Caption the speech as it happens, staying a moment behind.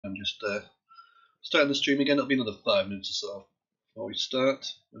I'm just starting the stream again. It'll be another 5 minutes or so before we start.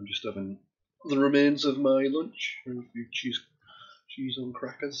 I'm just having the remains of my lunch, a few cheese on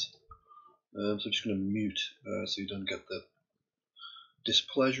crackers. So I'm just going to mute so you don't get the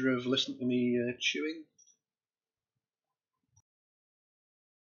displeasure of listening to me chewing.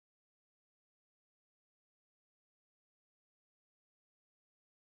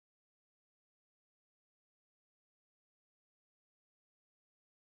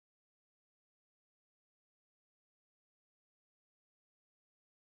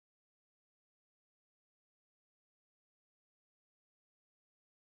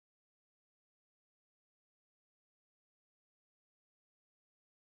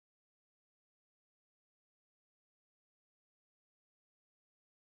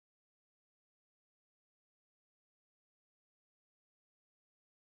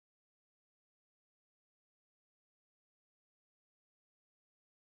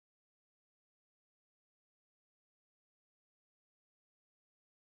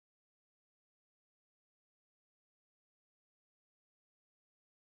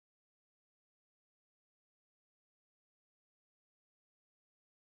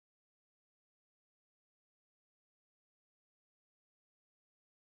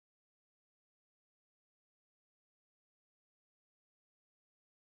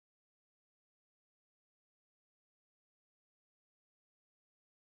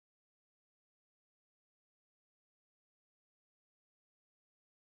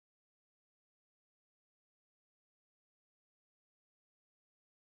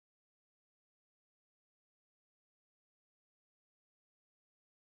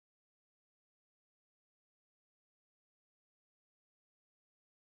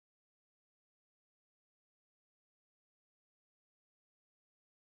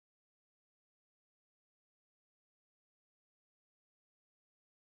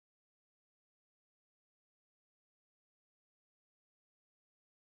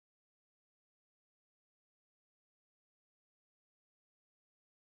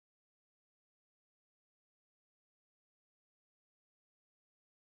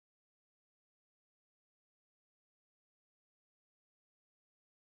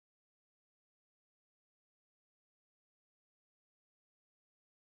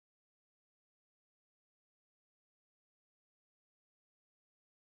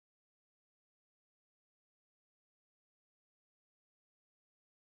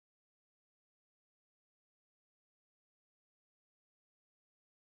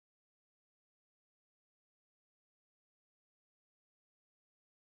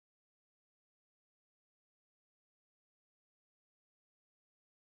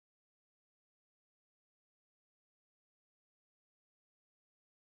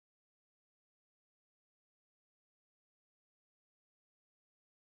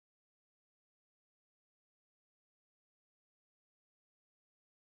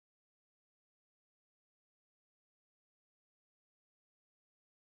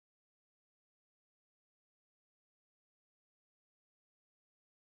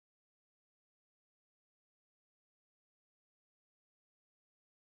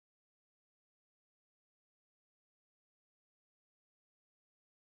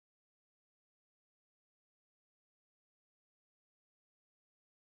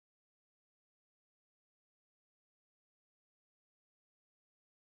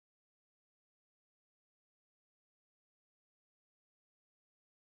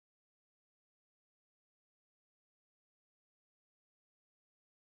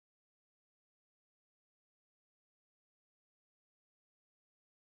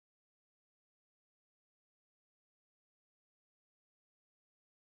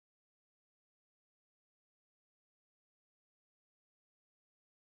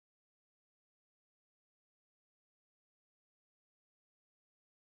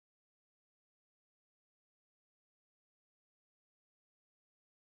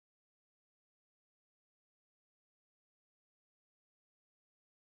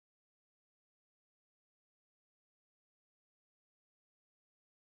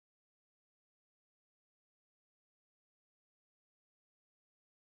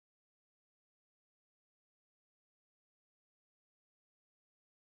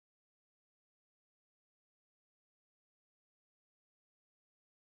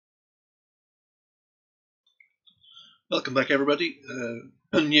 Welcome back, everybody.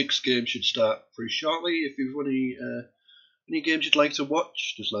 Nuke's game should start pretty shortly. If you've any games you'd like to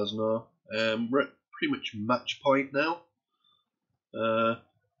watch, just let us know. We're at pretty much match point now.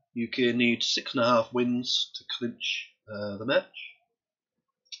 UK needs 6.5 wins to clinch the match,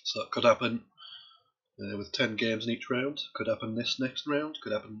 so it could happen with 10 games in each round. Could happen this next round,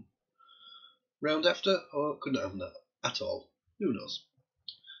 could happen round after, or couldn't happen at all. Who knows?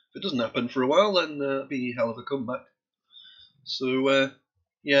 If it doesn't happen for a while, then it'll be a hell of a comeback. So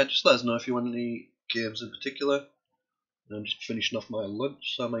yeah, just let us know if you want any games in particular. I'm just finishing off my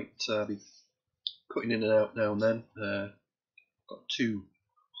lunch, so I might be cutting in and out now and then. Got two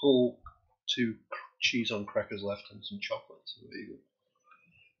cheese on crackers left and some chocolate. So there you go.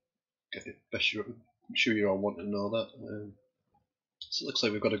 Get it. I'm sure you're all wanting to know that. So it looks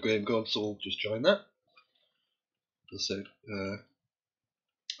like we've got a game going, so we'll just join that. As I said,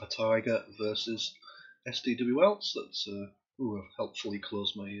 a Tiger versus SDWL. So that's I've helpfully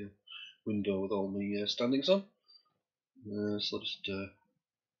closed my window with all my standings on. So I'll just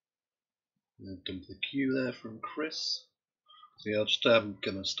dump the queue there from Chris. So yeah, I'll just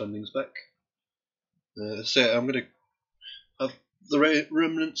get my standings back. So I'm going to have the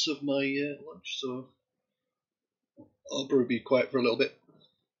remnants of my lunch, so I'll probably be quiet for a little bit.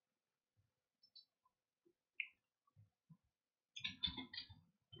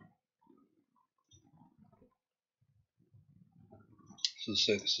 So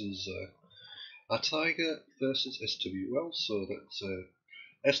say this is a Tiger versus SWL, so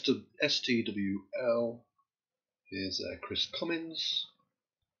that's STWL is Chris Cummins,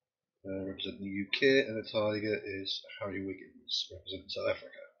 representing the UK, and a Tiger is Harry Wiggins, representing South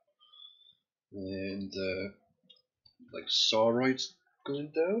Africa. And like Sauroid's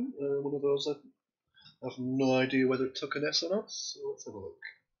going down, one of those I have no idea whether it took an S or not, so let's have a look.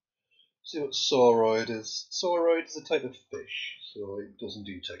 See what Sauroid is. Sauroid is a type of fish, so it does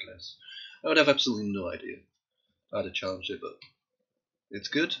indeed take an S. I would have absolutely no idea. I'd have challenged it, but it's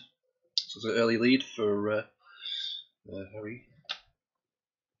good. So it's an early lead for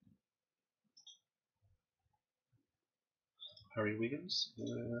Harry Wiggins.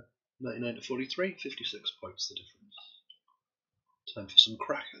 99 to 43, 56 points the difference. Time for some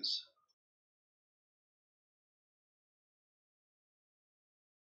crackers.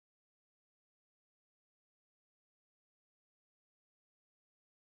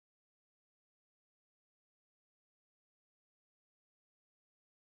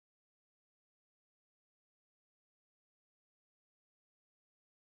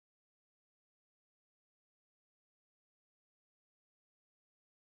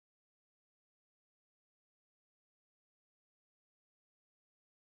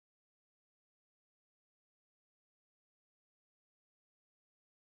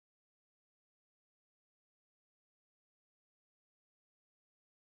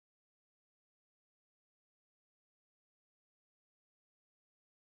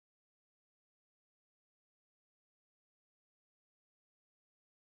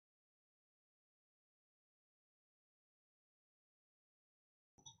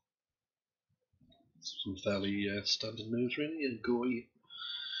 Some fairly standard moves, really. And Goi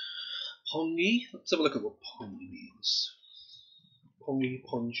Pongi. Let's have a look at what Pongi means. Pongi,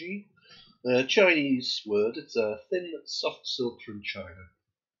 Pongi. Chinese word. It's a thin, soft silk from China.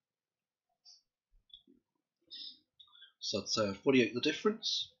 So that's 48 the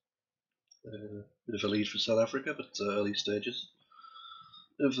difference. Bit of a lead for South Africa, but early stages.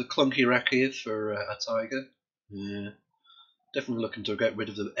 Bit of the clunky rack here for a Tiger. Definitely looking to get rid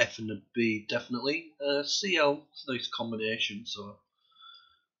of the F and the B, definitely. CL, it's a nice combination, so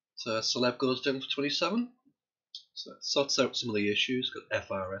Celeb goes down for 27. So that sorts out some of the issues. Got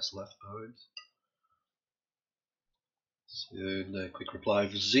FRS left behind. So, and quick reply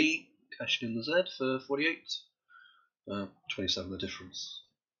for Z, cashing in the Z for 48. 27 the difference.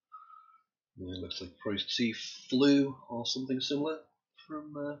 Looks like probably see Flu or something similar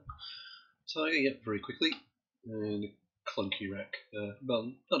from Tiger. Yep, very quickly. And a clunky rack.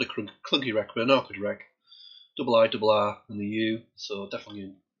 Well, not a clunky rack, but an awkward rack. Double I, double R, and the U. So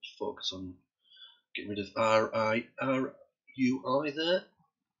definitely focus on getting rid of R-I-R-U-I there.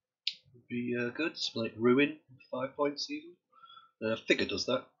 Would be good. Something like Ruin, 5 points even. Figure does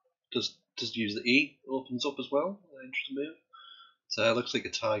that. Does use the E, opens up as well. Interesting move. So looks like a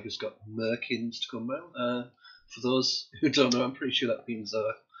Tiger's got Merkins to come out. For those who don't know, I'm pretty sure that means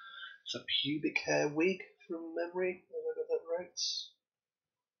it's a pubic hair wig from memory. Have I got that right?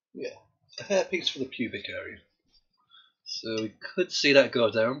 Yeah, a hairpiece for the pubic area. So we could see that go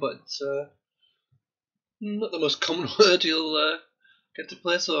down, but it's not the most common word you'll get to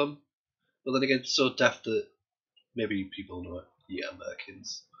play. So, but then again, it's so daft that maybe people know it. Yeah,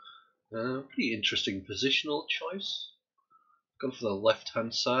 Merkins. Pretty interesting positional choice. Gone for the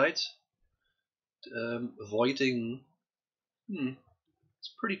left-hand side. Avoiding.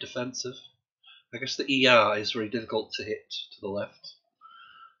 It's pretty defensive. I guess the ER is very difficult to hit to the left.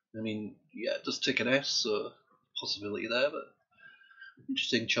 I mean, yeah, it does take an S, so possibility there, but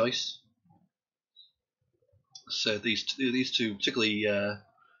interesting choice. So these two, particularly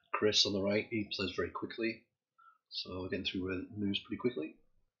Chris on the right, he plays very quickly, so we're getting through moves pretty quickly.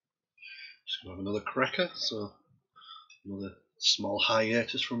 Just gonna have another cracker, so another small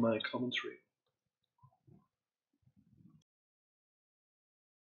hiatus from my commentary.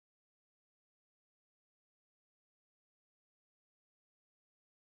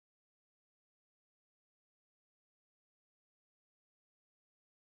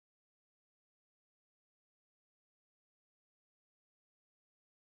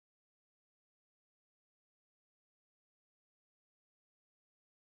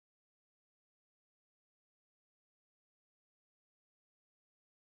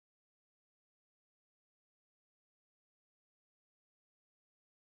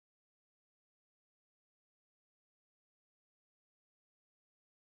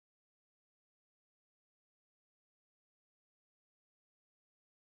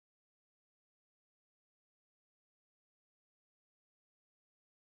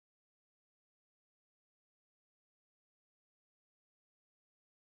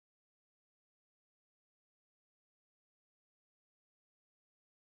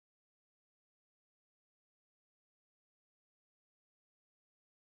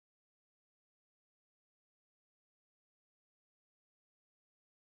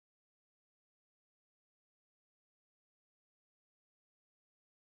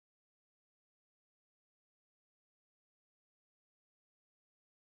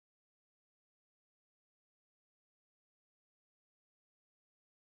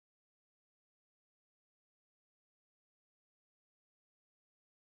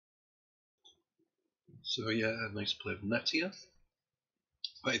 So yeah, a nice play of Natia.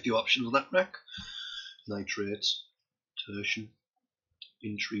 Quite a few options on that rack. Nitrate, Tertian,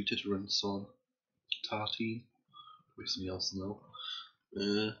 Intreated, Ranson, Tartine. Probably something else now.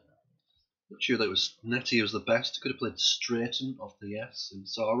 Not sure that was Nettie was the best. Could have played Straighten off the S in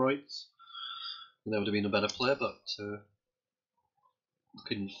Sauroids. And that would have been a better play, but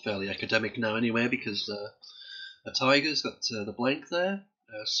looking fairly academic now anyway, because a Tiger's got the blank there,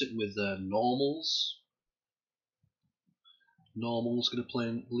 sitting with Normals. Normal's going to play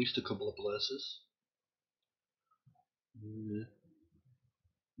in at least a couple of places.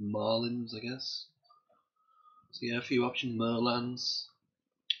 Marlins, I guess. So yeah, a few options. Merlans,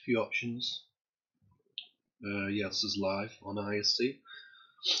 a few options. Yeah, this is live on ISC.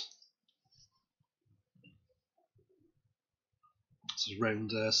 This is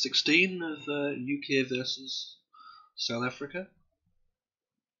round 16 of UK versus South Africa.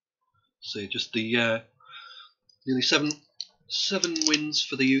 So just the nearly seven wins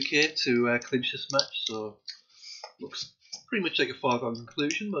for the UK to clinch this match. So looks pretty much like a foregone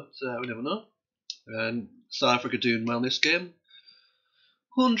conclusion, but we never know. And South Africa doing well in this game.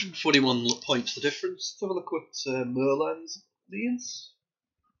 141 points the difference. Let's have a look what Merlands means.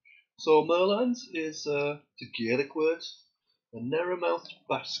 So Merlands is the Gaelic word, a narrow-mouthed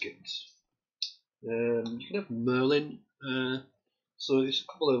basket. You can have Merlin. So there's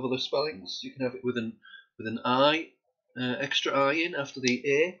a couple of other spellings. You can have it with an I, extra I in after the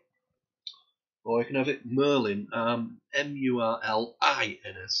A, or you can have it Merlin, Murlins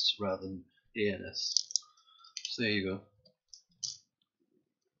rather than ANS. So there you go.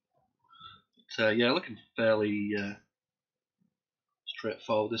 But, yeah, looking fairly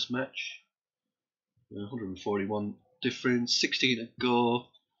straightforward this match. 141 difference, 16 to go.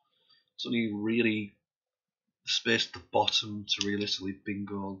 It's only really space at the bottom to realistically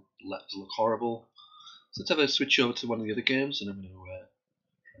bingo let look horrible. So let's have a switch over to one of the other games, and I'm going to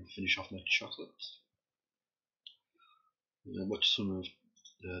try and finish off my chocolate. Watch some of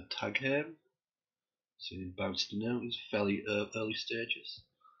Tag here. Seeing him bouncing out, it's fairly early stages.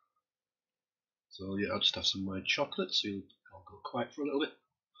 So yeah, I'll just have some of my chocolate, so I'll go quiet for a little bit.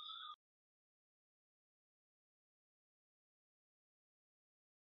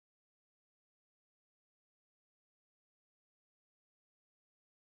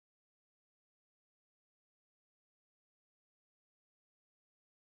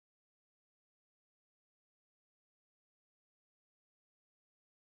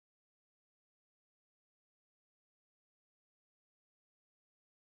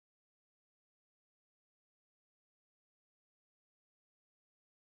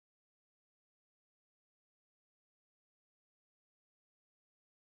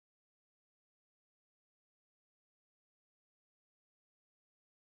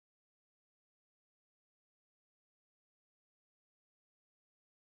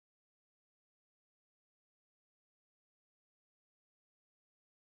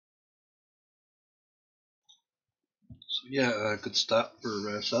 So yeah, good start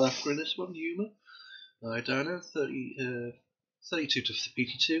for South Africa in this one, Yuma. Down now, 32 to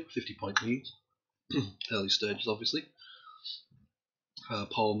 82, 50-point lead. Early stages, obviously.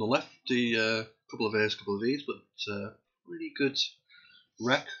 Paul on the left, the couple of A's, couple of E's, but really good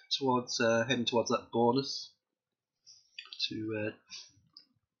wreck towards heading towards that bonus to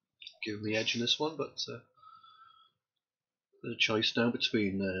give him the edge in this one. But the choice now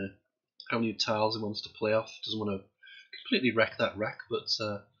between how many tiles he wants to play off. Doesn't want to completely wreck that rack, but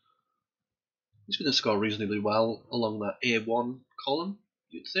he's going to score reasonably well along that A1 column,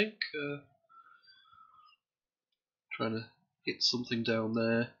 you'd think. Trying to hit something down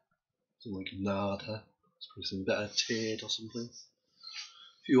there. Something like Nada. It's probably something better, Tade or something.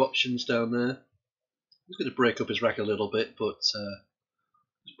 A few options down there. He's going to break up his rack a little bit, but it's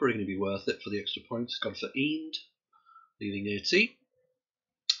probably going to be worth it for the extra points. Gone for Eend, leading AT.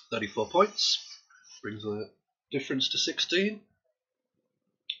 34 points. Brings the difference to 16.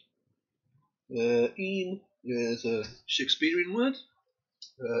 Een is a Shakespearean word.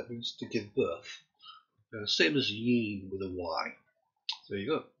 It means to give birth. Same as Yeen with a Y. There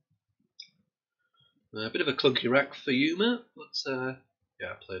you go. A bit of a clunky rack for Yuma, but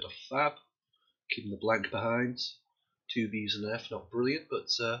yeah, played off fab. Keeping the blank behind. 2 B's and an F, not brilliant, but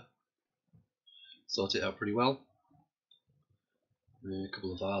sorted it out pretty well. A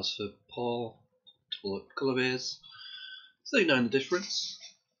couple of R's for Paul. A couple of A's. 39 the difference.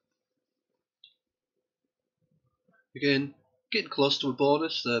 Again, getting close to a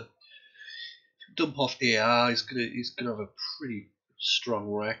bonus. Dump off AR, he's gonna have a pretty strong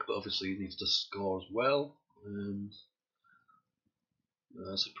rack, but obviously he needs to score as well.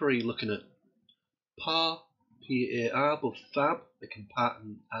 So probably looking at par, PAR, both fab, making pat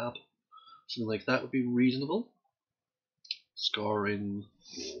and ab, something like that would be reasonable. Scoring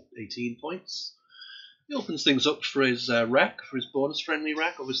 18 points. He opens things up for his rack, for his bonus friendly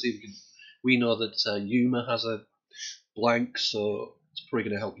rack. Obviously we know that Yuma has a blank, so it's probably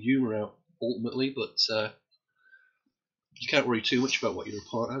going to help Yuma out ultimately, but you can't worry too much about what your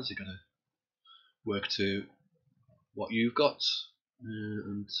opponent has. You're going to work to what you've got,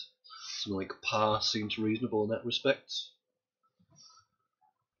 and something like par seems reasonable in that respect.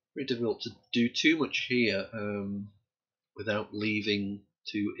 Very difficult to do too much here without leaving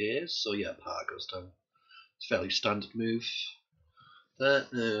 2 A's, so yeah, par goes down. It's a fairly standard move.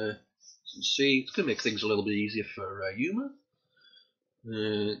 That see, it's going to make things a little bit easier for Yuma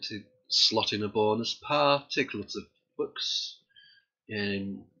to slot in a bonus. Par, take lots of books,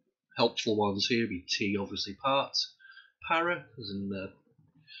 and helpful ones here be T, obviously part, para, as in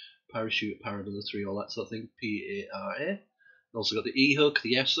parachute, para number 3, all that sort of thing, P-A-R-A. Also got the E hook,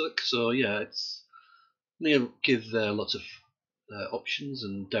 the S hook, so yeah, it's going to give lots of options,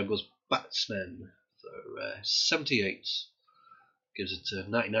 and down goes batsman for 78. Gives it a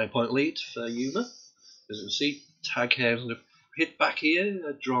 99-point lead for Yuma. As you can see, tag hairs going to hit back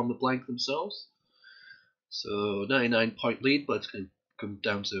here, drawn the blank themselves. So 99-point lead, but it's going to come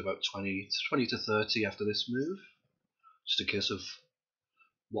down to about 20 to 30 after this move. Just in case of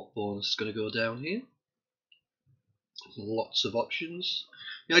what bonus is going to go down here. Lots of options.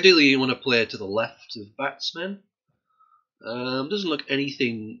 Ideally you want to play to the left of batsman. Doesn't look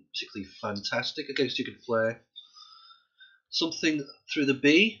anything particularly fantastic. I guess you could play something through the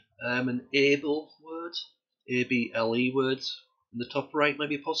B, an able word, A-B-L-E word in the top right might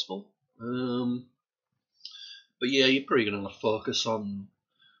be possible. But yeah, you're probably going to focus on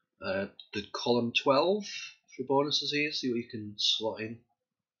the column 12 for bonuses here, see what you can slot in.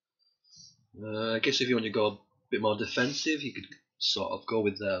 I guess if you want to go a bit more defensive, you could sort of go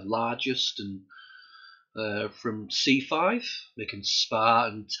with the largest and from C5, making Spa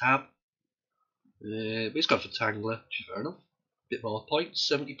and Tab. But he's gone for Tangler, which is fair enough. Bit more points,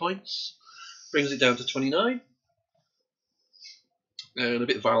 70 points. Brings it down to 29. And a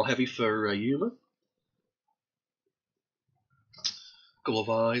bit viral heavy for Yuma. Couple of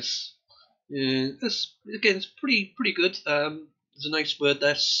eyes. This again, it's pretty good. There's a nice word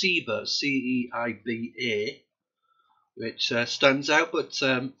there, Ceiba, C-E-I-B-A, which stands out, but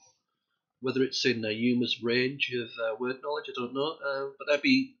whether it's in Yuma's range of word knowledge, I don't know. But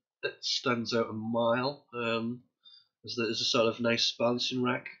that stands out a mile. There's a sort of nice balancing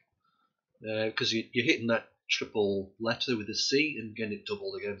rack because you're hitting that triple letter with a C and getting it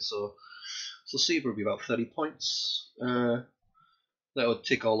doubled again. So Ceiba would be about 30 points. That would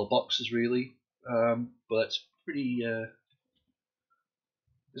tick all the boxes really, but it's pretty.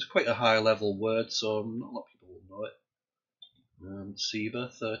 It's quite a high level word, so not a lot of people will know it. Ceiba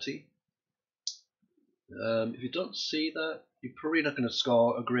 30. If you don't see that, you're probably not going to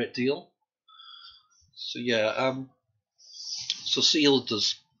score a great deal. So yeah, So Seal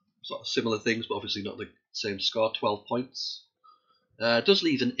does sort of similar things, but obviously not the same score, 12 points. Does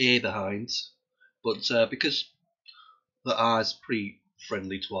leave an A behind, but because the R is pretty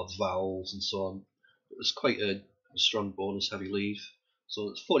friendly towards vowels and so on, it's quite a strong bonus heavy leave. So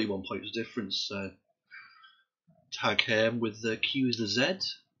it's 41 points difference. Tag him with the Q is the Z.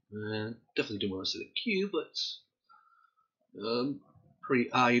 Definitely don't want to say the Q, but pretty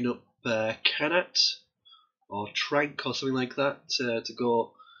eyeing up Canat or Trank or something like that to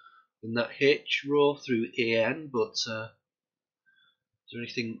go in that H row through AN, but is there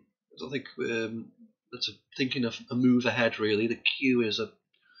anything? I don't think that's thinking of a move ahead really. The Q is a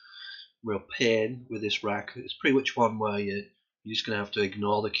real pain with this rack. It's pretty much one where you're just going to have to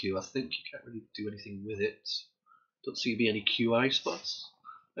ignore the Q. I think you can't really do anything with it. Don't seem to be any QI spots.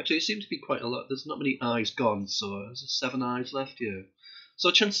 Actually, it seems to be quite a lot. There's not many eyes gone, so there's 7 eyes left here.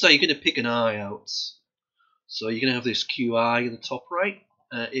 So chances are you're going to pick an eye out. So you're going to have this QI in the top right,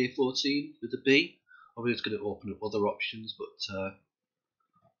 A14 with the B. Obviously it's going to open up other options, but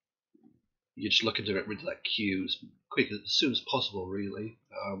you're just looking to get rid of that Q as quick as soon as possible, really.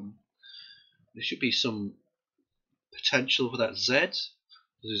 There should be some potential for that Z.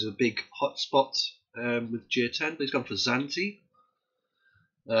 There's a big hotspot with J10, but he's gone for Zanti.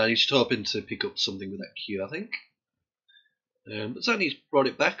 He's just hoping to pick up something with that Q, I think. But Zanti's brought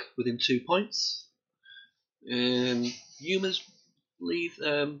it back within 2 points. Yuma's leave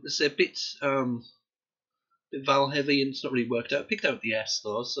is a bit vowel heavy and it's not really worked out. Picked out the S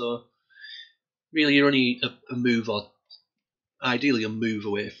though, so really you're only a move or ideally a move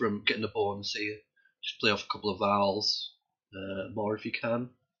away from getting a bonus here. Just play off a couple of vowels more if you can.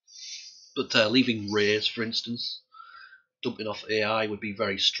 But leaving Rays, for instance, dumping off AI would be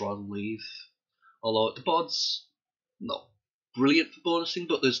very strong leave. Although the board's not brilliant for bonusing,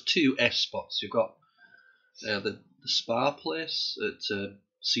 but there's 2 S spots. You've got the Spa place at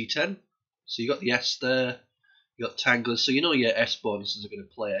C10, so you got the S there. You got Tanglers, so you know your S bonuses are going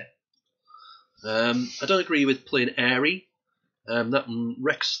to play. I don't agree with playing Airy. That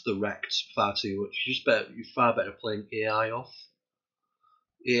wrecks the Rect far too much. You're far better playing AI off.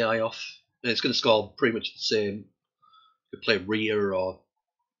 AI off. It's going to score pretty much the same. You could play Rhea or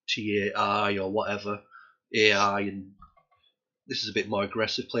TAI or whatever. AI, and this is a bit more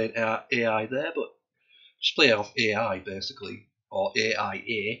aggressive playing AI there, but just play off AI basically, or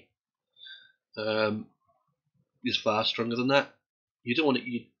AIA. Is far stronger than that. You don't want it.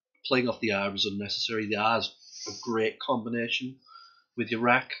 You playing off the R is unnecessary. The R is a great combination with your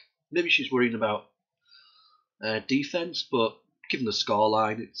rack. Maybe she's worrying about defense, but given the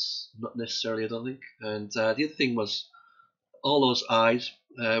scoreline, it's not necessarily, I don't think. And the other thing was all those eyes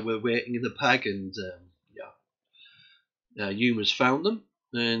were waiting in the bag, and Yuma's found them,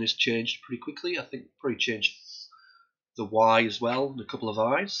 and it's changed pretty quickly. I think probably changed the Y as well, and a couple of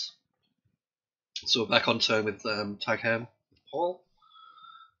eyes. So back on turn with Tagham with Paul.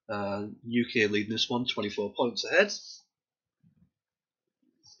 UK leading this one, 24 points ahead.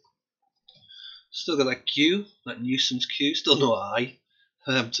 Still got that Q, that nuisance Q, still no I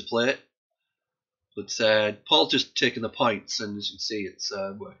to play it. But Paul just taking the points, and as you can see, it's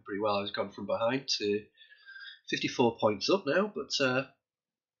working pretty well. He's gone from behind to 54 points up now, but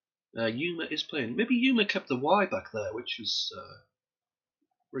Yuma is playing. Maybe Yuma kept the Y back there, which was a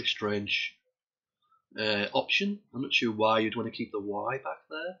very strange option. I'm not sure why you'd want to keep the Y back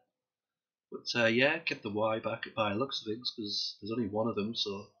there. But yeah, kept the Y back by the looks of things, because there's only one of them,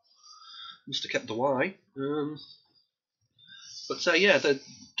 so must have kept the Y. But yeah, they're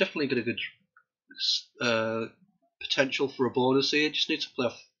definitely got a good potential for a bonus here. Just need to play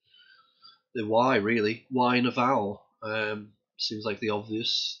off the Y, really. Y and a vowel. Seems like the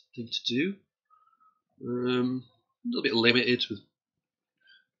obvious thing to do. A little bit limited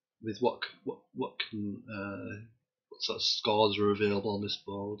with what sort of scores are available on this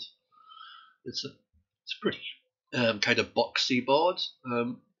board. It's a pretty kind of boxy board.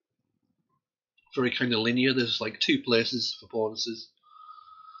 Very kind of linear. There's like 2 places for bonuses.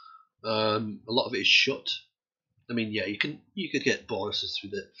 A lot of it is shut. I mean, yeah, you could get bonuses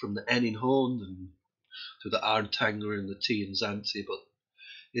from the N in Horn and through the R in Tangler and the T in Zanti, but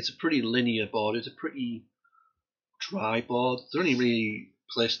it's a pretty linear board. It's a pretty dry board. The only really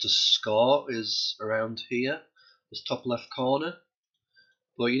place to score is around here, this top left corner.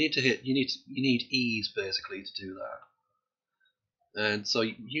 But you need ease basically to do that. And so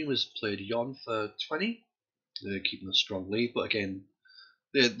Yuma's played Yon for 20, keeping a strong lead. But again,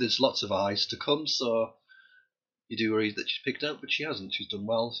 there's lots of eyes to come, so you do worry that she's picked out, but she hasn't. She's done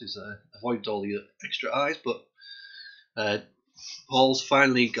well. She's avoided all the extra eyes, but Paul's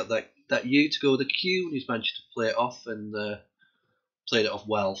finally got that U to go with the Q, and he's managed to play it off, and played it off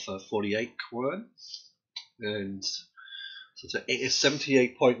well for 48 Quern, and so it's a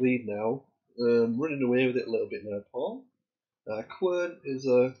 78 point lead now. Running away with it a little bit now, Paul. Quern is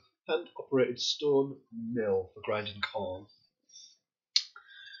a hand-operated stone mill for grinding corn.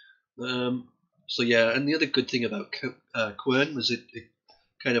 So yeah, and the other good thing about Quern was it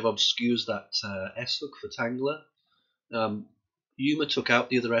kind of obscures that S-hook for Tangler. Yuma took out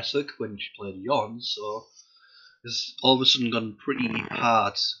the other S-hook when she played Yon, so it's all of a sudden gone pretty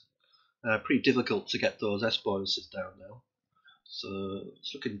hard, pretty difficult to get those S bonuses down now. So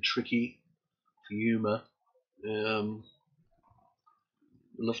it's looking tricky for Yuma.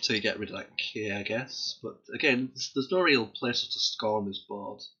 Love to get rid of that K, I guess, but again, there's no real places to score on this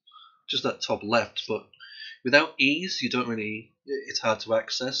board. Just that top left, but without ease, you don't really. It's hard to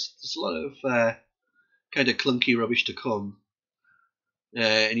access. There's a lot of kind of clunky rubbish to come,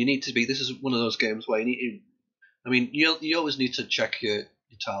 and you need to be. This is one of those games where you need to. I mean, you always need to check your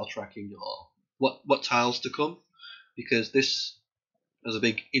tile tracking or what tiles to come, because this has a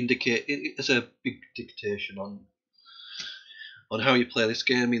big It's a big dictation on how you play this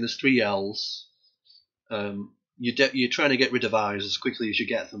game. I mean, there's 3 L's. You're trying to get rid of I's as quickly as you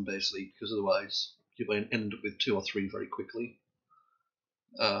get them, basically, because otherwise you'll end up with 2 or 3 very quickly.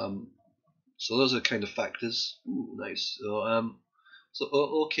 So those are kind of factors. Ooh, nice. So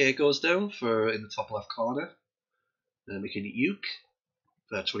OK goes down for in the top left corner, making it Uke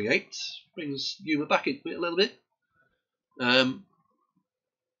for 28. Brings Yuma back into it a little bit. And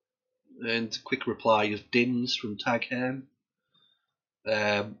quick reply of Dins from Taghem.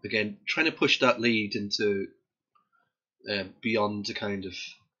 Again, trying to push that lead into beyond the kind of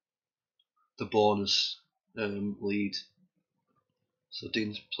the bonus lead. So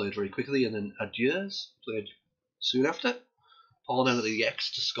Dean's played very quickly, and then Adieu's played soon after. Paul now got the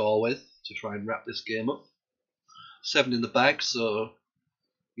X to score with to try and wrap this game up. 7 in the bag, so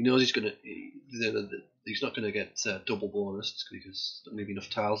he knows he's not going to get double bonus because there's not going to be enough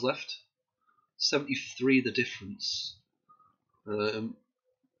tiles left. 73 the difference.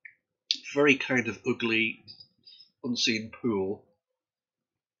 Very kind of ugly, unseen pool.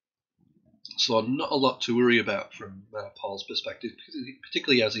 So not a lot to worry about from Paul's perspective,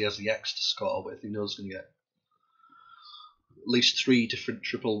 particularly as he has the X to score with. He knows he's going to get at least 3 different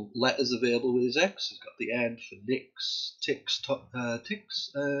triple letters available with his X. He's got the N for Nix, Tix,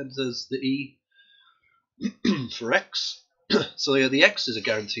 and there's the E for X. So yeah, the X is a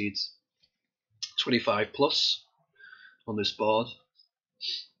guaranteed 25 plus on this board,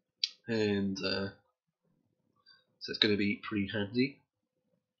 and so it's going to be pretty handy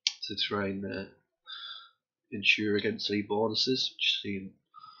to try and ensure against any bonuses, which seem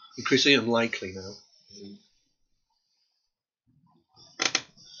increasingly unlikely now.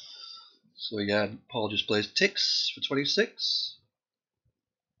 So yeah, Paul just plays Tix for 26,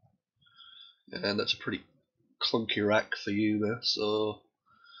 and that's a pretty clunky rack for Yuma. So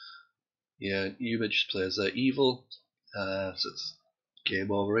yeah, Yuma just plays Evil, so it's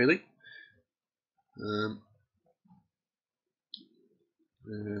game over really.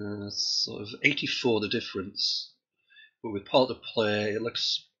 Sort of 84 the difference, but with Paul to play, it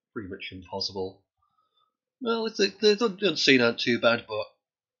looks pretty much impossible. Well, the unseen aren't too bad, but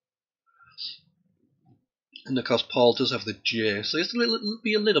and of course Paul does have the J, so he has to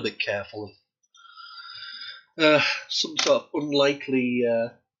be a little bit careful of some sort of unlikely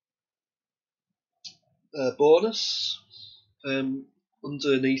bonus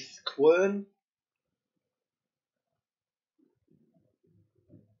underneath Quern.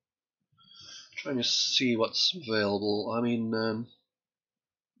 Trying to see what's available. I mean,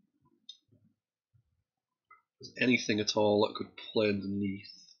 anything at all that could play underneath.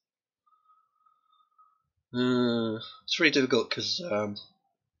 It's very difficult because it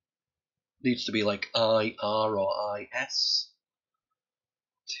needs to be like I, R, or I, S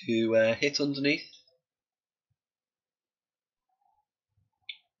to hit underneath.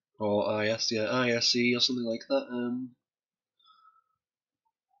 Or IS, yeah, ISC or something like that.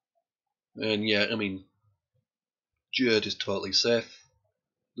 And yeah, I mean, Jerd is totally safe.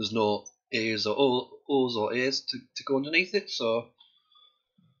 There's no A's or O's or A's to go underneath it, so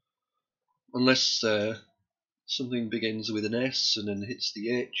unless something begins with an S and then hits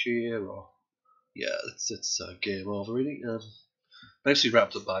the H here, or yeah, it's game over really. Nicely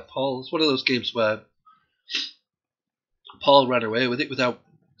wrapped up by Paul. It's one of those games where Paul ran away with it without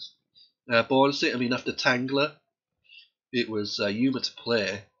bonus it. I mean, after Tangler, it was Yuma to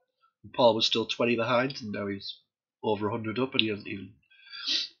play. And Paul was still 20 behind, and now he's over 100 up, and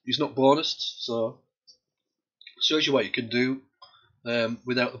he's not bonused. So shows you what you can do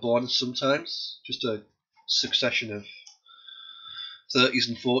without the bonus sometimes. Just a succession of 30s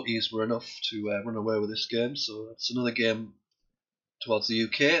and 40s were enough to run away with this game. So it's another game towards the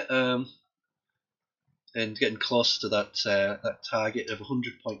UK, and getting close to that that target of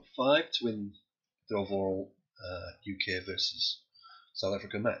 100.5 to win the overall UK versus South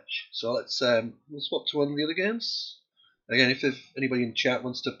Africa match. So let's swap to one of the other games. Again, if anybody in chat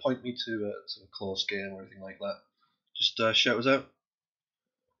wants to point me to a close game or anything like that, just shout us out.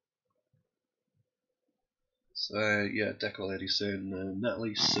 So yeah, Deco Lady saying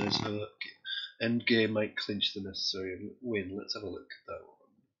Natalie says her end game might clinch the necessary win. Let's have a look at that one.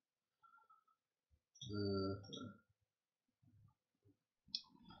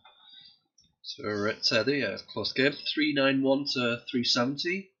 So it's the close game, 391 to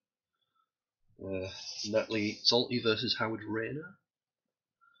 370. Natalie Salty versus Howard Rayner.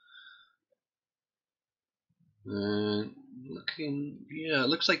 It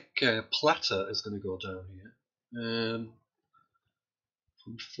looks like Plata is going to go down here.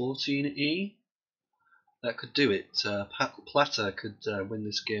 From 14E, that could do it. Plata could win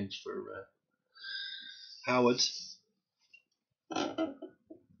this game for Howard.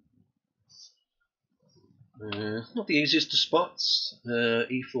 Not the easiest of spots.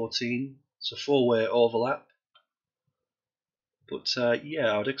 E14, it's a four-way overlap. But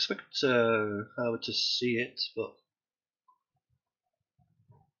yeah, I would expect Howard to see it, but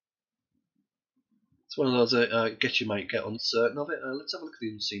it's one of those I guess you might get uncertain of it. Let's have a look at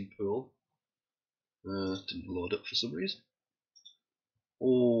the unseen pool. Didn't load up for some reason.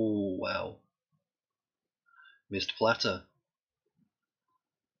 Oh wow, missed Plata.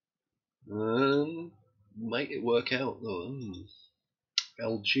 Might it work out though?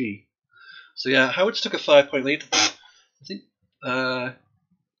 LG. So yeah, Howard's took a 5-point lead. I think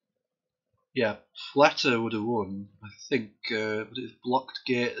yeah, Plata would have won. I think would it have blocked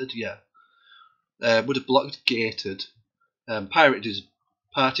gated? Yeah. Would have blocked gated. Party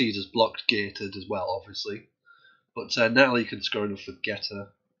has blocked gated as well, obviously. But Natalie can score enough with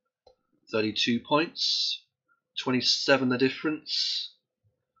Getter. 32 points. 27 the difference.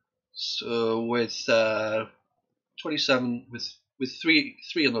 So with 27 with three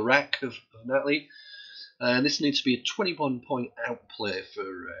on the rack of Natalie, and this needs to be a 21-point outplay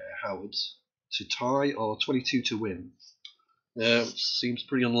for Howard to tie or 22 to win. Which seems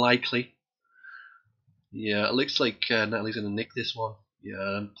pretty unlikely. Yeah, it looks like Natalie's going to nick this one.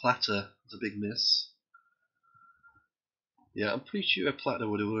 Yeah, and Plata is a big miss. Yeah, I'm pretty sure Plata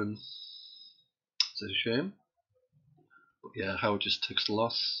would have won. It's a shame. But yeah, Howard just took the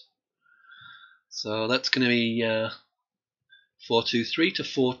loss. So that's going to be 4-2-3 to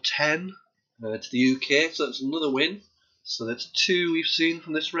 4-10 to the UK. So that's another win. So that's 2 we've seen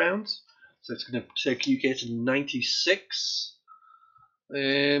from this round. So it's going to take UK to 96.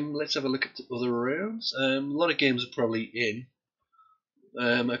 Let's have a look at the other rounds. A lot of games are probably in.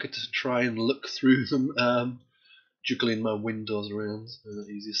 I could try and look through them, juggling my windows around.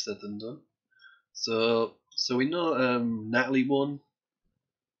 Easier said than done. So we know Natalie won.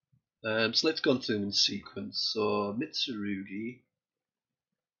 So let's go through them in sequence. So Mitsurugi,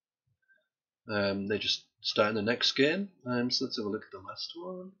 they're just starting the next game. So let's have a look at the last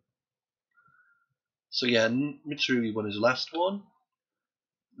one. So yeah, Mitsurugi won his last one.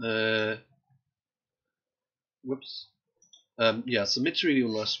 Whoops. Yeah, so Mitsurugi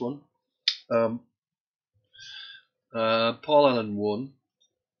won the last one. Paul Allen won.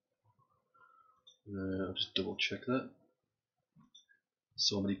 I'll just double check that.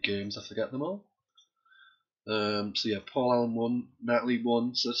 So many games, I forget them all. So yeah, Paul Allen won, Natalie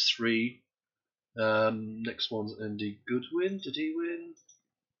won, so that's 3. Next one's Andy Goodwin. Did he win?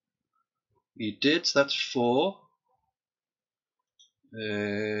 He did, so that's 4.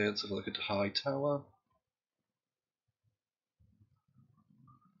 Let's have a look at the High Tower.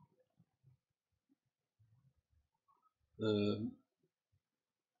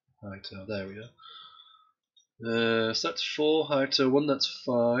 High Tower, there we are. So that's 4, High Tower 1, that's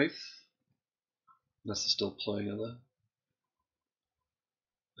 5. Unless they're still playing, are they?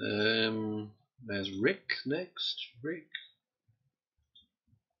 There's Rick next.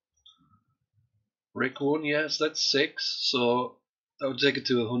 Rick won, yes, that's 6. So that would take it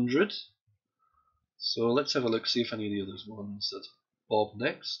to 100. So let's have a look, see if any of the others won. So that's Bob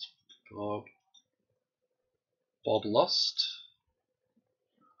next. Bob lost.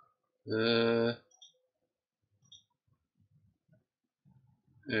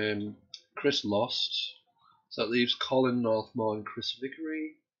 Chris lost. So that leaves Colin Northmore and Chris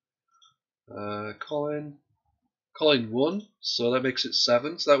Vickery. Colin won, so that makes it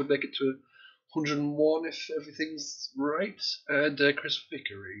 7. So that would make it to 101 if everything's right. And Chris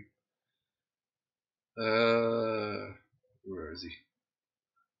Vickery. Where is he?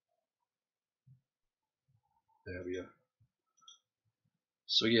 There we are.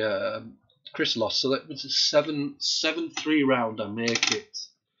 So yeah, Chris lost. So that was a 7-3 round. I make it.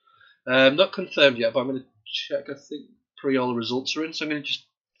 Not confirmed yet, but I'm going to check. I think pretty all the results are in, so I'm going to just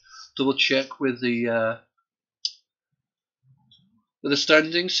double check with the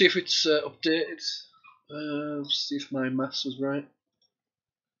standings, see if it's updated. See if my maths was right.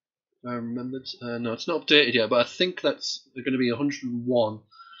 I remembered. No, it's not updated yet, but I think that's going to be 101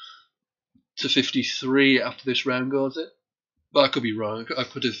 to 53 after this round goes it. But I could be wrong. I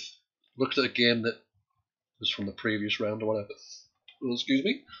could have looked at a game that was from the previous round or whatever. Well, excuse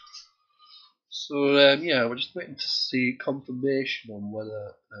me. So yeah, we're just waiting to see confirmation on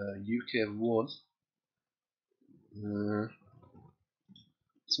whether UK have won.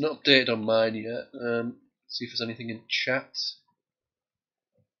 It's not updated on mine yet. See if there's anything in chat.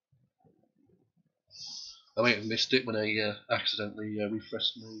 I might have missed it when I accidentally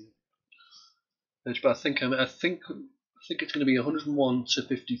refreshed my page, but I think it's going to be 101 to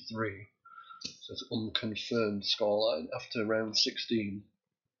 53. So it's an unconfirmed scoreline after round 16.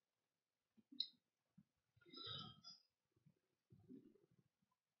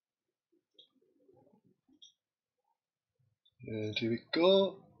 And here we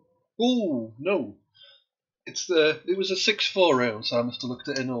go. Oh no! It was a 6-4 round, so I must have looked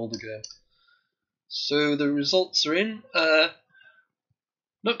at an older game. So the results are in.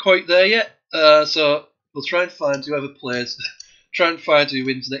 Not quite there yet. So we'll try and find whoever plays. Try and find who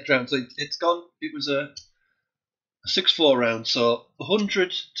wins the next round. So it's gone. It was a 6-4 round. So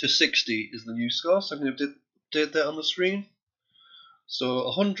 100 to 60 is the new score. So I'm going to update that on the screen. So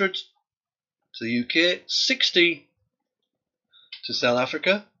 100 to the UK, 60 to South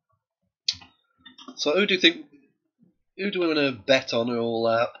Africa. So who do we want to bet on who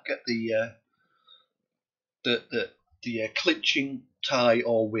will get the clinching tie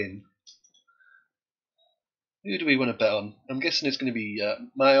or win? Who do we want to bet on? I'm guessing it's going to be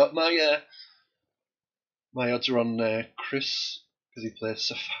my odds are on Chris because he plays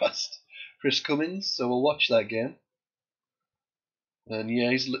so fast. Chris Cummins, so we'll watch that game. And yeah,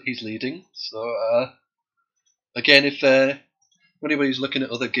 he's leading. So again, if anybody's looking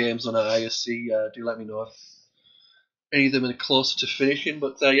at other games on our ISC, do let me know if any of them are closer to finishing.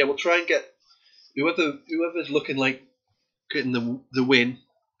 But yeah, we'll try and get whoever's looking like getting the win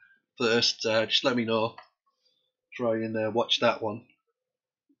first. Just let me know. Try and watch that one.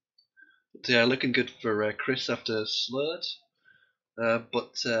 But yeah, looking good for Chris after Slurred.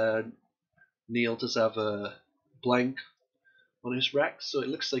 But Neil does have a blank on his rack, so it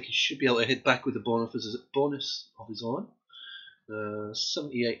looks like he should be able to hit back with a bonus of his own.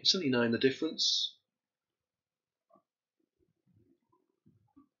 78, 79 the difference.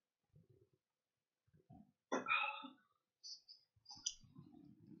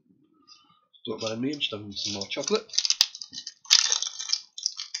 Don't mind me, I'm just having some more chocolate.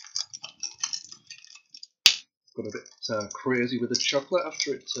 Got a bit crazy with the chocolate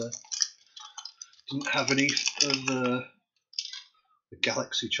after it didn't have any of the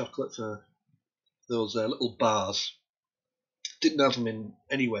Galaxy chocolate for those little bars. Didn't have them in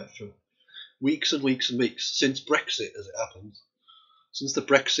anywhere for weeks and weeks and weeks since Brexit, as it happened. Since the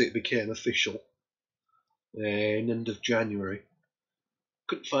Brexit became official in the end of January,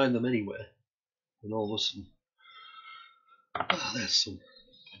 couldn't find them anywhere. And all of a sudden, there's some.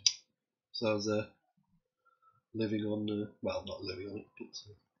 So I was living on, well, not living on it, but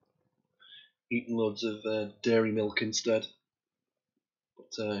eating loads of dairy milk instead.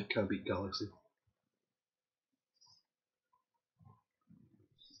 But can't beat Galaxy.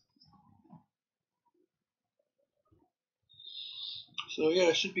 So yeah,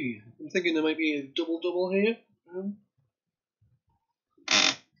 it should be. I'm thinking there might be a double here.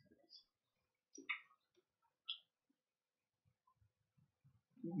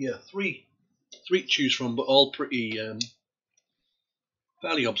 Yeah, three to choose from, but all pretty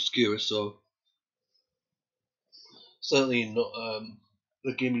fairly obscure. So certainly not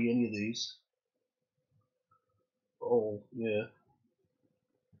a gimme any of these. Oh yeah.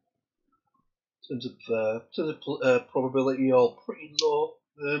 In terms of probability, all pretty low.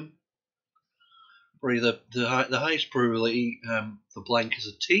 Probably the highest probability for blank is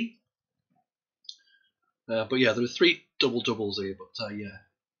a T. But yeah, there are 3 doubles here, but yeah,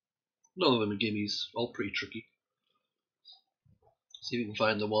 none of them are gimmies. All pretty tricky. See if you can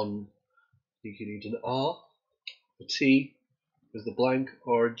find the one. I think you need an R, a T as the blank,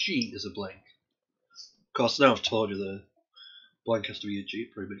 or a G as a blank. Of course, now I've told you the blank has to be a G.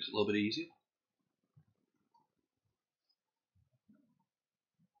 It probably makes it a little bit easier.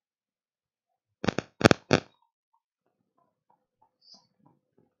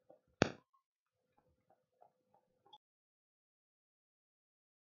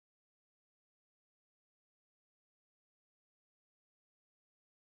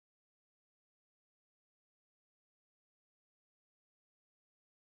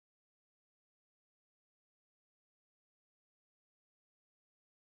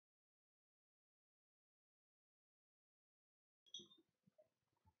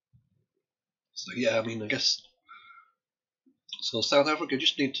 So yeah, I mean, I guess so. South Africa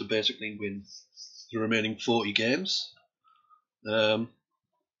just need to basically win the remaining 40 games.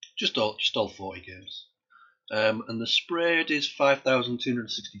 Just all 40 games. And the spread is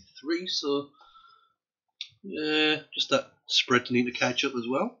 5,263. So just that spread to need to catch up as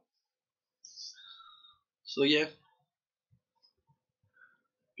well. So yeah,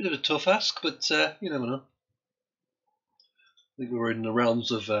 bit of a tough ask, but you never know. I think we're in the realms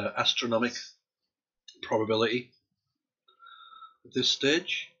of astronomic probability at this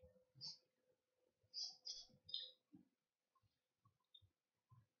stage.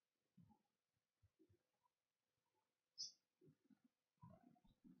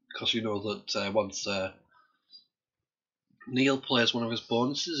 Because you know that once Neil plays one of his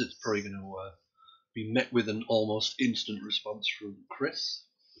bonuses, it's probably going to be met with an almost instant response from Chris.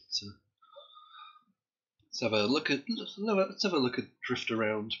 But, let's have a look at drift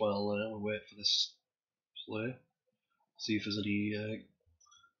around while we wait for this play. See if there's any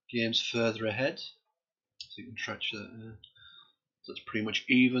games further ahead. So you can track that. So it's pretty much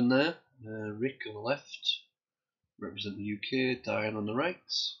even there. Rick on the left, represent the UK. Diane on the right,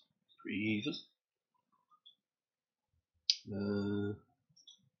 pretty even.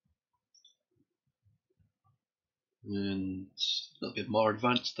 And a little bit more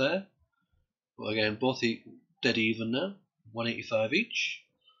advanced there. But again, both dead even now. 185 each.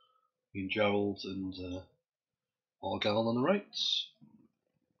 Being Gerald and Argyle on the right.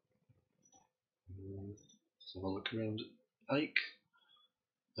 Let's have a look around Ike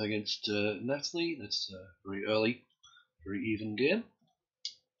against Natalie. That's very early, very even game.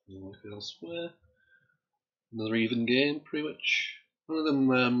 Look elsewhere. Another even game, pretty much. None of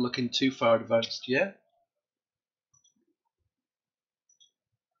them looking too far advanced yet.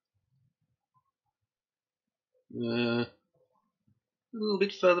 A little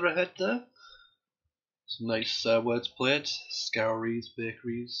bit further ahead there. Some nice words played. Scouries,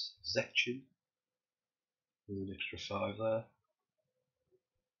 bakeries, Zetchin. An extra 5 there.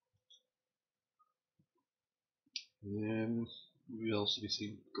 We also be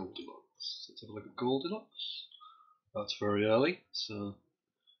seeing Goldilocks. Let's have a look at Goldilocks. That's very early, so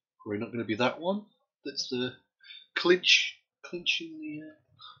we're not going to be that one. That's the clinching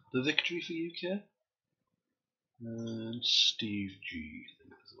the victory for UK. And Steve G, I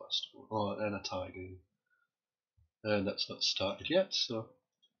think is the last one. Oh, and a tie game. And that's not started yet, so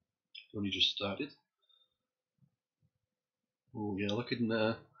only just started. Oh yeah, looking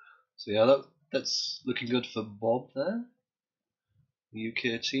so yeah, that's looking good for Bob there. The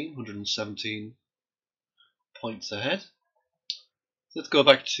UK team, 117 points ahead. So let's go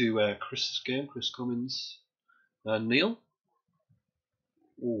back to Chris's game, Chris Cummins and Neil.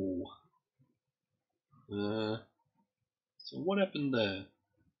 Oh. So what happened there?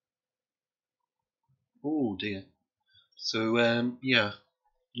 Oh dear. So yeah,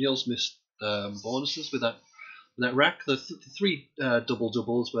 Neil's missed bonuses with that rack. The 3 double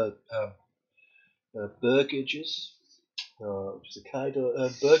doubles were burgages, which is a kind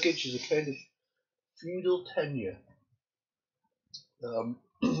of burgage is a kind of feudal tenure.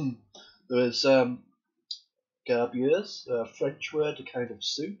 There's garbiers, a French word, a kind of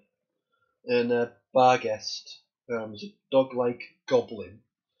soup, and barguest, is a dog-like goblin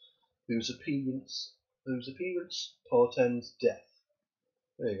whose appearance portends death.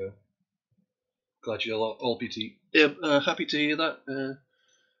 There you go. Glad you'll all be happy to hear that.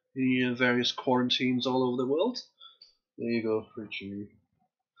 The various quarantines all over the world. There you go, Richie.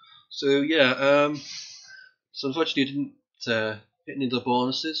 So yeah, so unfortunately I didn't hit any of the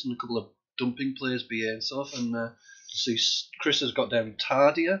bonuses and a couple of dumping plays BAs off, and see Chris has got down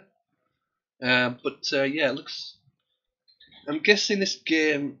Tardia. But yeah, it looks. I'm guessing this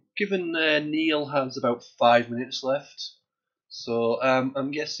game, given Neil has about 5 minutes left, so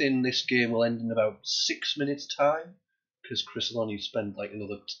I'm guessing this game will end in about 6 minutes time, because Chris will only spend like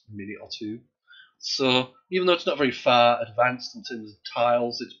another minute or two. So even though it's not very far advanced in terms of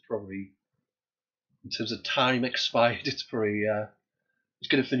tiles, it's probably, in terms of time expired, it's probably it's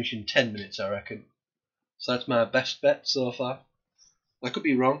going to finish in 10 minutes, I reckon. So that's my best bet so far. I could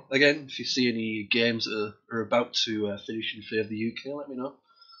be wrong. Again, if you see any games that are about to finish in favour of the UK, let me know.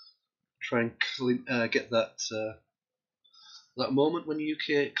 Try and get that that moment when the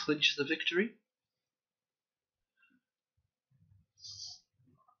UK clinches the victory.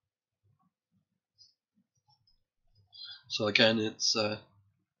 So again, it's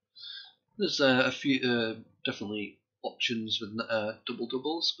there's a few definitely options with double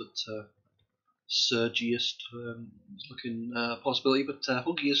doubles, but Sergius is looking a possibility, but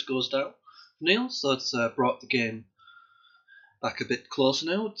Huggius goes down. Neil, so it's brought the game back a bit closer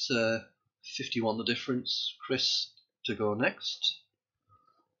now. It's 51 the difference. Chris to go next.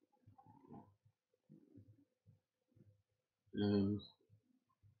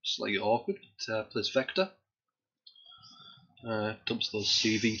 Slightly awkward, but plays Vector. Dumps those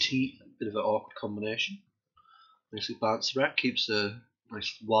CVT, bit of an awkward combination. Basically bounce back, keeps a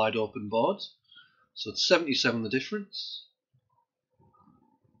nice wide open board. So it's 77 the difference.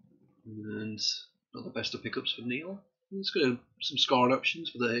 And not the best of pickups for Neil. He's got some scoring options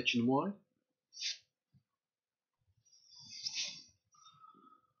for the H and Y.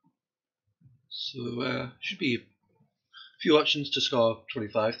 So should be a few options to score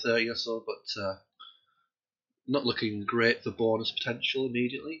 25, 30 or so, but not looking great for bonus potential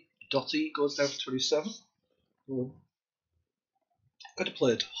immediately. Dotty goes down to 27. Could have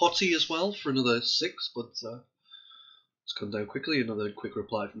played Hottie as well for another 6, but it's come down quickly. Another quick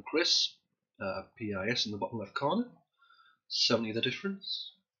reply from Chris. PIS in the bottom left corner. 70 the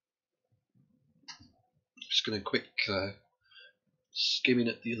difference. Just going to quick skimming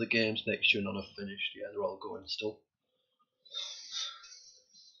at the other games, make sure none are finished. Yeah, they're all going still.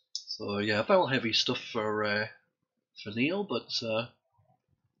 So yeah, battle heavy stuff for Neil, but a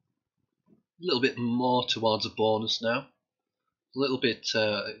little bit more towards a bonus now. A little bit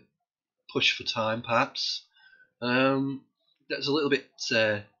push for time, perhaps. That's a little bit.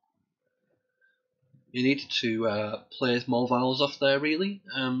 You need to play more vowels off there, really.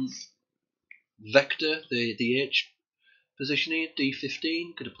 Vector, the H position here,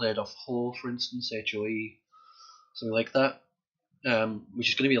 D15, could have played off Ho, for instance, HOE, something like that, which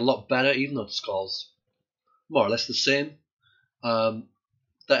is going to be a lot better, even though it scores more or less the same. That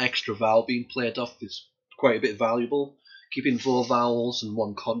extra vowel being played off is quite a bit valuable. Keeping 4 vowels and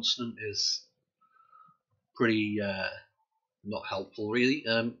 1 consonant is pretty not helpful, really.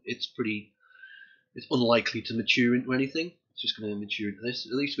 It's unlikely to mature into anything. It's just going to mature into this.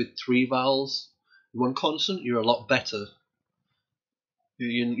 At least with 3 vowels and 1 consonant, you're a lot better.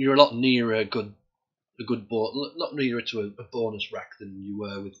 You're a lot nearer a good not nearer to a bonus rack than you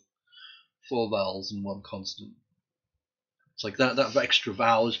were with 4 vowels and 1 consonant. It's like that extra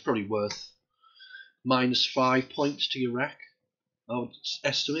vowel is probably worth -5 points to your rack, I would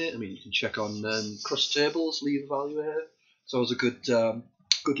estimate. I mean, you can check on crust tables, leave a value here. It's always a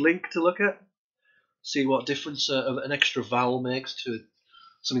good link to look at. See what difference an extra vowel makes to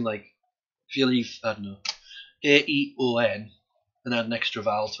something like, if you leave, I don't know, A-E-O-N and add an extra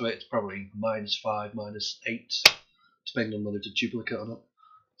vowel to it, it's probably -5, -8, depending on whether it's a duplicate or not.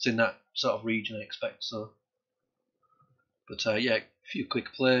 It's in that sort of region, I expect. So, but yeah, a few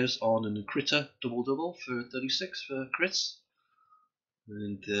quick plays on and a critter double for 36 for Chris,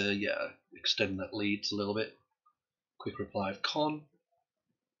 and yeah, extending that lead a little bit. Quick reply of Con.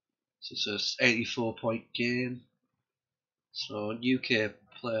 So it's a 84-point game. So UK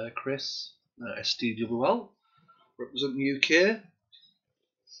player Chris, SDWL, representing UK.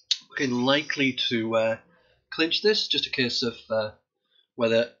 Looking likely to clinch this. Just a case of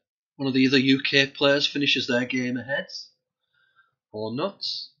whether one of the other UK players finishes their game ahead or not.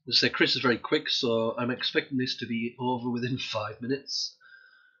 As I say, Chris is very quick, so I'm expecting this to be over within 5 minutes.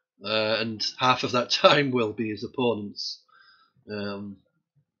 And half of that time will be his opponent's.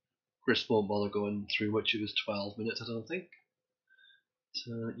 Chris won't bother going through much of his 12 minutes, I don't think.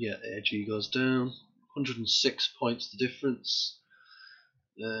 Yeah, AG goes down. 106 points the difference.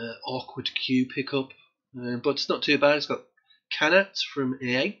 Awkward Q pickup, but it's not too bad. It's got Canat from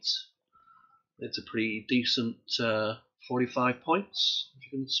A8. It's a pretty decent 45 points, if you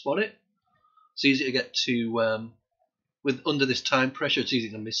can spot it. It's easy to get to, with under this time pressure, it's easy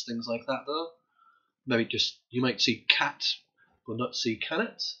to miss things like that though. Maybe just, you might see Cat, but not see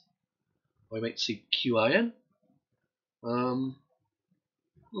Canat. Or you might see QIN.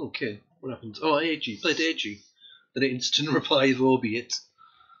 Okay, what happens? Oh, AG, played AG. Then an instant reply of Obiit.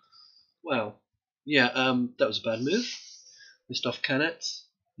 Wow. Yeah, that was a bad move. Missed off Canet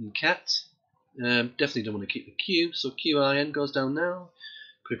and Cat. Definitely don't want to keep the Q, so QIN goes down now.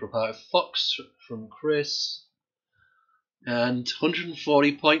 Quick reply of Fox from Chris. And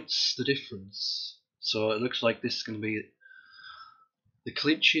 140 points the difference. So it looks like this is going to be the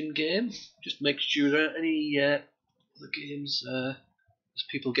clinching game. Just make sure there are any other games. There's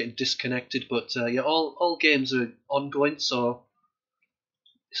people getting disconnected, but yeah, all games are ongoing. So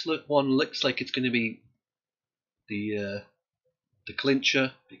this one looks like it's going to be the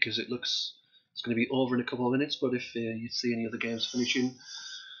clincher, because it looks it's going to be over in a couple of minutes. But if you see any other games finishing,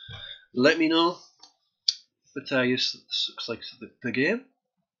 let me know. But yes, this looks like the game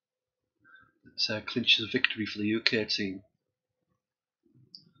that clinches a victory for the UK team.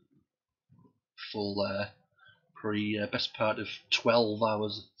 Full Probably best part of 12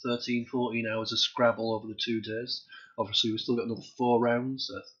 hours, 13, 14 hours of Scrabble over the 2 days. Obviously, we've still got another 4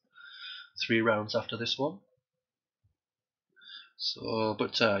 rounds, 3 rounds after this one. So,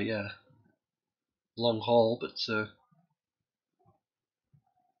 but yeah, long haul, but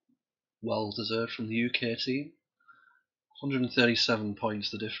well deserved from the UK team. 137 points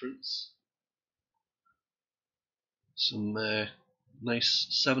the difference. Some nice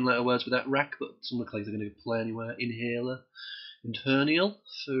 7-letter words with that rack, but doesn't look like they're going to play anywhere. Inhaler and hernial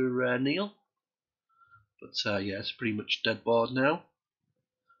for Neil. But yeah, it's pretty much dead board now.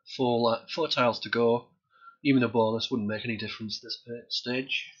 4 tiles to go. Even a bonus wouldn't make any difference this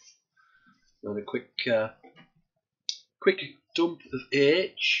stage. And a quick dump of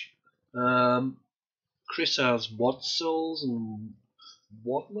H. Chris has Wad Souls and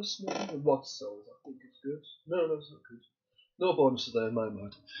Wadless maybe? Wad Souls, I think it's good. No, it's not good. No bonuses there in my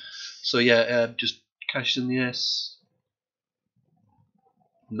mind. So yeah, just cashed in the S.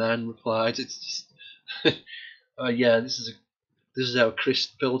 Man replied, it's just yeah, this is how Chris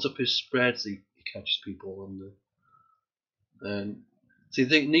builds up his spreads. He catches people and so you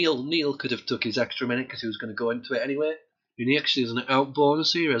think Neil could have took his extra minute because he was going to go into it anyway. And he actually has an out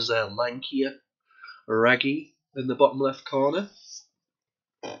bonus here as Lankier Raggy in the bottom left corner.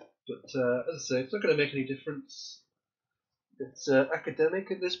 But as I say, it's not going to make any difference. It's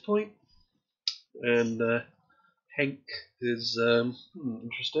academic at this point, and Henk is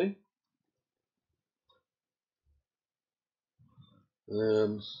interesting.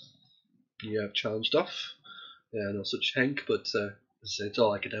 Yeah, challenged off. Yeah, no such Henk, but as I say, it's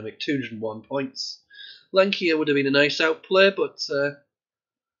all academic. 201 points. Lankier would have been a nice outplay, but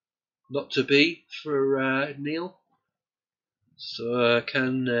not to be for Neil. So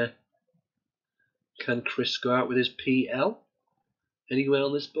can Chris go out with his PL anywhere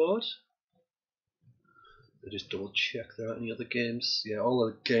on this board? I just double check there aren't any other games. Yeah, all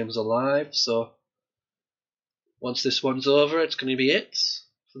the games are live, so once this one's over, it's going to be it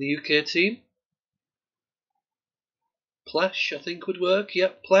for the UK team. Plash, I think, would work.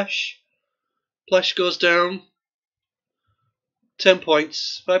 Yep, Plash. Plash goes down. 10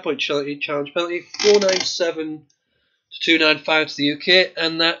 points. 5-point challenge penalty. 497 to 295 to the UK,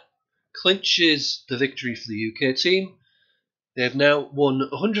 and that clinches the victory for the UK team. They've now won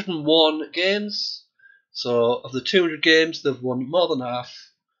 101 games. So of the 200 games, they've won more than half.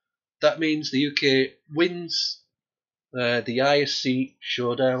 That means the UK wins the ISC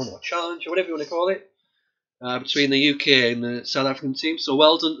Showdown or Challenge or whatever you want to call it between the UK and the South African team. So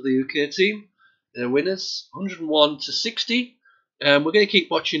well done to the UK team. They're winners, 101 to 60. We're going to keep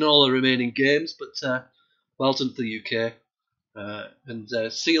watching all the remaining games, but well done to the UK. And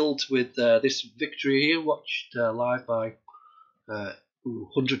sealed with this victory here, watched live by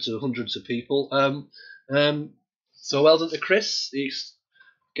hundreds of people. So well done to Chris. He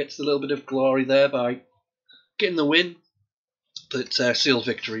gets a little bit of glory there by getting the win, but sealed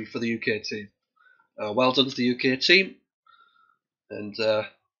victory for the UK team. Well done to the UK team, and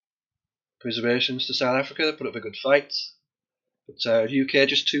preservations to South Africa. They put up a good fight, but UK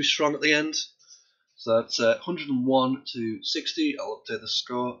just too strong at the end. So that's 101 to 60. I'll update the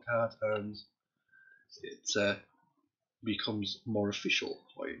scorecard and it becomes more official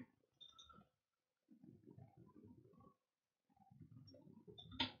for you.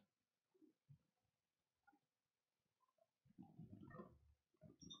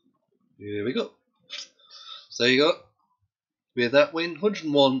 Here we go. So there you go. With that win,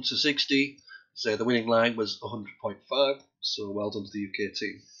 101 to 60. So the winning line was 100.5. So well done to the UK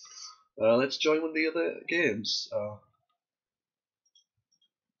team. Let's join one of the other games.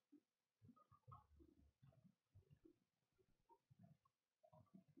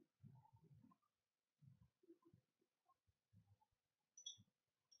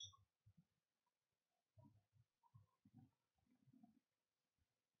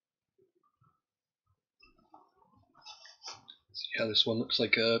 Yeah, this one looks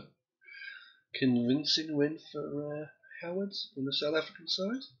like a convincing win for Howard on the South African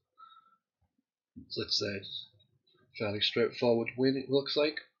side. Let's say it's a fairly straightforward win, it looks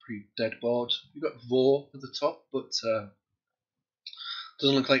like. Pretty dead board. You've got Vor at the top, but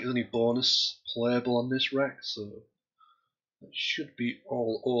doesn't look like there's any bonus playable on this rack, so it should be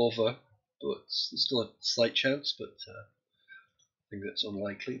all over. But there's still a slight chance, but I think that's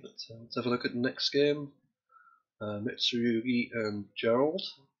unlikely. But let's have a look at the next game. Mitsurugi and Gerald.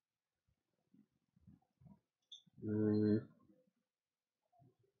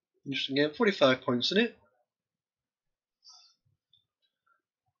 Interesting game. 45 points in it.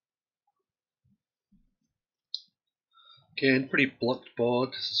 Again, pretty blocked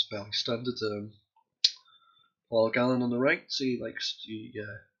board. This is fairly standard. Paul Gallen on the right. So he likes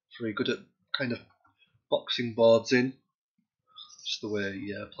very good at kind of boxing boards in. Just the way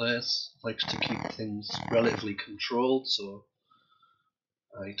he plays. Likes to keep things relatively controlled. So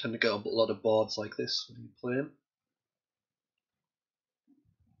you tend to get a lot of boards like this when you play him.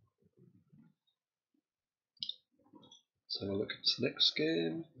 So we'll look at the next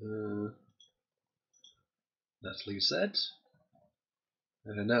game. Natalie Z.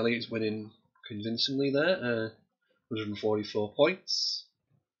 Natalie's winning convincingly there. 144 points.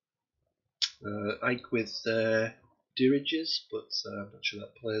 Ike with Diriges, but I'm not sure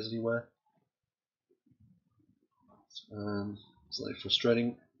that plays anywhere. It's like a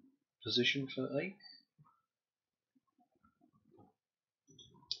frustrating position for Ike.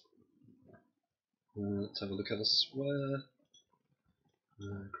 Let's have a look elsewhere.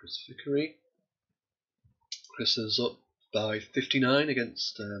 Chris Vickery. Chris is up by 59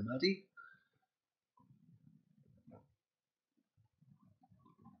 against Maddie.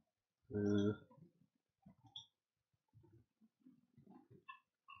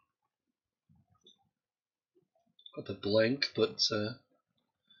 Got the blank, but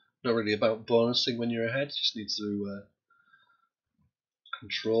not really about bonusing when you're ahead. Just need to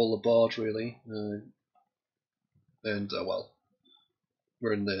control the board really, and well,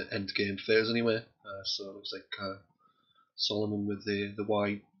 we're in the end game phase anyway. So it looks like Solomon with the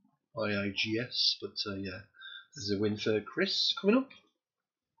YIGS, but yeah, there's a win for Chris coming up.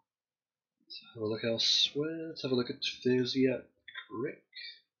 Let's have a look elsewhere. Let's have a look at Thursday Rick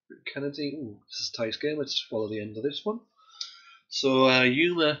Kennedy. Ooh, this is a tight game. Let's follow the end of this one. So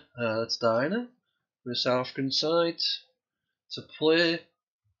Yuma, that's Diana, from the South African side to play.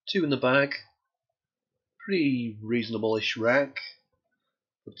 2 in the bag. Pretty reasonable-ish rank,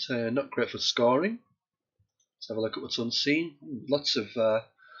 but not great for scoring. Let's have a look at what's unseen. Lots of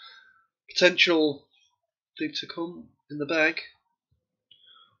potential things to come in the bag.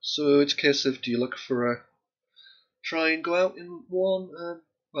 So it's a case of, do you look for a try and go out in 1 and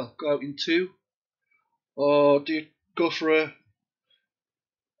well go out in 2, or do you go for a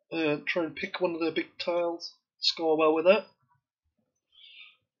try and pick one of the big tiles, score well with that?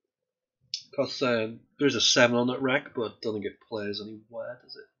 Because there's a 7 on that rack, but I don't think it plays anywhere,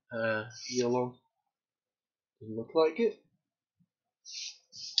 does it? Year long. Doesn't look like it.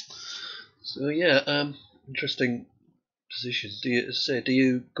 So yeah, interesting position. Do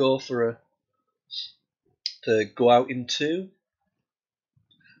you go for to go out in 2?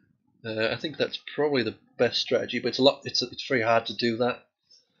 I think that's probably the best strategy, but it's very hard to do that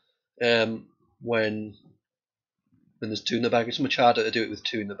when there's 2 in the bag. It's much harder to do it with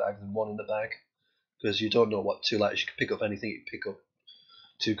 2 in the bag than 1 in the bag, because you don't know what 2 letters. You can pick up anything. You can pick up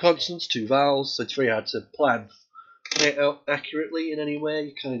 2 consonants, 2 vowels, so it's very hard to play it out accurately in any way.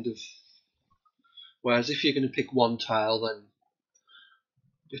 You kind of, whereas if you're going to pick 1 tile, then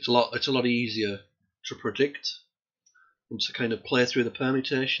it's a lot easier to predict and to kind of play through the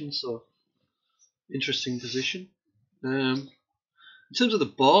permutations. So interesting position. In terms of the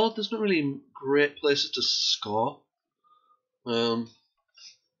board, there's not really great places to score. To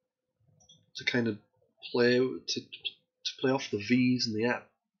kind of play to play off the V's and the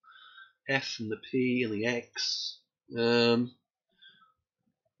F and the P and the X.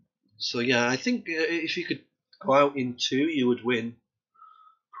 So yeah, I think if you could go out in 2, you would win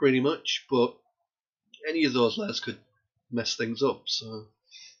pretty much, but any of those letters could mess things up. So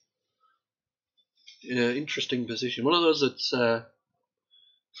interesting position. One of those that's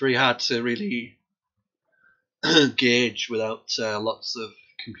very hard to really gauge without lots of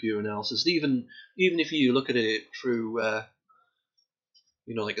computer analysis. Even if you look at it through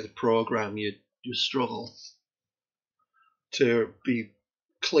like the program, you struggle to be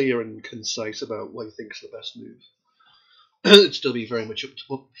clear and concise about what you think is the best move. It'd still be very much up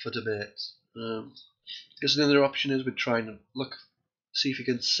for debate. I guess another option is we're trying to see if you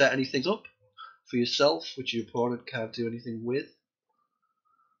can set anything up for yourself which your opponent can't do anything with.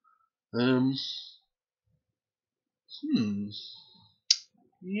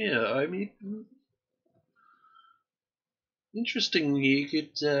 Yeah, I mean, interesting. You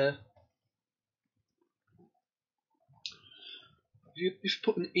could if you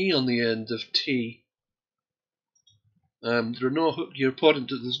put an E on the end of T, there are no your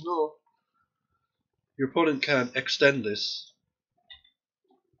opponent. Your opponent can't extend this.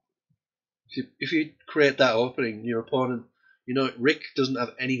 If you create that opening, your opponent, Rick doesn't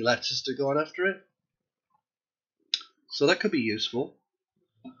have any letters to go on after it, so that could be useful.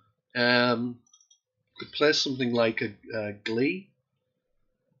 Could play something like a Glee,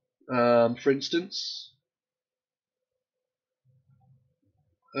 for instance.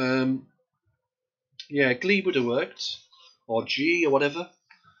 yeah, Glee would have worked, or G or whatever.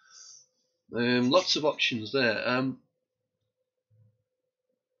 Lots of options there.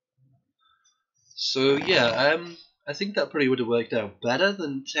 So yeah, I think that probably would have worked out better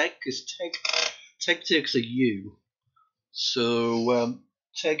than Teg, because Teg takes a U. So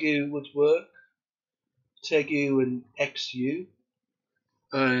Tegu would work. Tegu and XU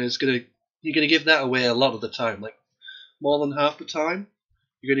you're gonna give that away a lot of the time, like more than half the time.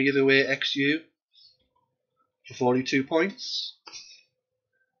 You're gonna give away XU for 42 points.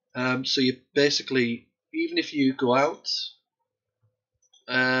 So you basically, even if you go out,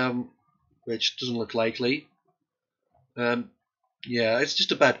 which doesn't look likely, yeah, it's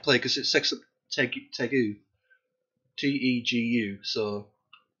just a bad play because it sets up Tegu, Tegu. So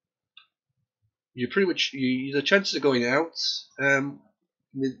you pretty much the chances of going out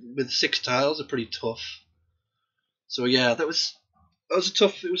with 6 tiles are pretty tough. So yeah, it was a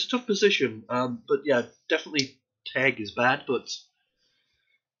tough position. But yeah, definitely Teg is bad, but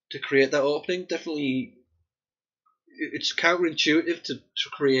to create that opening, definitely it's counterintuitive to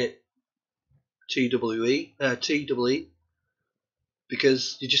create TWE,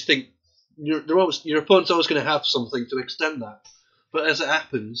 because you just think your opponent's always going to have something to extend that. But as it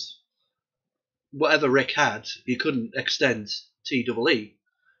happens, whatever Rick had, he couldn't extend TWE.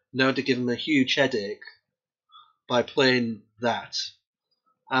 Now to give him a huge headache by playing that.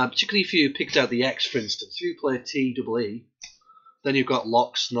 Particularly if you picked out the X, for instance. If you play TWE, then you've got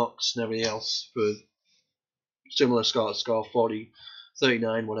locks, knocks, and everything else for similar score 40,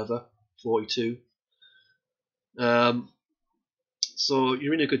 39, whatever, 42. So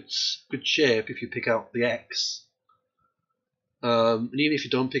you're in a good shape if you pick out the X. And even if you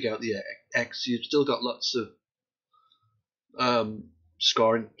don't pick out the X, you've still got lots of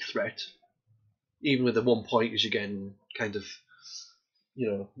scoring threat. Even with the 1 point, you're getting kind of,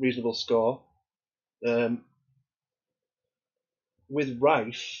 reasonable score. With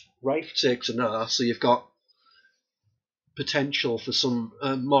Rife takes an R, so you've got potential for some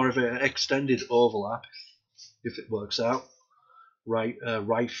more of an extended overlap if it works out.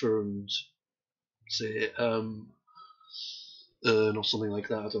 Rifer and say Earn or something like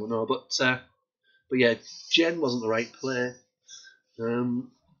that. I don't know, but yeah, Jen wasn't the right play.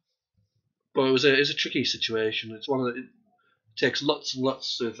 But it was a tricky situation. It's one that it takes lots and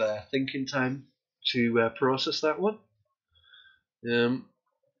lots of thinking time to process that one. And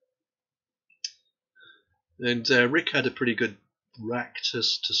Rick had a pretty good rack to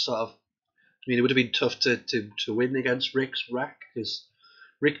sort of. I mean, it would have been tough to win against Rick's rack because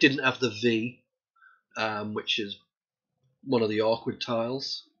Rick didn't have the V, which is one of the awkward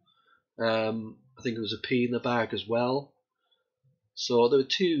tiles. I think there was a P in the bag as well. So there were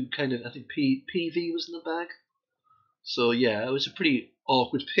two kind of. I think PV was in the bag. So yeah, it was a pretty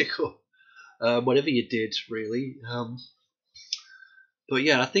awkward pickup. Whatever you did, really. But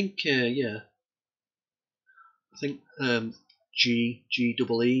yeah, I think GEE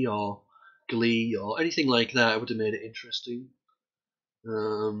or Glee or anything like that would have made it interesting.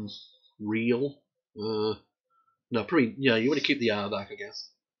 Real. No, probably, yeah, you want to keep the R back, I guess.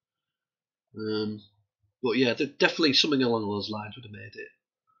 But yeah, definitely something along those lines would have made it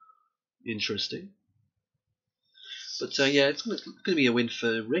interesting. But yeah, it's going to be a win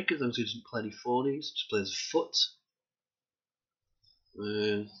for Rick as long as he doesn't play any phonies, just plays foot.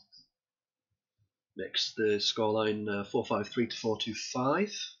 Next, the scoreline 453 to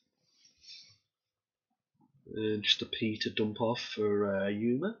 425. Just a P to dump off for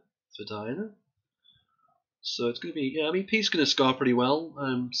Yuma, for Diana. So it's going to be, yeah, I mean, P's going to score pretty well,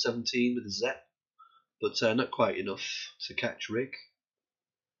 17 with a Z, but not quite enough to catch Rick,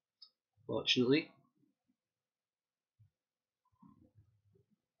 fortunately.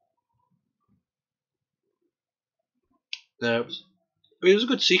 It was a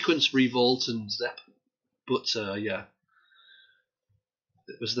good sequence, Revolt and Zep, but yeah,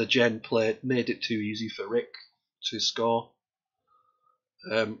 it was the Gen play, made it too easy for Rick to score.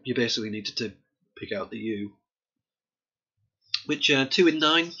 You basically needed to pick out the U, which 2 in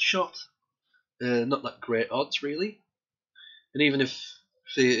 9 shot, not that great odds really, and even if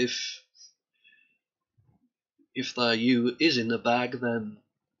the U is in the bag, then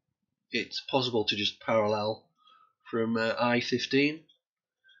it's possible to just parallel from I-15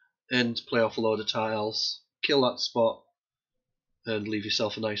 and play off a load of tiles, kill that spot, and leave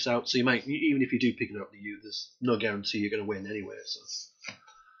yourself a nice out. So you might, even if you do pick it up the U, there's no guarantee you're going to win anyway.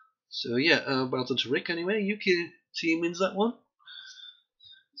 So yeah, well done to Rick anyway. UK team wins that one.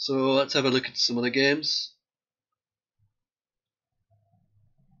 So let's have a look at some of the games.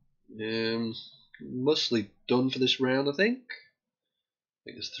 Mostly done for this round, I think. I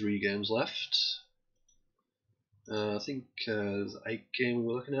think there's 3 games left. I think the 8 game we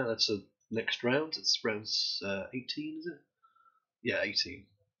were looking at, that's the next round. It's round 18, is it? Yeah, 18.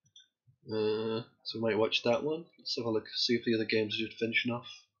 So we might watch that one. Let's have a look, see if the other games are just finishing off.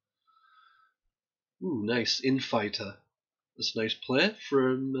 Ooh, nice. Infighter. That's a nice play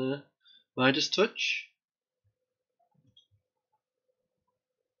from Midas Touch.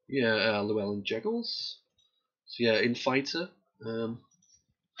 Yeah, Llewellyn Jeggles. So yeah, Infighter. There's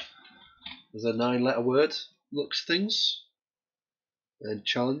a 9-letter word. Looks things. And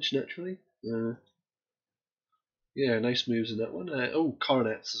challenge, naturally. Yeah, nice moves in that one. Oh,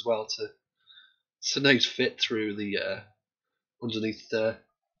 coronets as well. It's a nice fit through the underneath GAU.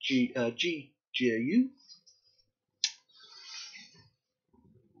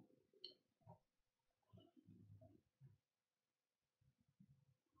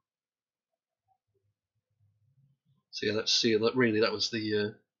 So yeah, let's see. Really, that was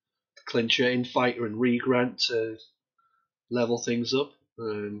the clincher. Infighter and Regrant to level things up.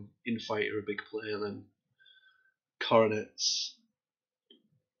 Infighter a big player, then coronets.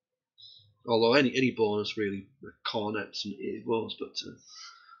 Although any bonus really, cornets and avos, but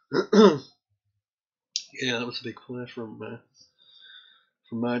yeah, that was a big play from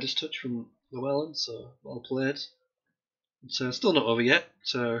Midas Touch from Llewellyn. So well played. It's still not over yet.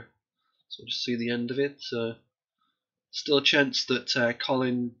 So just see the end of it. Still a chance that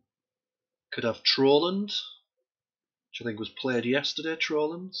Colin could have Trolland, which I think was played yesterday.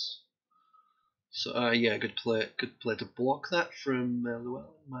 Trollands. So yeah, good play to block that from Llewellyn.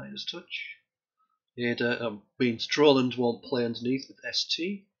 Midas Touch. It means Trolland won't play underneath with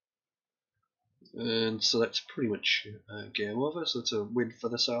ST, and so that's pretty much game over. So it's a win for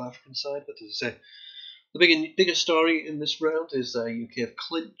the South African side. But as I say, the bigger story in this round is UK have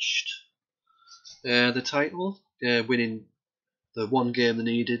clinched the title, winning the one game they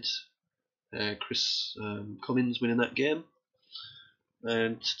needed. Chris Cummins winning that game,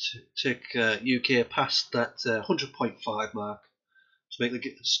 and to take UK past that 100.5 mark to make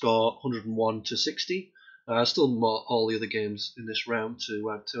the score 101 to 60. Still more all the other games in this round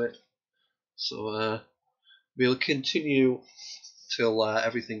to add to it. So we'll continue till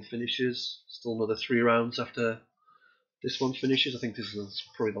everything finishes. Still another 3 rounds after this one finishes. I think this is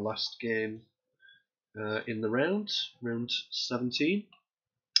probably the last game in the round 17.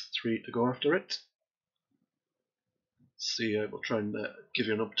 3 to go after it. See, we'll try and give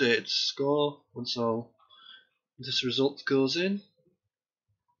you an updated score once all this result goes in.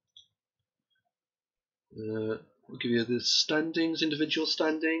 We'll give you the standings, individual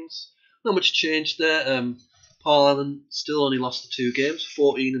standings. Not much change there. Paul Allen still only lost the 2 games,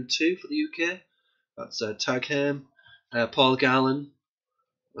 14-2 for the UK. That's Tagham. Paul Gallen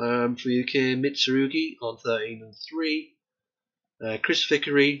for UK, Mitsurugi on 13-3. Chris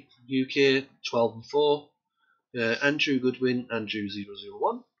Vickery, UK, 12-4. Andrew Goodwin, Andrew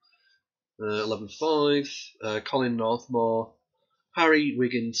 001. 11-5. Colin Northmore, Harry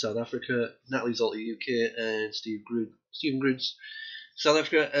Wiggin, South Africa, Natalie Zolty, UK, and Stephen Gruds, South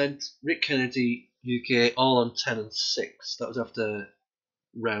Africa, and Rick Kennedy, UK, all on 10-6. That was after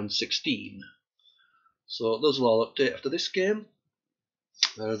round 16. So those will all update after this game,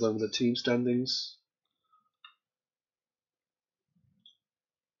 along with the team standings.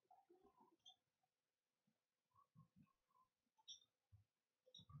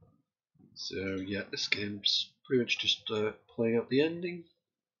 So yeah, this game's pretty much just playing out the ending.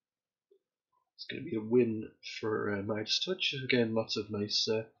 It's going to be a win for Midas Touch. Again, lots of nice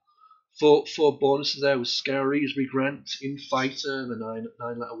four bonuses there with Scaries, Regrant, Infighter, the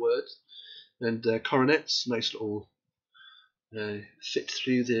 9-letter word, and Coronets. Nice little fit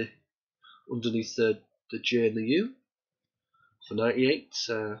through the underneath the J and the U for 98.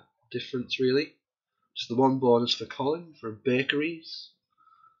 Difference really. Just the one bonus for Colin for Bakeries.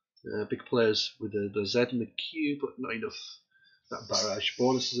 Big players with the Z and the Q, but not enough that barrage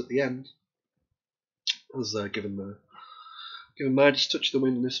bonuses at the end. As given Midas Touch the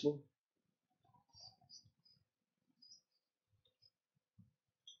win in this one.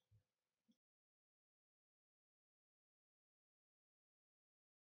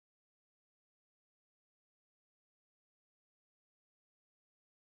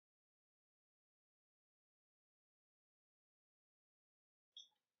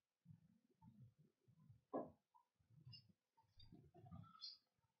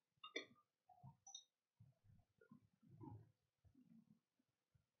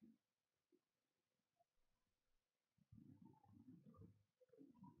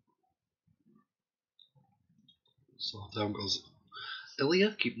 So down goes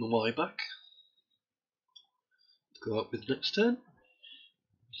Ilya, keeping the Y back. Go up with next turn.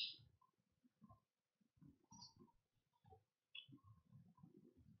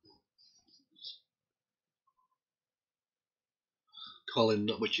 Colin,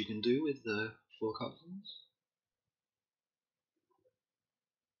 not much you can do with 4 continents.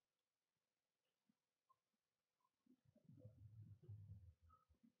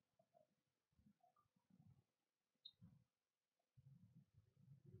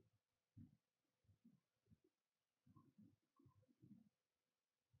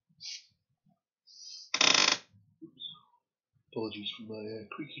 Apologies for my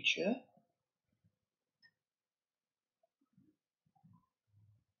creaky chair.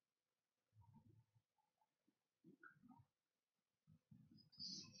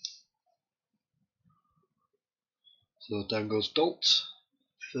 So down goes Dolt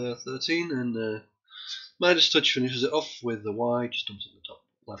for 13, and Midas Touch finishes it off with the Y, just dumps it in the top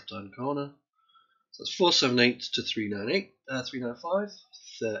left-hand corner. So that's 478 to 398, 395.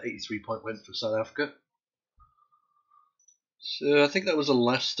 83-point win for South Africa. So I think that was the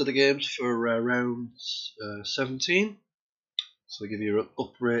last of the games for round 17. So I give you an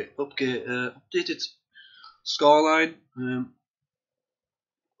updated scoreline.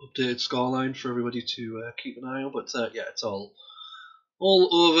 Updated scoreline for everybody to keep an eye on. But yeah, it's all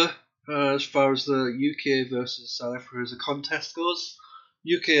over as far as the UK versus South Africa as a contest goes.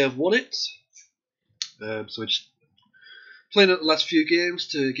 UK have won it. So we're just playing out the last few games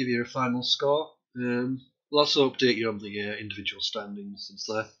to give you a final score. We'll also update you on the individual standings since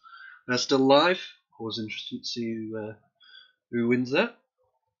they're still live. Always interesting to see who wins that.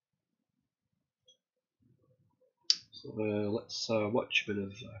 So let's watch a bit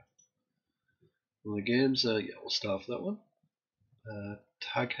of one of the games. Yeah, we'll start with that one.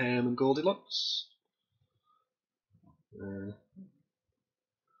 Tag Ham and Goldilocks.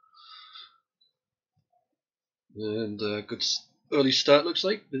 And good early start looks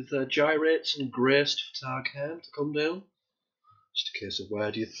like with Gyrates and Graced for Tag Ham to come down. Just a case of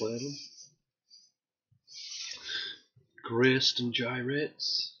where do you play them? Graced and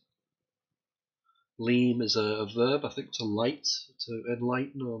Gyrates. Leam is a verb, I think, to light, to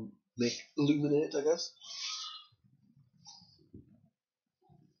enlighten or make illuminate, I guess.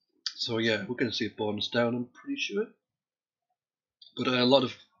 So yeah, we're going to see a bonus down, I'm pretty sure. Got a lot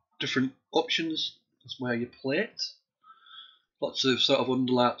of different options as where you play it. Lots of sort of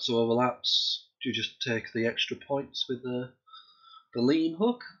underlaps, overlaps. Do you just take the extra points with the lean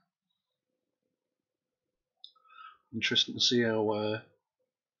hook? Interesting to see how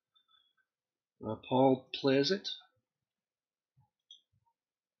Paul plays it.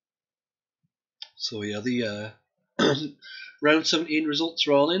 So yeah, the round 17 results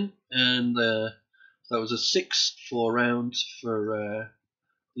are all in, and that was a 6-4 round for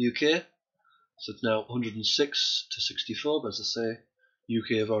the UK. So it's now 106 to 64, but as I say,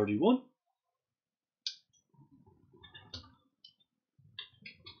 UK have already won.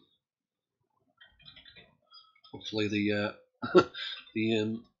 Hopefully the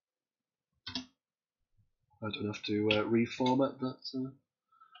I don't have to reformat that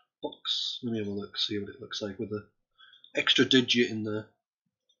box. Let me have a look, see what it looks like with the extra digit in there.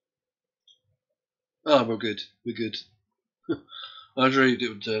 Ah, we're good. We're good. I was worried it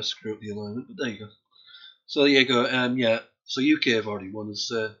would screw up the alignment, but there you go. So there you go. Yeah. So UK have already won.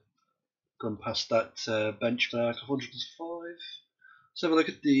 Has gone past that benchmark of 105. Let's have a look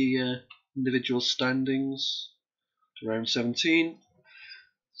at the individual standings to round 17.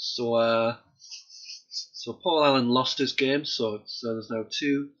 So Paul Allen lost his game, so there's now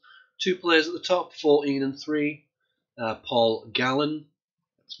two players at the top, 14 and 3. Paul Gallen,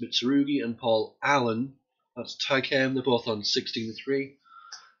 that's Mitsurugi, and Paul Allen, that's Taikem. They're both on 16 and 3.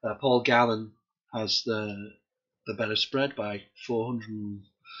 Paul Gallen has the better spread by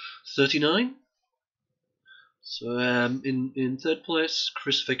 439. So in third place,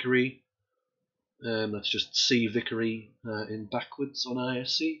 Chris Vickery. That's just C Vickery in backwards on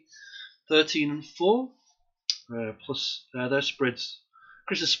ISC. 13 and 4. Plus their spreads.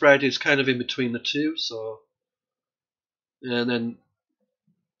 Chris's spread is kind of in between the two. So and then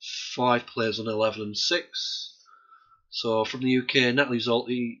 5 players on 11 and 6. So from the UK, Natalie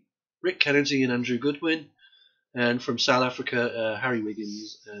Zolty, Rick Kennedy, and Andrew Goodwin. And from South Africa, Harry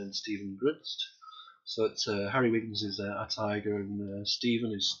Wiggins and Stephen Grunst. So it's Harry Wiggins is a Tiger and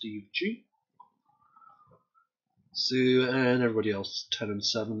Stephen is Steve G. So and everybody else 10 and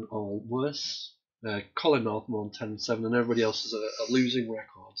 7, all worse. Colin Northmore on 10 and 7, and everybody else is a losing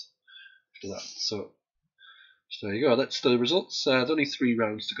record after that. So there you go. That's the results. There's only 3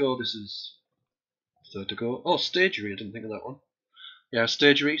 rounds to go. This is third to go. Oh, Stagery. I didn't think of that one. Yeah,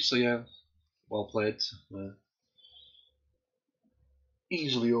 Stagery. So yeah, well played.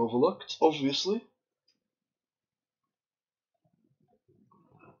 Easily overlooked, obviously.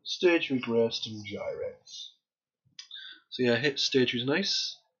 Stagery, Graced, and Gyrates. So yeah, hit stage was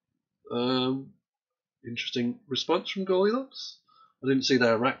nice. Interesting response from Goldilocks. I didn't see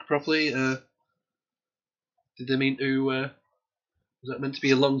their rack properly. Did they mean to? Was that meant to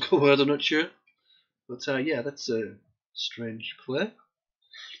be a long word? I'm not sure. But yeah, that's a strange play, to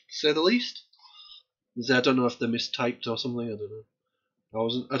say the least. I don't know if they mistyped or something. I don't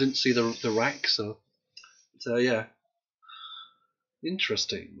know. I didn't see the rack, so. But yeah,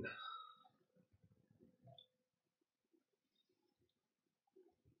 interesting.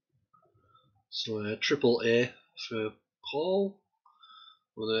 So triple A for Paul.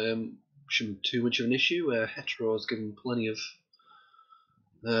 Well, shouldn't be too much of an issue. Hetero is given plenty of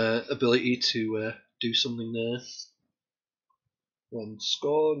ability to do something there and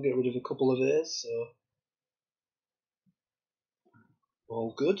score and get rid of a couple of A's. So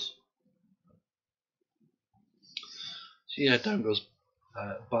all good. So yeah, down goes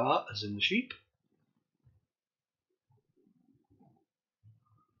Bart, as in the sheep.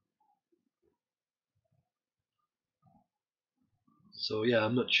 So yeah,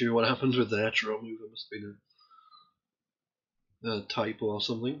 I'm not sure what happened with the hetero move. It must have been a typo or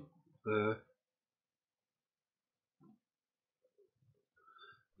something.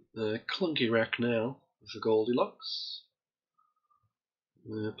 Clunky rack now for Goldilocks.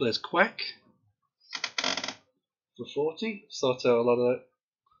 Plays Quack for 40. Sort out a lot of that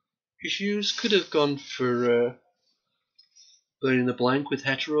issues. Could have gone for burning the blank with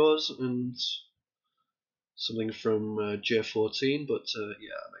heteros and something from J14, but yeah,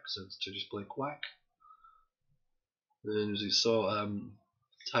 it makes sense to just play Quack. And as you saw,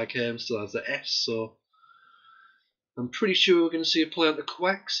 Tag Ham still has the S, so I'm pretty sure we're going to see a play out the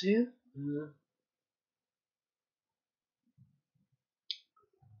Quacks here.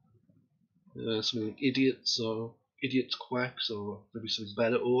 Something like Idiots or Idiots Quacks, or maybe something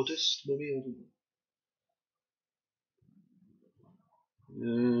better, Ordist, maybe? I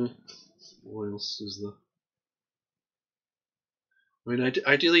don't know. What else is there? I mean,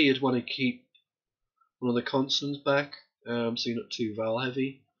 ideally you'd want to keep one of the consonants back, so you're not too vowel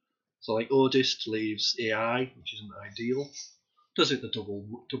heavy. So like Ordist leaves AI, which isn't ideal. Does hit the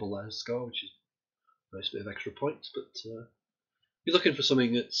double letter score, which is a nice bit of extra points, but you're looking for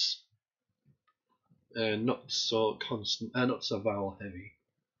something that's not so constant, not so vowel heavy,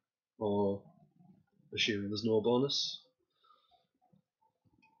 or assuming there's no bonus.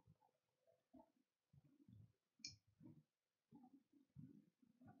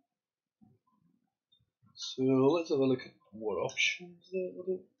 So let's have a look at what options there.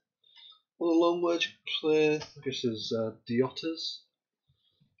 What a long word you play. I guess there's Diotas,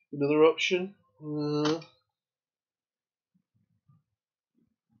 another option.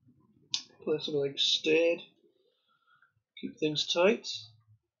 Play something like Stayed. Keep things tight.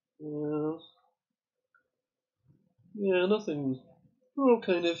 Yeah, nothing. We're all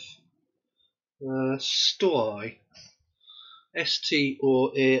kind of Stoai.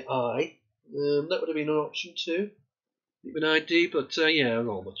 Stoai. That would have been an option too. Even ID, but yeah,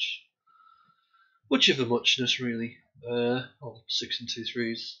 not much of a muchness really. All 6 and 2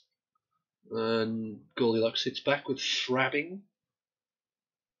 3s. And Goldilocks hits back with frabbing.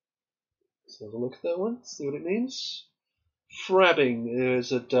 Let's have a look at that one, see what it means. Frabbing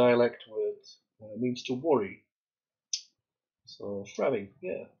is a dialect word. It means to worry. So frabbing,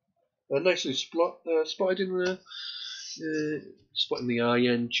 yeah. Nicely spotted in there. Spotting the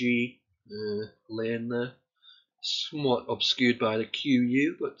ING lane there. Somewhat obscured by the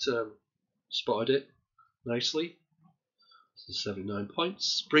QU, but spotted it nicely. So 79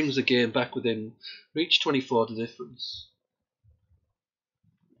 points. Brings the game back within reach, 24 to difference.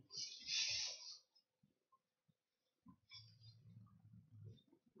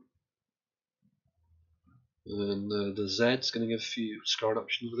 And the Z's going to give a few scoring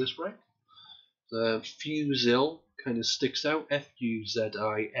options with this rank. The Fuzil kind of sticks out,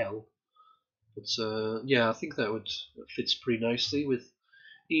 Fuzil. But yeah, I think that fits pretty nicely with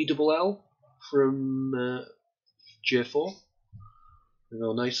ELL from J4. You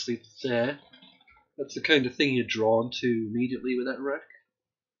know, nicely there. That's the kind of thing you're drawn to immediately with that rack.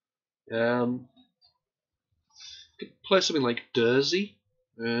 Could play something like Dersey,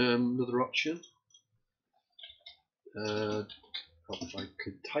 another option. If I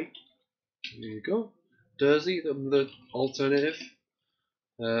could type. There you go. Dersey, the alternative.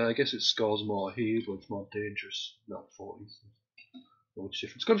 I guess it scores more here, but it's more dangerous. Not 40s. Not much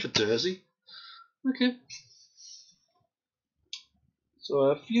difference. Gone for Dersey. Okay.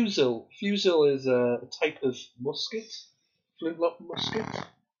 So Fuzil. Fuzil is a type of musket. Flintlock musket.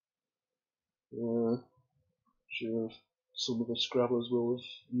 Sure some of the Scrabblers will have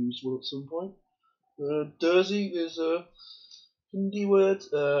used one at some point. Durzi is a Hindi word,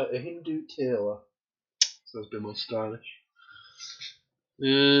 a Hindu tailor. So it's a bit more stylish.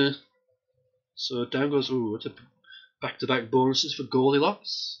 So down goes, it's a back-to-back bonuses for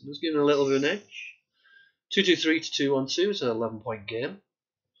Goldilocks. I'm just giving a little bit of an edge. 2-2-3 to 2-1-2, it's an 11-point game.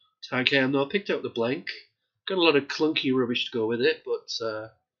 Tag him though, picked out the blank. Got a lot of clunky rubbish to go with it, but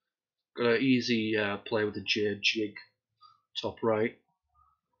got an easy play with the jig, top right.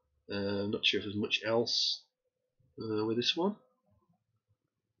 Not sure if there's much else with this one.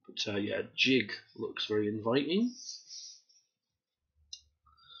 But yeah, jig looks very inviting.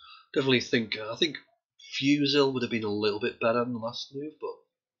 Definitely think, I think Fusil would have been a little bit better than the last move, but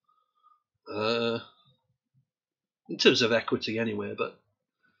in terms of equity anyway, but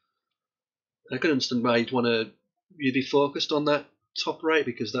I can understand why you'd be focused on that top right,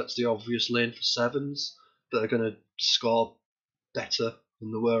 because that's the obvious lane for sevens that are going to score better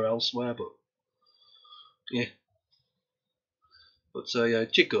than they were elsewhere. But yeah, yeah,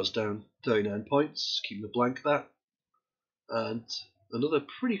 jig goes down 39 points, keeping the blank back, and another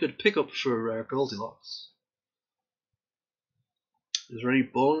pretty good pickup for Goldilocks. Is there any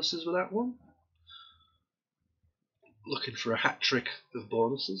bonuses with that one? Looking for a hat trick of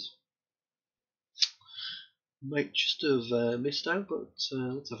bonuses. Might just have missed out, but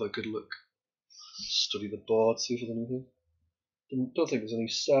let's have a good look. Study the board, see if there's anything. Don't think there's any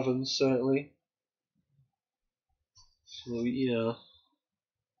sevens, certainly. So yeah.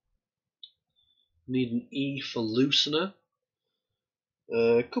 Need an E for loosener.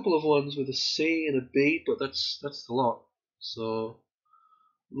 A couple of ones with a C and a B, but that's the lot. So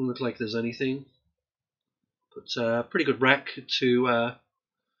doesn't look like there's anything. But pretty good rack to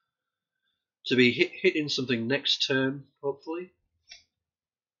be hitting something next turn, hopefully.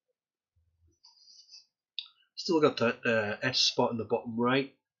 Still got that S spot in the bottom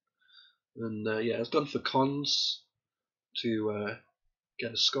right, and yeah, it's gone for cons to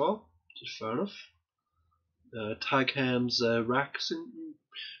get a score, which is fair enough. Tagham's racks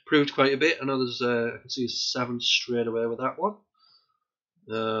improved quite a bit. I know there's I can see a 7 straight away with that one.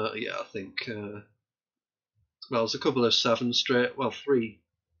 Yeah, I think well, there's a couple of 7 straight. Well, 3.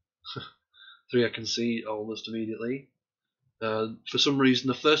 3 I can see almost immediately. For some reason,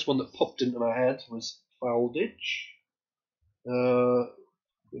 the first one that popped into my head was Foul Ditch,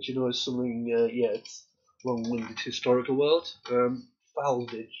 which you know is something. Yeah, it's long-winded historical word. Foul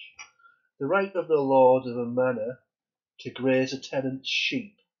Ditch, the right of the lord of a manor to graze a tenant's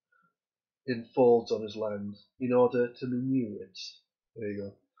sheep in folds on his land in order to manure it. There you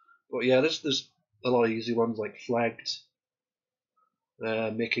go. But yeah, there's a lot of easy ones like flagged,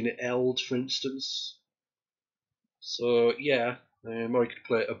 making it eld, for instance. So yeah, or you could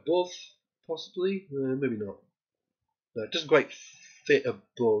play it above, possibly. Maybe not. No, it doesn't quite fit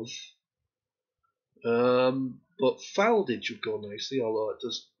above. But Faldage would go nicely, although it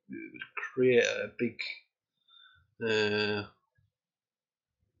would create a big.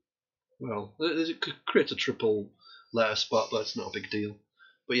 Well, it could create a triple letter spot, but it's not a big deal.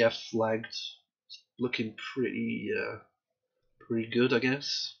 But yeah, flagged, looking pretty good, I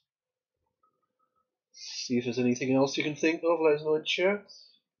guess. See if there's anything else you can think of. Let us know in chat.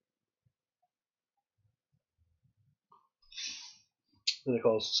 And of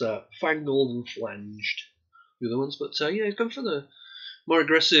course, fangled and flanged, the other ones. But yeah, he's gone for the more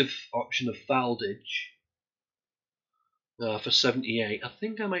aggressive option of Faldage for 78. I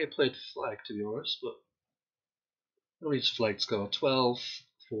think I might have played flag, to be honest, but how many flag score? 12,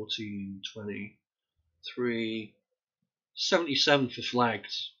 14, 20, 3, 77 for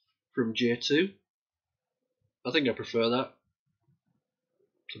flagged from J2. I think I prefer that,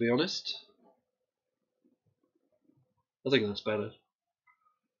 to be honest. I think that's better.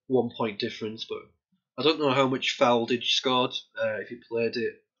 1 point difference, but I don't know how much Faldage scored if you played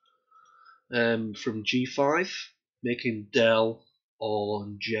it from G5, making Del or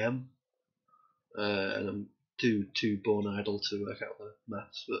Gem, and I'm too bone idle to work out the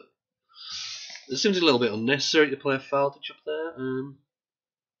maths, but it seems a little bit unnecessary to play Faldage up there,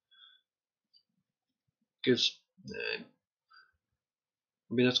 because I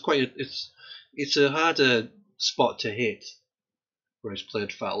mean it's a harder spot to hit, whereas played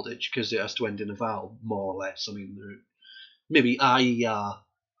Faldage, because it has to end in a vowel more or less. I mean, maybe IER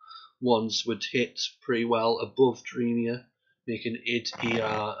ones would hit pretty well above Dreamier, making it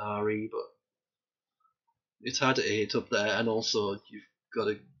ERRE, but it's harder to hit up there, and also you've got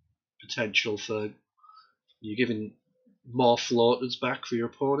a potential for you're giving more floaters back for your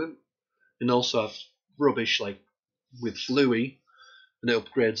opponent, and also have rubbish like with Fluey, and it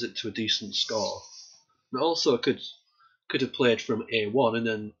upgrades it to a decent score. And also could have played from A1 and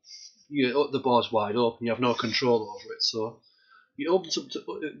then the board's wide open. You have no control over it, so it opens up.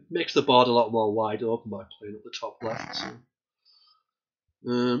 It makes the board a lot more wide open by playing at the top left. So.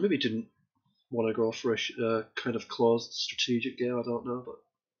 Maybe didn't want to go for a kind of closed strategic game. I don't know, but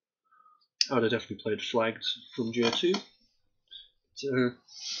I would have definitely played flagged from J2.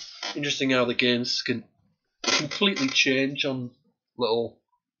 Interesting how the games can completely change on little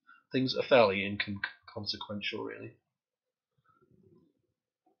things that are fairly inconsequential, really.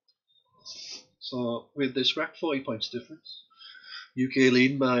 So with this rack, 40 points difference. UK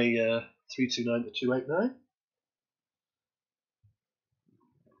lead by 329 to 289.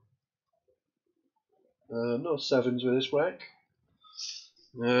 No sevens with this rack.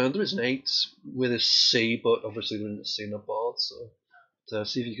 There is an 8 with a C, but obviously there isn't a C on the board, so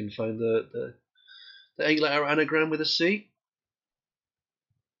see if you can find the 8-letter anagram with a C.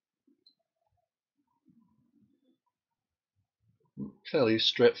 Fairly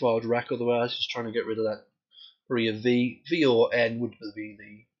straightforward rack otherwise, just trying to get rid of that V. V or N would be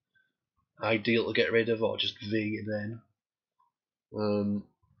the ideal to get rid of, or just V and N.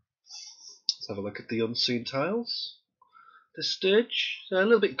 Let's have a look at the unseen tiles. This stage, a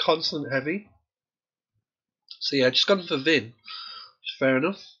little bit consonant heavy. So yeah, just gone for Vin, which is fair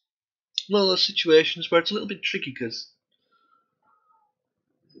enough. One of those situations where it's a little bit tricky because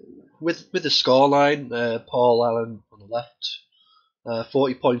with the scoreline, Paul Allen on the left,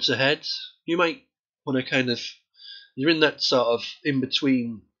 40 points ahead, you might want to you're in that sort of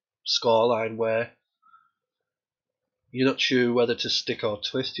in-between scoreline where you're not sure whether to stick or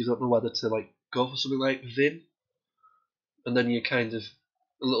twist, you don't know whether to go for something like Vin, and then you're kind of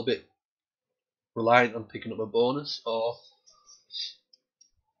a little bit reliant on picking up a bonus, or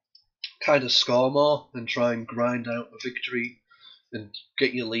kind of score more and try and grind out a victory and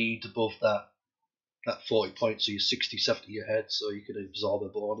get your lead above that 40 points, so you're 60, 70 ahead, so you can absorb a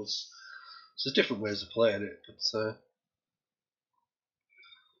bonus. So there's different ways of playing it, but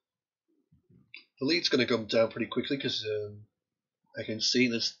the lead's going to come down pretty quickly because I can see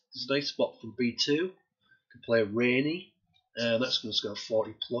there's a nice spot from B2. You can play Rainy, and that's going to score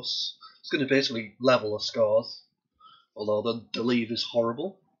 40 plus. It's going to basically level the scores, although the leave is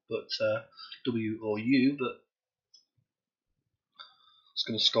horrible, but W or U, but it's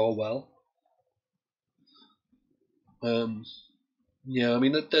going to score well. Yeah, I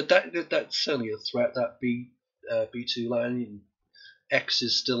mean that's certainly a threat. That B2 line, X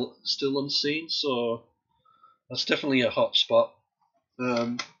is still unseen, so that's definitely a hot spot.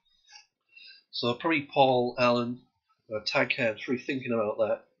 So probably Paul Allen, Tag Head's really thinking about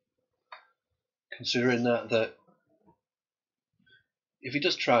that, considering that if he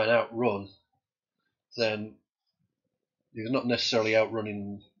does try and outrun, then he's not necessarily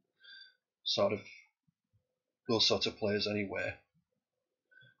outrunning sort of those sorts of players anyway.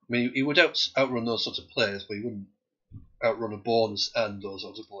 I mean, he would outrun those sorts of players, but he wouldn't outrun a bonus and those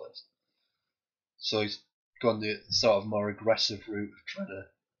sorts of players. So he's gone the sort of more aggressive route of trying to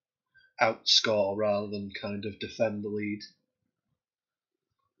outscore rather than kind of defend the lead.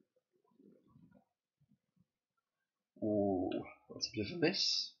 Oh, that's a bit of a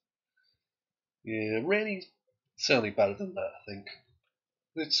miss. Yeah, Rainey's certainly better than that, I think.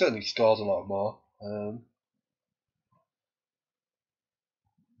 It certainly scores a lot more.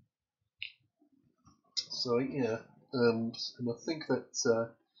 So yeah, and I think that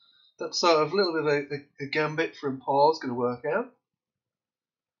that's sort of a little bit of a gambit from Paul's going to work out.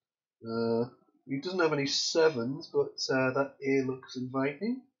 He doesn't have any sevens, but that A looks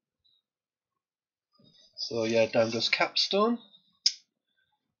inviting. So yeah, down goes Capstone.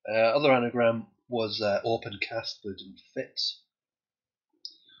 Other anagram was open cast, but it didn't fit.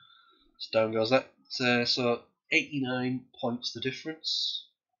 So down goes that. So 89 points the difference.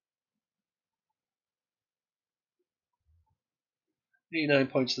 89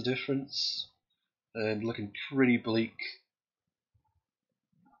 points the difference, and looking pretty bleak.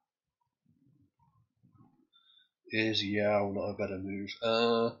 Is Yao not a better move?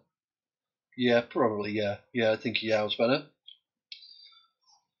 Yeah, probably, yeah. Yeah, I think Yao's better.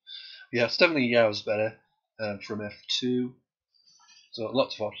 Yeah, it's definitely Yao's better from F2. So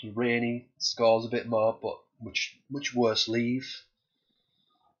lots of options. Rainy scores a bit more, but much worse leave.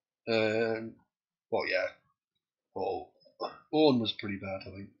 Well, yeah. Well, Owen was pretty bad, I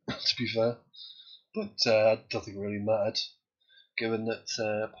think, to be fair. But I don't think it really mattered, given that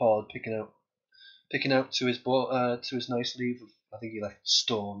Paul had picking out to his nice leave. I think he left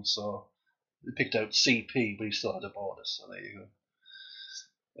Stone, so he picked out CP, but he still had a bonus. So there you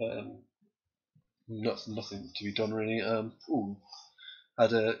go. Nothing to be done really.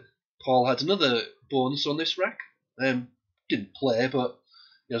 Paul had another bonus on this rack. Didn't play, but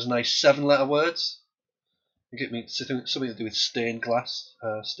He has nice 7-letter words. You get me something to do with stained glass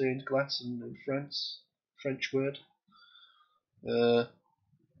in France, French word.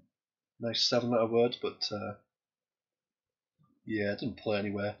 Nice 7-letter word, but yeah, it didn't play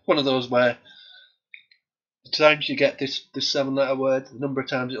anywhere. One of those where the times you get this 7-letter word, the number of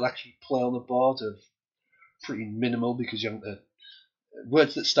times it'll actually play on the board are pretty minimal, because you have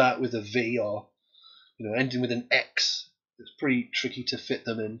words that start with a V or ending with an X. It's pretty tricky to fit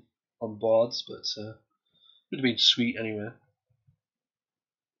them in on boards, but would have been sweet anyway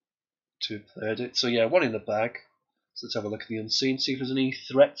to have played it. So yeah, 1 in the bag. So let's have a look at the unseen, see if there's any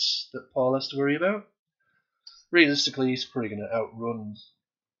threats that Paul has to worry about. Realistically, he's probably going to outrun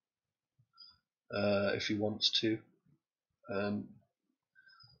if he wants to.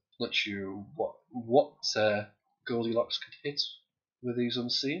 Not sure what Goldilocks could hit with these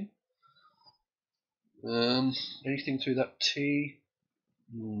unseen. Anything through that T?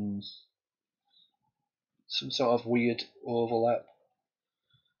 Some sort of weird overlap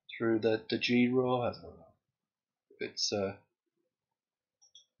through the G row. I don't know. It's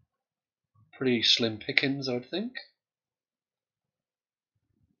pretty slim pickings, I would think.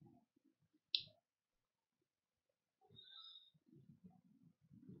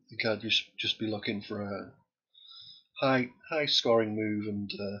 I think I'd just be looking for a high scoring move and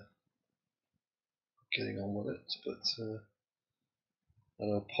getting on with it. But I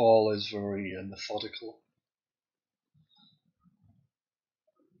know Paul is very methodical.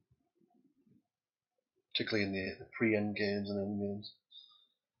 Particularly in the pre-end games and end games.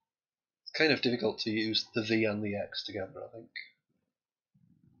 It's kind of difficult to use the V and the X together, I think.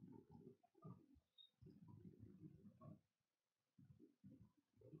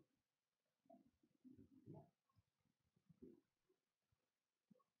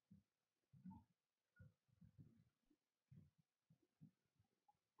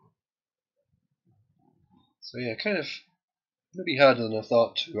 So yeah, kind of maybe harder than I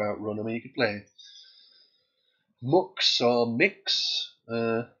thought to outrun. I mean, you could play Mux or Mix.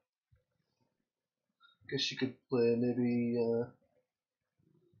 Guess you could play maybe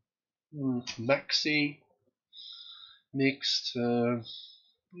Maxi mixed.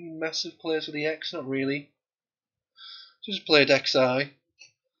 Massive players with the X, not really. Just played XI.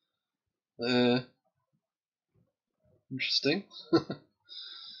 Interesting.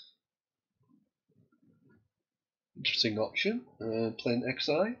 Interesting option. Playing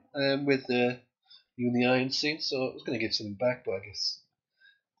XI with you and the ISC, so I was going to give something back, but I guess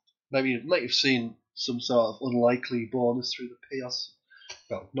maybe you might have seen some sort of unlikely bonus through the P.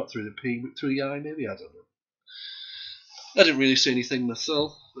 Well, not through the P, but through the I, maybe, I don't know. I didn't really see anything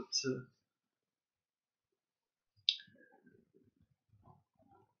myself, but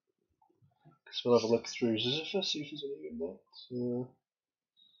guess we'll have a look through Sisyphus, see if there's anything in that.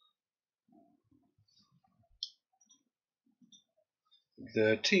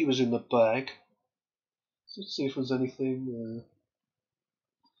 The T was in the bag. Let's see if there's anything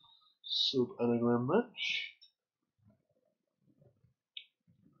sub-anagram match.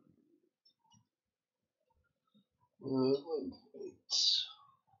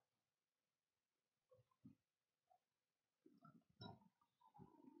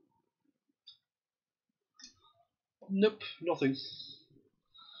 Nope, nothing.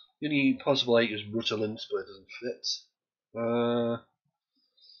 The only possible 8 is Rutterland, but it doesn't fit.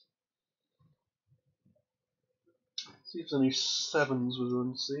 See if there's any 7s with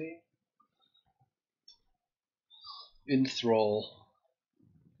unseen. Enthrall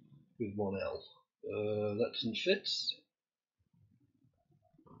with 1L. That doesn't fit.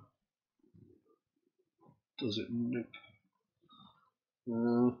 Does it? Nope.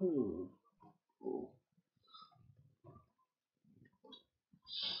 Oh.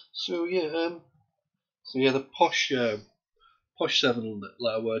 So yeah, the posh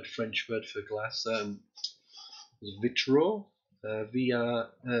 7-letter word, French word for glass, is vitraux, Vitraux.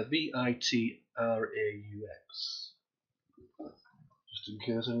 Just in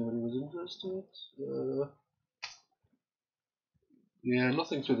case anybody was interested. Yeah,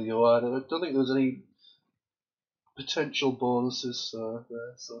 nothing through the UI. I don't think there was any potential bonuses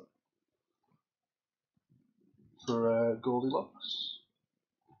there, so for Goldilocks.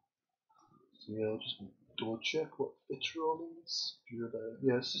 So yeah, I'll just double check what vitraux means.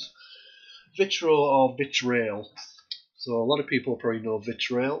 Yes, yeah, vitraux or vitrail. So a lot of people probably know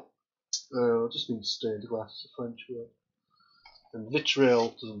vitrail. It just means stained glass, a French word. And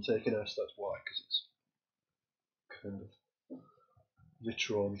vitrail doesn't take an S, that's why, because it's kind of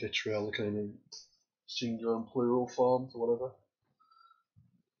vitrol and vitriol, the kind of singular and plural forms or whatever.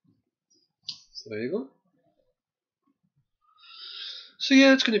 So there you go. So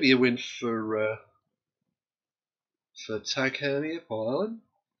yeah, it's going to be a win for Tag here, Paul Allen,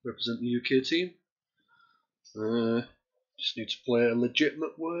 representing the UK team. Just need to play a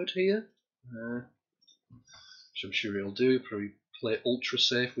legitimate word here, which I'm sure he'll do. He'll probably play ultra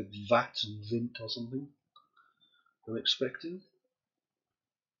safe with VAT and Vint or something, I'm expecting.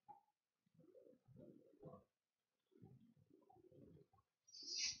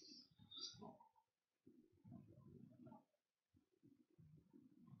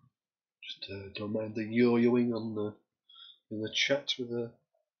 Just don't mind the yo-yoing on in the chat with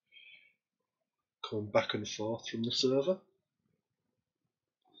going back and forth from the server.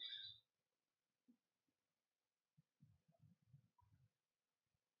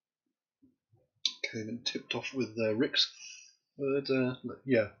 Came and tipped off with Rick's word.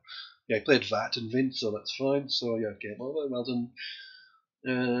 Yeah, he played VAT and Vint, so that's fine. So yeah, game over. Well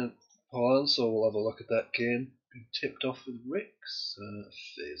done, Paul. So we'll have a look at that game. Been tipped off with Rick's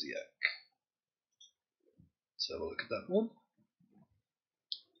Phasiac. Let's have a look at that one.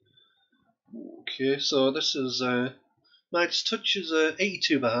 Okay, so this is Knight's Touch is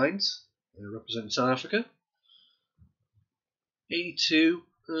 82 behind, representing South Africa. 82.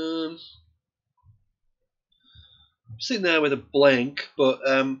 Sitting there with a blank, but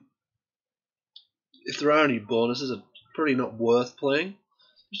if there are any bonuses, it's probably not worth playing.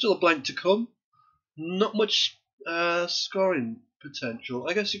 There's still a blank to come. Not much scoring potential.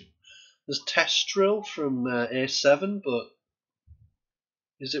 I guess there's Testril from A7, but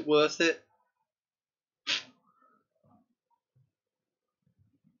is it worth it?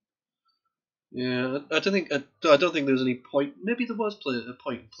 Yeah, I don't think there's any point. Maybe there was a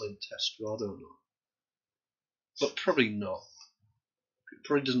point in playing Testril. I don't know, but probably not. It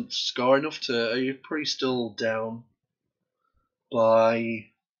probably doesn't score enough to. You're probably still down by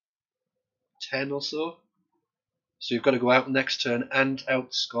 10 or so. So you've got to go out next turn and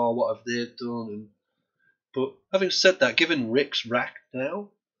outscore what have they done. But having said that, given Rick's rack now,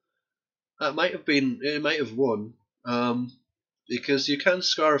 it might have won. Because you can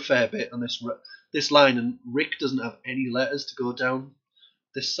score a fair bit on this line, and Rick doesn't have any letters to go down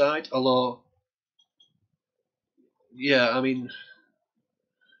this side. Although, yeah, I mean,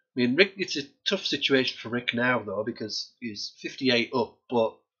 Rick. It's a tough situation for Rick now though, because he's 58 up,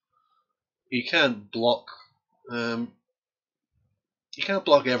 but he can't block. He can't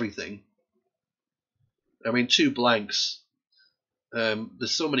block everything. I mean, 2 blanks.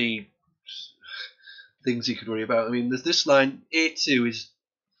 There's so many things you could worry about. I mean, there's this line. A2 is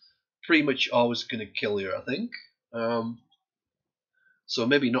pretty much always going to kill you, I think. So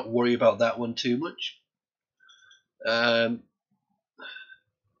maybe not worry about that one too much. Or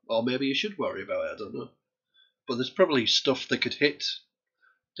maybe you should worry about it, I don't know. But there's probably stuff that could hit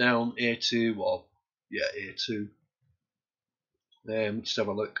down A2 or, yeah, A2. Let's have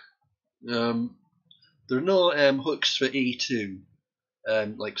a look. There are no hooks for E2,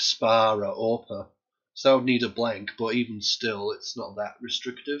 like Spar or Opa. So I would need a blank, but even still, it's not that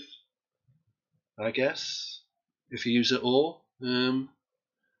restrictive, I guess. If you use it O,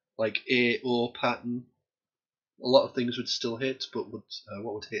 like A-O pattern, a lot of things would still hit, but what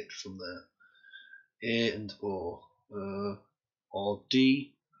would hit from there? A and O, or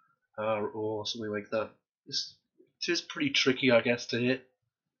D, R, O, something like that. It is pretty tricky, I guess, to hit.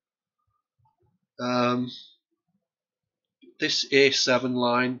 This A7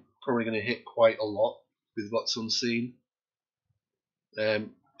 line probably going to hit quite a lot with what's unseen.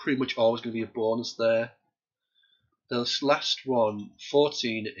 Pretty much always going to be a bonus there. This last one,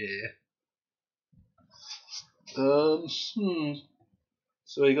 14A.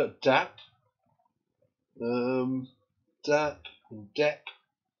 So you got DAP, DAP and DEP.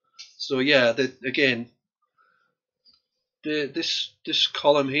 So yeah, again, this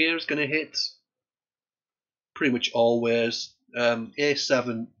column here is going to hit pretty much always.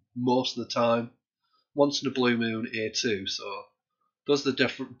 A7 most of the time. Once in a blue moon, A2. So those are the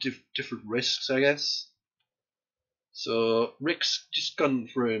different risks, I guess. So Rick's just gone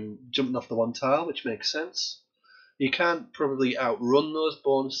for him jumping off the 1 tile, which makes sense. He can't probably outrun those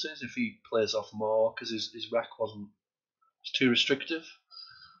bonuses if he plays off more, because his rack it's too restrictive.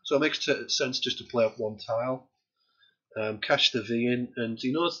 So it makes sense just to play up 1 tile, cash the V in, and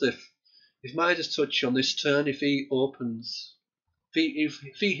he knows that if Midas Touch on this turn, if he opens, if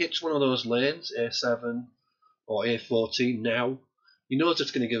he hits one of those lanes, A7 or A14 now, he knows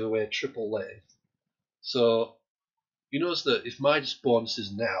it's going to give away a triple lane. So he knows that if Midas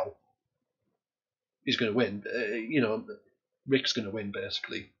bonuses now, he's going to win. Rick's going to win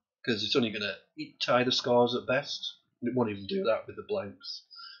basically, because it's only going to tie the scores at best. It won't even do that with the blanks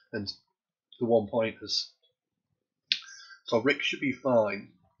and the 1 pointers. So Rick should be fine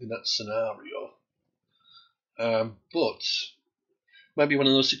in that scenario. But maybe one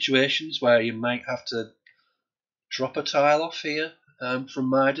of those situations where you might have to drop a tile off here. From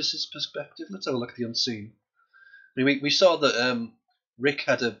Midas's perspective, let's have a look at the unseen. I mean, we saw that Rick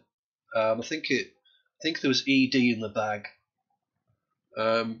had a. I think there was ED in the bag.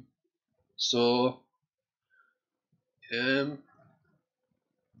 So yeah,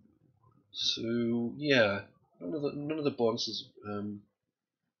 none of the bonuses.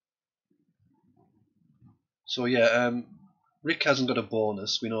 So yeah, Rick hasn't got a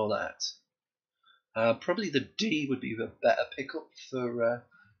bonus. We know that. Probably the D would be a better pickup for.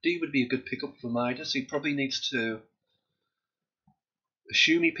 D would be a good pickup for Midas. He probably needs to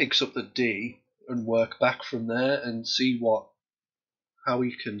assume he picks up the D and work back from there and see how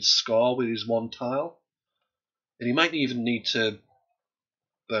he can score with his one tile. And he might even need to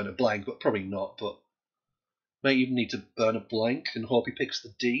burn a blank, but probably not. But might even need to burn a blank and hope he picks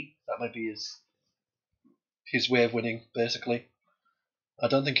the D. That might be his way of winning, basically. I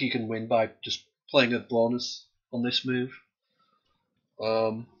don't think he can win by just playing a bonus on this move.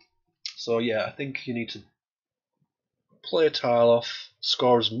 So yeah, I think you need to play a tile off,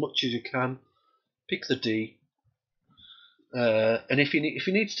 score as much as you can, pick the D, and if he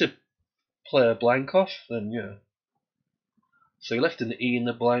needs to play a blank off, then yeah. So you left an E in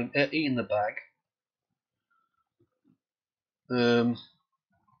the E in the bag.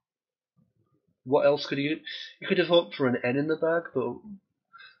 What else could you? You could have hoped for an N in the bag, but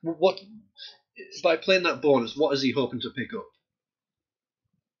what? By playing that bonus, what is he hoping to pick up?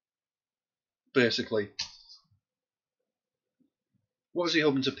 Basically, what is he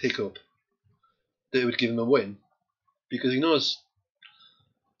hoping to pick up that would give him a win? Because he knows,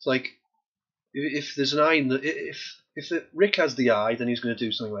 it's like if there's an I in the if Rick has the I, then he's going to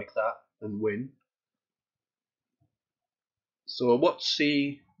do something like that and win. So what's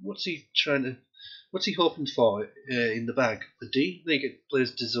he hoping for in the bag? A D? They get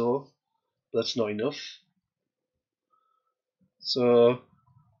plays Dizor, but that's not enough. So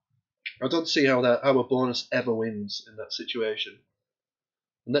I don't see how a bonus ever wins in that situation.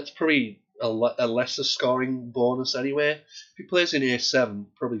 And that's probably a lesser scoring bonus anyway. If he plays in A7,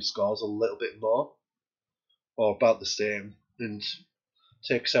 probably scores a little bit more, or about the same, and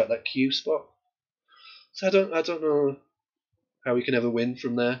takes out that Q spot. So I don't know how he can ever win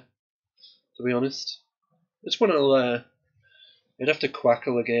from there, to be honest. It's one of you'd have to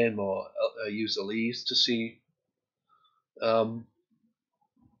quackle a game or use Elise to see how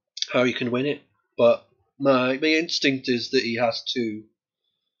he can win it. But my instinct is that he has to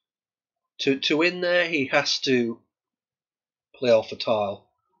win there. He has to play off a tile.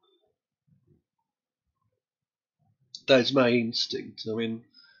 That is my instinct. I mean,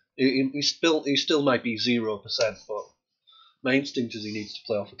 he still might be 0%, but my instinct is he needs to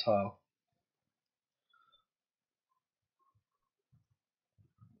play off a tile.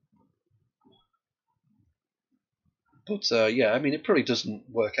 But yeah, I mean, it probably doesn't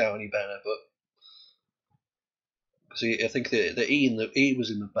work out any better. But because I think the E was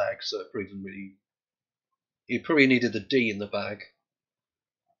in the bag, so it probably didn't really. He probably needed the D in the bag,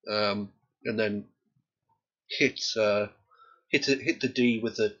 and then hit the D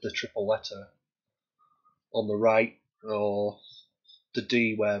with the triple letter on the right, or the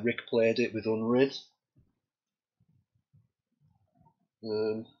D where Rick played it with Unrid.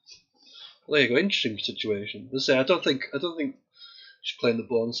 Well, there you go, interesting situation. As I say, I don't think just playing the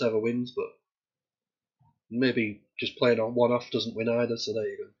bonus ever wins, but maybe just playing on one off doesn't win either. So there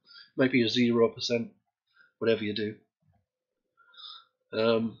you go. Maybe a 0%, whatever you do.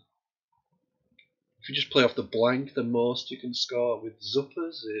 If you just play off the blank, the most you can score with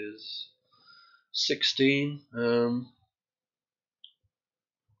Zuppers is 16.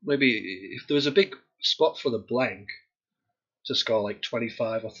 Maybe if there was a big spot for the blank to score like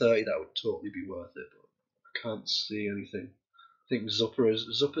 25 or 30, that would totally be worth it. But I can't see anything. I think Zuppers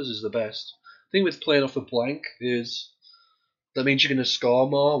is the best. The thing with playing off a blank is that means you're going to score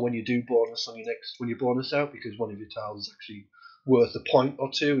more when you do bonus on when you bonus out, because one of your tiles is actually worth a point or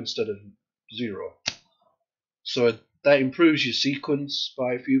two instead of 0. So that improves your sequence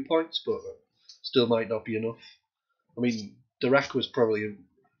by a few points, but still might not be enough. I mean, Dirac was probably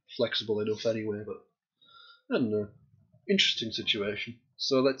flexible enough anyway, but I don't know. Interesting situation.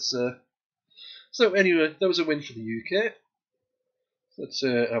 So let's. So anyway, that was a win for the UK. Let's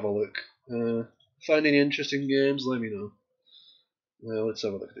have a look. Find any interesting games? Let me know. Let's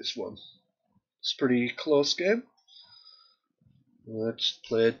have a look at this one. It's a pretty close game. Just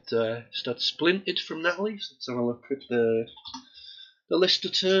played. Just had Splinted from Natalie. So let's have a look at the the list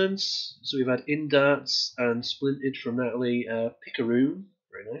of turns. So we've had Indarts and Splinted from Natalie, Picaroon,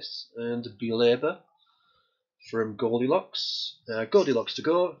 very nice, and Belabor from Goldilocks. Goldilocks to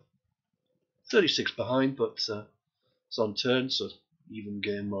go, 36 behind, but it's on turn, so even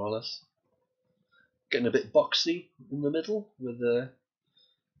game more or less. Getting a bit boxy in the middle with the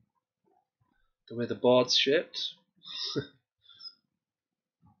way the board's shaped.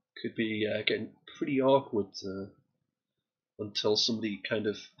 Could be getting pretty awkward until somebody kind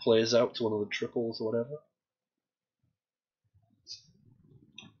of plays out to one of the triples or whatever.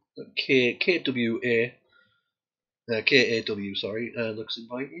 KAW, sorry, looks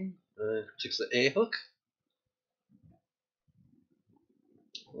inviting. Takes the A hook.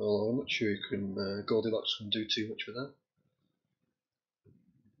 Well, I'm not sure you can. Goldilocks can do too much with that.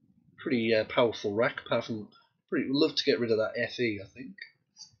 Pretty powerful rack, apart from. Would love to get rid of that FE, I think.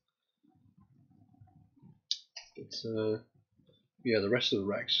 But yeah, the rest of the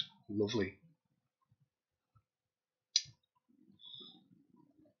rack's lovely.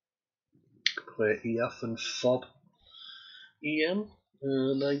 Play EF and FOB EM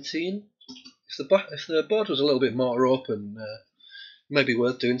 19. If the board was a little bit more open, it might be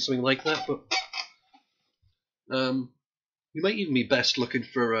worth doing something like that. But you might even be best looking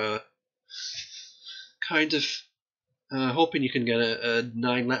for a kind of hoping you can get a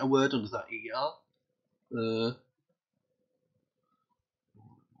 9-letter word under that ER.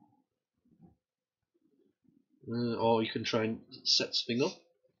 Or you can try and set something up.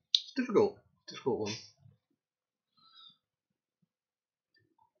 It's difficult one.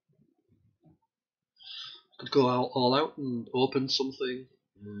 Could go all out and open something.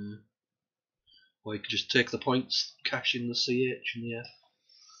 Or you could just take the points, cash in the CH and the F.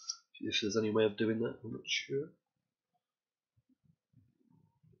 If there's any way of doing that, I'm not sure.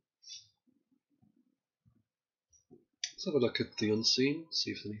 Let's have a look at the unseen,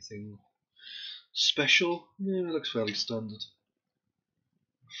 see if there's anything special. Yeah, it looks fairly standard.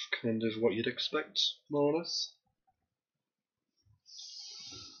 Kind of what you'd expect, more or less.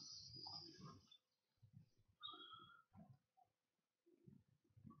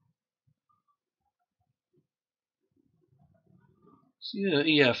 So yeah,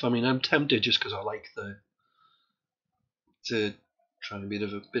 EF. I mean, I'm tempted just because I like to try and be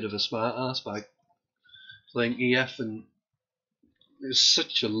a bit of a smart ass by playing EF, and it's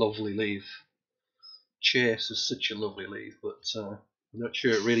such a lovely leave. Chase is such a lovely leave, but I'm not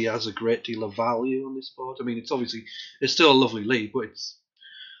sure it really has a great deal of value on this board. I mean, it's still a lovely leave, but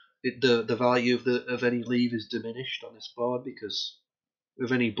the value of any leave is diminished on this board because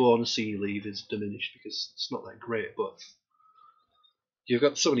of any bonusy leave is diminished because it's not that great. But you've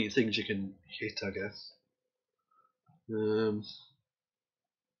got so many things you can hit, I guess. I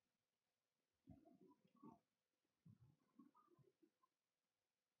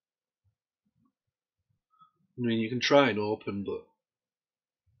mean, you can try and open, but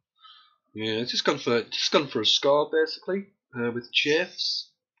yeah, it's just gone for a score basically with Chafes.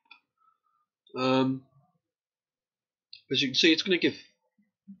 As you can see, it's going to give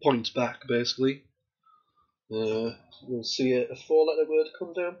points back basically. We'll see a 4-letter word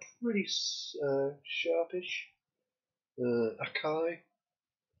come down pretty sharpish. Akai.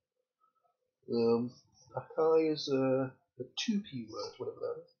 Akai is a 2P word, whatever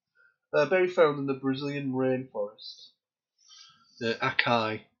that is. Berry found in the Brazilian rainforest.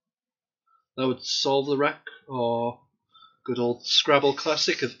 Akai. That would solve the rack, or good old Scrabble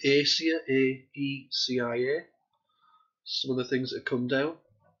classic of Aecia, A-E-C-I-A. Some of the things that come down.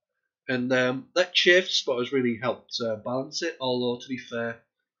 And that chafed spot has really helped balance it, although to be fair,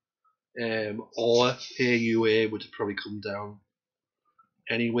 or AUA would have probably come down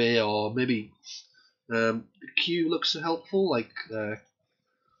anyway, or maybe Q looks helpful, like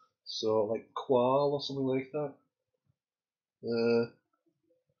Qual or something like that.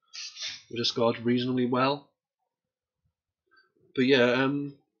 Would have scored reasonably well. But yeah,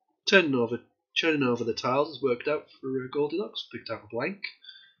 turning over the tiles has worked out for Goldilocks. Picked out a blank.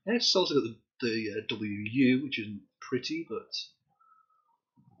 It's also got the WU, which isn't pretty, but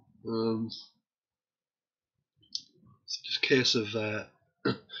it's just a case of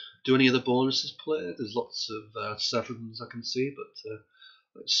do any of the bonuses play? There's lots of 7s I can see, but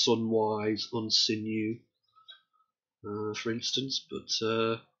like Sunwise, Unsinew, for instance, but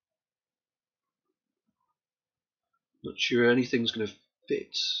not sure anything's going to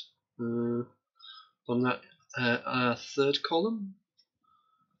fit on that third column.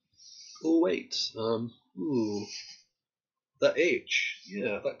 Oh wait, ooh, that H,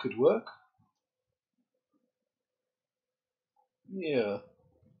 yeah, that could work. Yeah,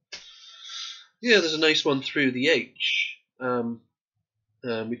 there's a nice one through the H.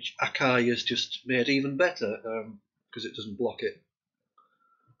 which Akai has just made even better because it doesn't block it.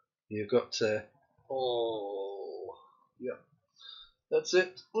 You've got oh yeah, that's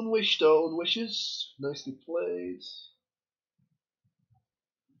it. Unwished or unwishes, nicely played.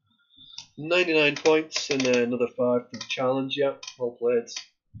 99 points and another 5 for the challenge. Yeah, well played.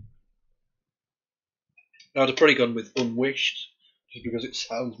 I'd have probably gone with unwished just because it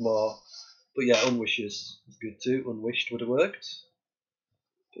sounds more. But yeah, unwishes is good too. Unwished would have worked.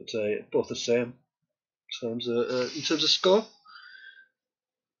 But both the same in terms of score.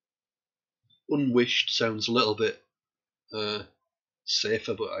 Unwished sounds a little bit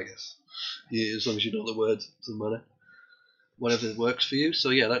safer, but I guess yeah, as long as you know the words, it doesn't matter. Whatever works for you. So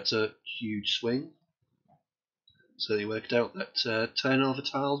yeah, that's a huge swing. So they worked out that turnover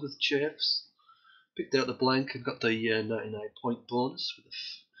tiles with chafes. Picked out the blank and got the 99 point bonus with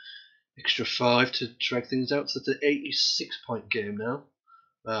the extra 5 to drag things out. So it's an 86 point game now,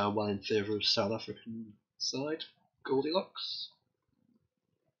 while in favour of South African side, Goldilocks.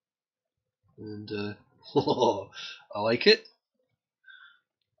 And I like it.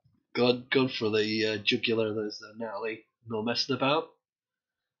 Gone for the jugular. There's Natalie, no messing about.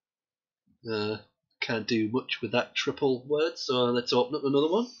 Can't do much with that triple word, so let's open up another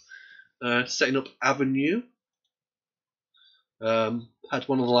one. Setting up Avenue. Had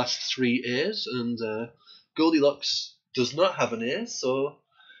one of the last 3 A's, and Goldilocks does not have an A, so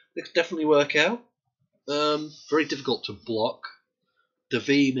it could definitely work out. Very difficult to block. The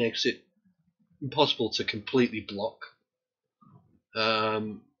V makes it impossible to completely block. I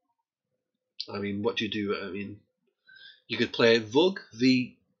mean, what do you do? I mean, you could play Vug,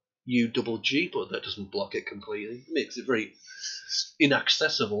 V-U-G-G, but that doesn't block it completely. It makes it very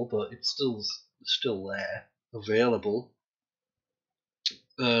inaccessible, but it's still there, available.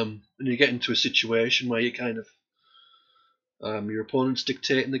 And you get into a situation where you kind of your opponent's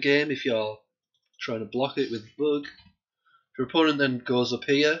dictating the game. If you're trying to block it with Bug, if your opponent then goes up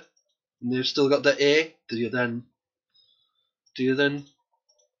here and they've still got the A, do you then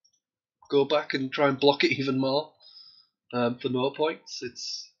go back and try and block it even more for no points?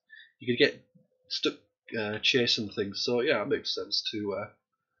 You could get stuck chasing things. So yeah, it makes sense to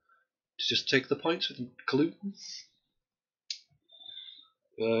just take the points with gluten.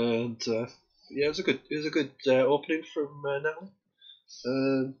 And yeah, it was a good opening from Natalie.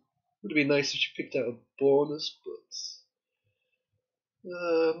 Would have been nice if she picked out a bonus, but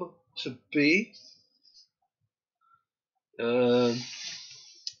to be.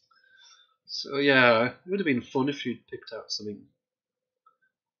 So yeah, it would have been fun if you'd picked out something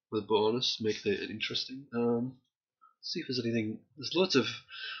with a bonus, make it interesting. See if there's anything. There's lots of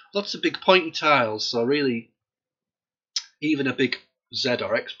big pointy tiles, so really, even a big Z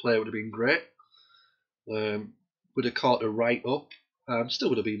or X player would have been great. Would have caught a right up. Still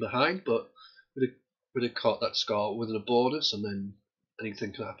would have been behind, but would have caught that score with a bonus, and then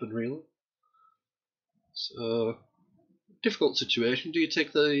anything can happen really. So difficult situation. Do you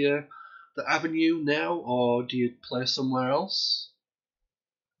take the avenue now, or do you play somewhere else?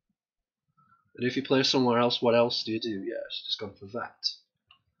 And if you play somewhere else, what else do you do? Yeah, it's just gone for that.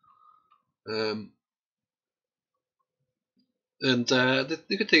 And the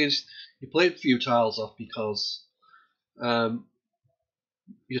good thing is you played a few tiles off because you're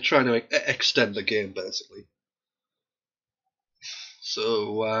trying to extend the game basically.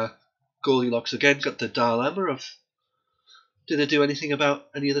 So Goldilocks again got the dilemma of, do they do anything about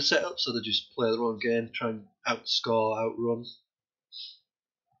any of the setups, or they just play their own game, try and outscore, outrun?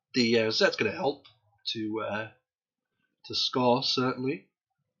 The Z's going to help to score certainly.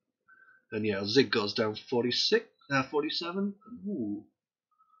 And yeah, Zig goes down 47. Ooh.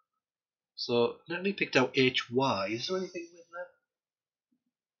 So Natalie picked out HY. Is there anything with that?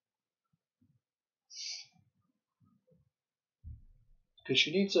 Because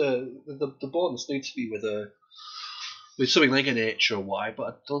she needs the bonus needs to be with something like an H or Y, but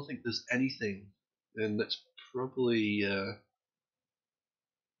I don't think there's anything, and that's probably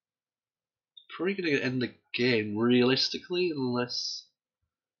going to end the game realistically, unless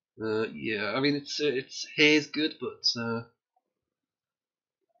yeah. I mean, it's Hay's good, but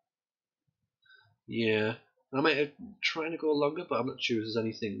yeah. I might trying to go longer, but I'm not sure if there's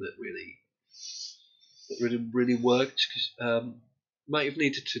anything that really worked. Cause, might have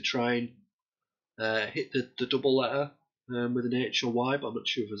needed to try and hit the double letter with an H or Y, but I'm not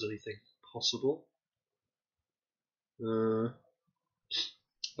sure if there's anything possible.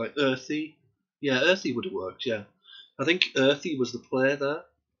 Like Earthy. Yeah, Earthy would have worked, yeah. I think Earthy was the play there.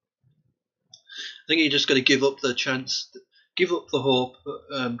 I think you just got to give up the chance, give up the hope,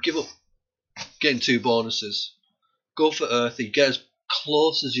 give up getting 2 bonuses. Go for Earthy, get as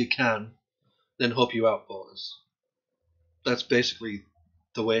close as you can, then hope you out bonus. That's basically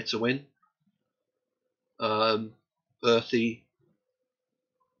the way to win. Earthy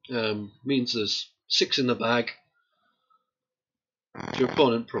means there's 6 in the bag. Your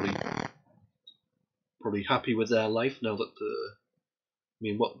opponent probably happy with their life now that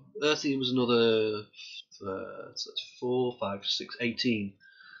what Earthy was another 4, 5, 6, 18.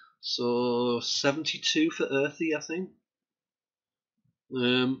 So 72 for Earthy, I think.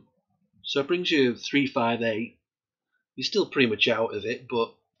 So it brings you 3, 5, 8. You're still pretty much out of it,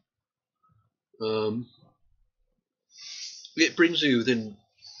 but it brings you within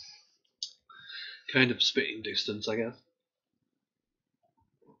kind of spitting distance, I guess.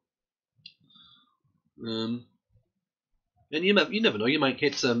 And you never know, you might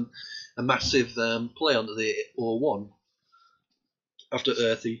hit a massive play onto the 0-1 after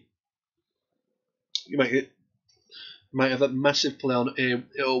Earthy. You might have a massive play on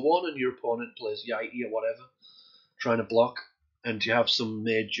A01 and your opponent plays Yeti or whatever, trying to block, and you have some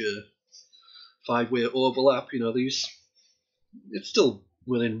major 5-way overlap. These, it's still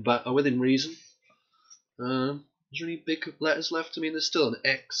within reason. Is there any big letters left? I mean, there's still an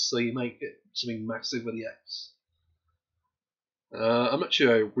X, so you might get something massive with the X. I'm not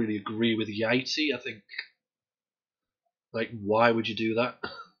sure I really agree with Yeti. I think, why would you do that?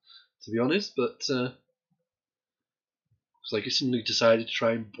 To be honest, but it's like you suddenly decided to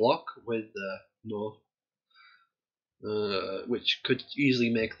try and block with no, which could easily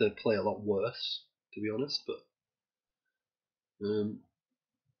make the play a lot worse, to be honest. But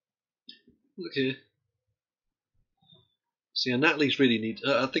okay. See, Natalie's really neat.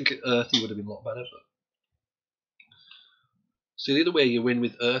 I think Earthy would have been a lot better. But see, the other way you win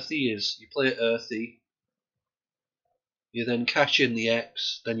with Earthy is you play Earthy, you then cash in the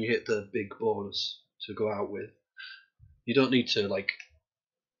X, then you hit the big bonus to go out with. You don't need to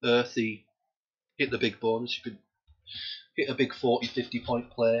Earthy, hit the big bonus. You could hit a big 40, 50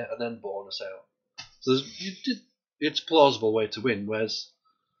 point player and then bonus out. So it's a plausible way to win. Whereas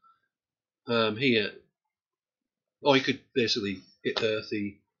here, you could basically hit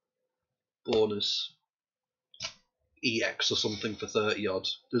Earthy, bonus, EX or something for 30 odd.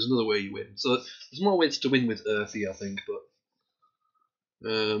 There's another way you win. So there's more ways to win with Earthy, I think, but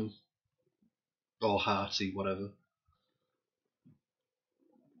or Hearty, whatever.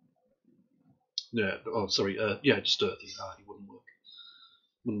 Yeah. Oh, sorry. Just Earthy. Hearty wouldn't work.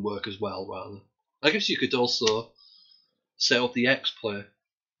 Wouldn't work as well, rather. I guess you could also set up the X play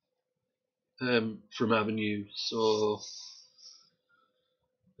from Avenue. So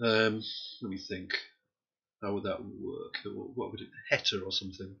let me think. How would that work? What would it? Heter or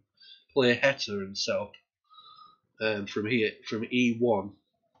something. Play Heter and set up from here, from E1.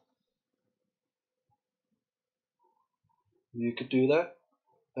 You could do that.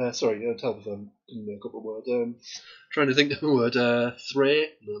 Sorry, telephone didn't make up a word. Trying to think of the word.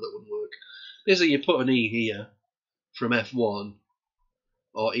 Thray? No, that wouldn't work. Basically, you put an E here from F1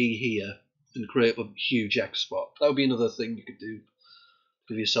 or E here and create a huge X spot. That would be another thing you could do.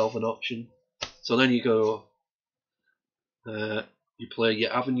 Give yourself an option. So then you go. You play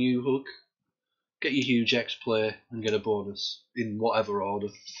your Avenue hook, get your huge X play, and get a bonus in whatever order.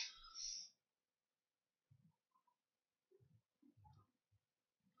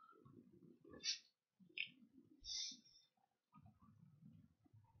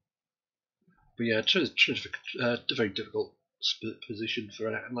 But yeah, a very difficult position for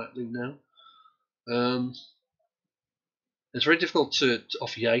Natalie now. It's very difficult to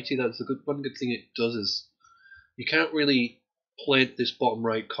off Yeti. That's the one good thing it does is you can't really play this bottom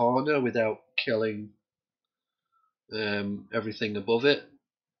right corner without killing everything above it.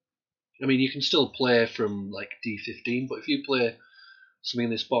 I mean, you can still play from D15, but if you play something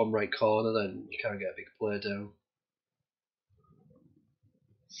in this bottom right corner, then you can't get a big play down.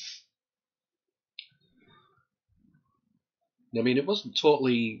 I mean, it wasn't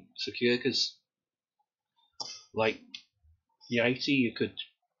totally secure because, Yeti, you could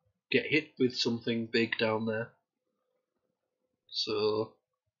get hit with something big down there. So,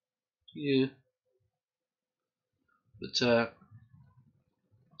 yeah. But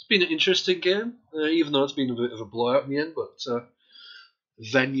it's been an interesting game, even though it's been a bit of a blowout in the end. But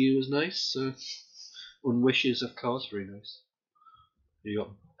venue is nice. Unwishes, of course, very nice. You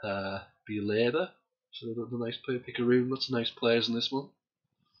got Labour, so the nice player, Pickaroon, lots of nice players in this one.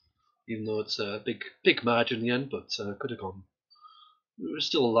 Even though it's a big margin in the end, but could have gone. It was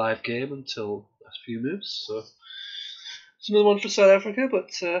still a live game until the last few moves. So it's another one for South Africa, but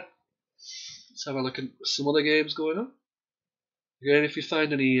let's have a look at some other games going on. Again, if you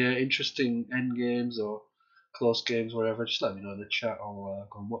find any interesting end games or close games, wherever, just let me know in the chat. I'll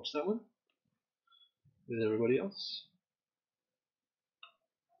go and watch that one with everybody else.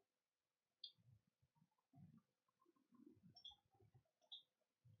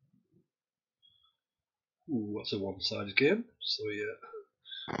 Ooh, that's a one-sided game. So yeah,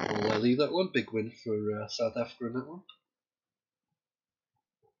 I'll leave that one. Big win for South Africa in that one.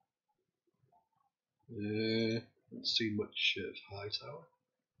 Haven't seen much of Hightower.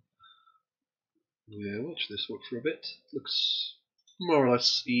 Yeah, watch this one for a bit. Looks more or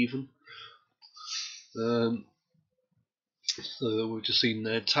less even. So we've just seen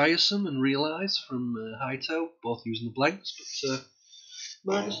Tiresome and Realise from Hightower, both using the blanks, but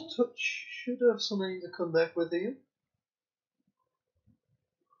Midas Touch should have something to come back with here.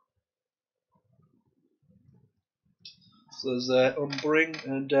 So there's Umbring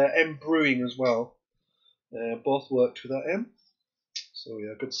and M Brewing as well. Both worked with that M. So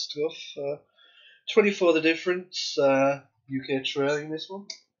yeah, good stuff. 24 the difference. UK trailing this one.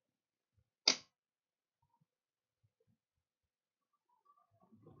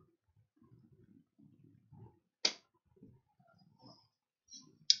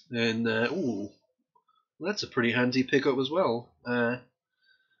 And ooh, that's a pretty handy pickup as well.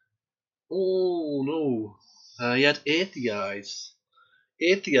 Oh no, he had Atheist.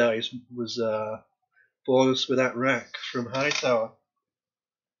 Atheist was bonus with that rack from Hightower.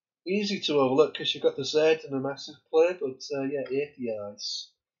 Easy to overlook because you've got the Z and a massive play, but yeah,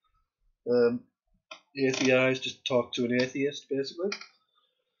 Atheist. Atheist, just talk to an atheist basically.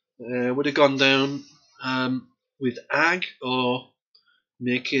 Would have gone down with Ag or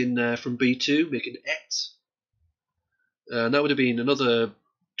making from B2, making Et. That would have been another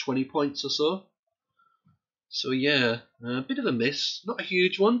 20 points or so. So yeah, a bit of a miss. Not a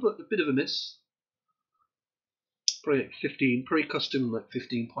huge one, but a bit of a miss. Probably like 15, probably cost him like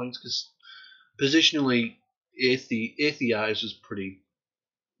 15 points because positionally, Atheist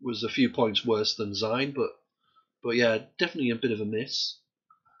was a few points worse than Zine, but yeah, definitely a bit of a miss.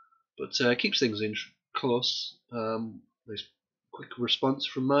 But keeps things in close. Nice quick response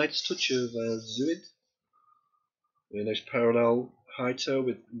from Midas Touch of Zuid. A nice parallel Hightower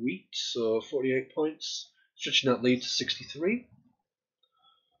with Wheat, so 48 points, stretching that lead to 63.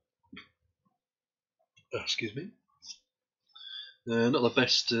 Excuse me. Not the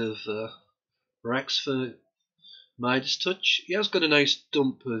best of racks for Midas Touch. He has got a nice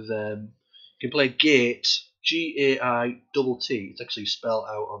dump of. You can play Gate, G-A-I-T-T. It's actually spelled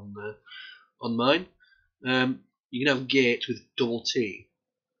out on mine. You can have Gate with double T.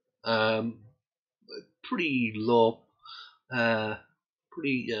 Pretty low,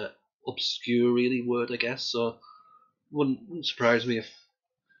 pretty obscure, really, word, I guess. So wouldn't surprise me if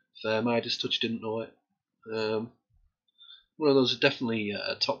Midas Touch didn't know it. One of those definitely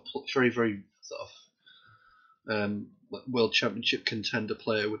top, very, very sort of World Championship contender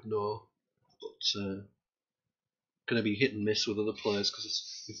player would know, but going to be hit and miss with other players because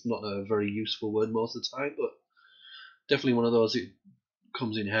it's not a very useful word most of the time. But definitely one of those that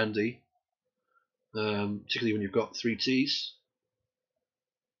comes in handy, particularly when you've got 3 T's.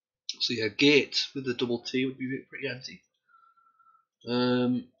 So yeah, Gate with the double T would be pretty handy.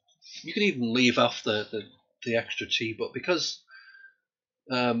 You can even leave off the extra T, but because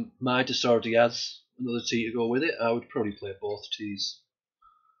Midas already has another T to go with it, I would probably play both T's.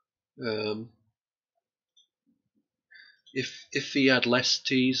 If he had less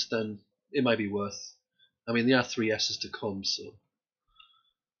T's, then it might be worth. I mean, there are 3 S's to come, so.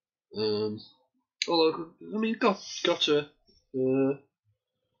 Although, I mean, Gotter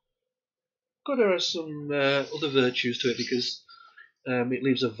has some other virtues to it because it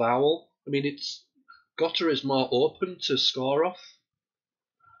leaves a vowel. I mean, Gotter is more open to score off,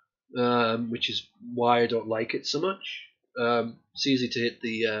 which is why I don't like it so much. It's easy to hit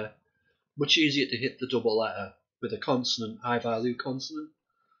much easier to hit the double letter with a consonant, high value consonant,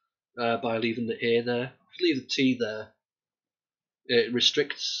 by leaving the A there. If you leave the T there, it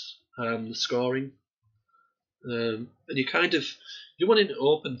restricts the scoring. And you're wanting to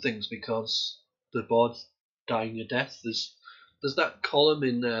open things because the board's dying a death. There's that column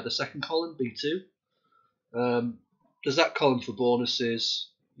in the second column, B2. There's that column for bonuses.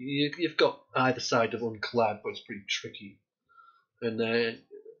 You've got either side of unclad, but it's pretty tricky. And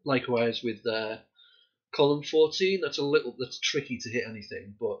likewise with column 14, that's tricky to hit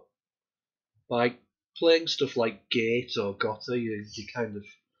anything. But by playing stuff like Gate or Gotter, you're kind of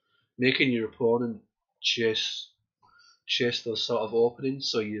making your opponent chase those sort of openings,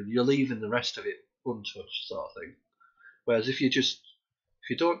 so you're leaving the rest of it untouched, sort of thing. Whereas if you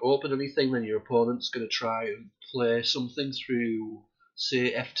don't open anything, then your opponent's going to try and play something through,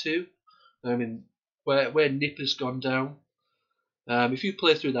 say, F2. I mean, where nip has gone down. If you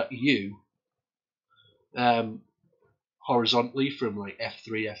play through that U horizontally from like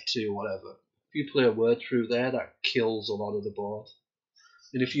F3, F2, whatever, if you play a word through there, that kills a lot of the board.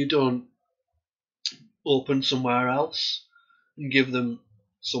 And if you don't open somewhere else and give them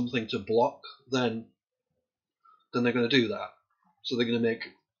something to block, then they're going to do that. So they're going to make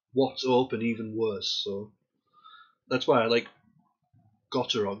what's open even worse. So that's why I like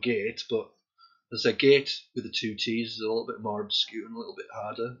Gotter or Gate, but as a Gate with the two T's is a little bit more obscure and a little bit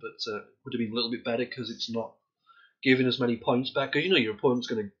harder, but would have been a little bit better because it's not giving as many points back. Because you know your opponent's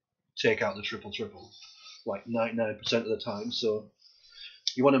going to take out the triple like 99% of the time, so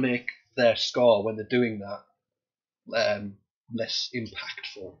you want to make their score when they're doing that less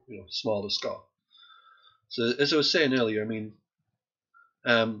impactful, smaller score. So as I was saying earlier, I mean,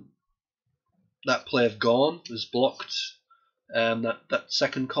 that play of Gorn was blocked that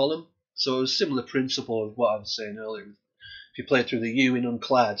second column. So it was a similar principle of what I was saying earlier. If you play through the U in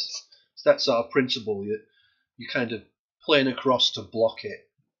Unclad, it's that sort of principle. You kind of playing across to block it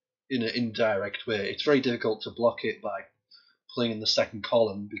in an indirect way. It's very difficult to block it by playing in the second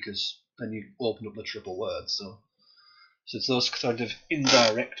column because then you open up the triple words. So it's those kind of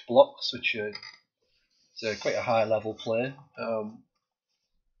indirect blocks which are quite a high level play.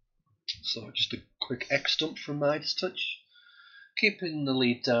 So just a quick X stump from Midas Touch, keeping the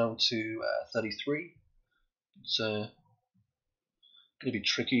lead down to 33. It's going to be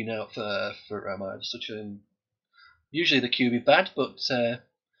tricky now for Midas Touch. Usually the cube be bad, but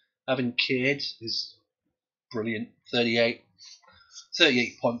having Cade is brilliant. 38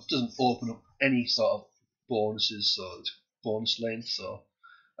 points doesn't open up any sort of bonuses, so bonus lane, so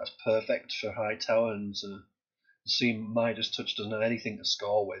that's perfect for Hightower. And see, Midas Touch doesn't have anything to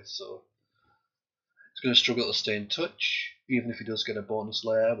score with, so he's going to struggle to stay in touch, even if he does get a bonus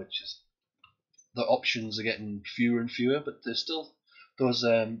layer, which is the options are getting fewer and fewer, but there's still those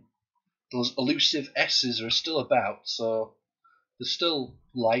elusive S's are still about, so there's still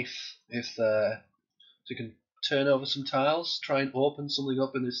life if you can turn over some tiles, try and open something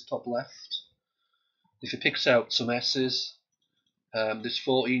up in this top left. If he picks out some S's, this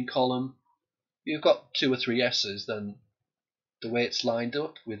 14 column, you've got 2 or 3 S's, then the way it's lined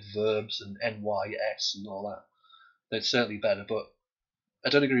up with verbs and NYS and all that, that's certainly better. But I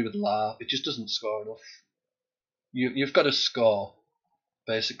don't agree with La. It just doesn't score enough. You've got to score.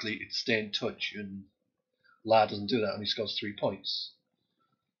 Basically, it's stay in touch, and La doesn't do that, and he scores 3 points.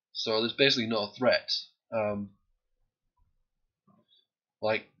 So there's basically no threat.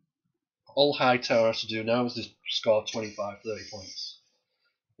 Like, all Hightower has to do now is just score 25, 30 points,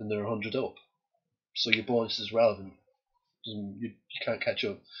 and they're 100 up. So your bonus is relevant. You can't catch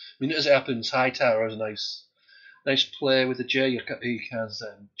up. I mean, as it happens, Hightower has a nice play with the J. He has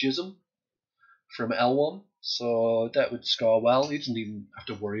Jism from L1, so that would score well. He doesn't even have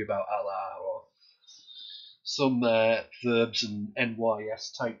to worry about Allah or some verbs and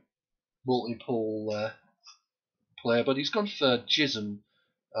NYS type multiple play, but he's gone for Jism,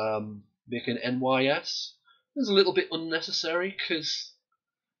 making NYS. It's a little bit unnecessary because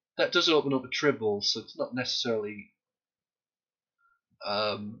that does open up a triple, so it's not necessarily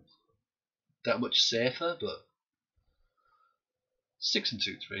that much safer, but 6 and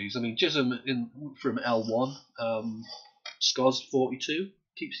 2 threes. I mean, Jism from L1 scores 42,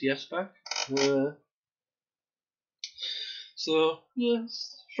 keeps the S back. So yeah,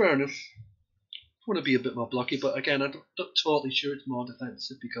 fair enough. I want to be a bit more blocky, but again, I'm not totally sure it's more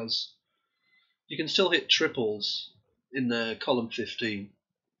defensive because you can still hit triples in column 15.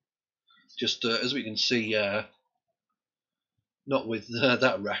 Just as we can see, not with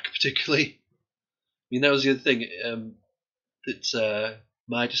that rack particularly. I mean, that was the other thing that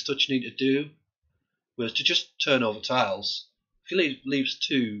Midas Touch needed to do, was to just turn over tiles. If he leaves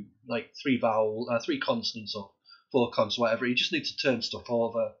 2, like 3 consonants or 4 consonants, whatever, he just needs to turn stuff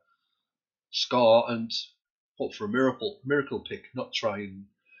over, score, and hope for a miracle pick. Not try and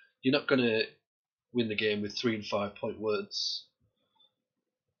you're not going to win the game with 3 and 5 point words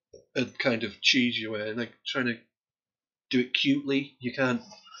and kind of cheese your way, like trying to do it cutely. You can't.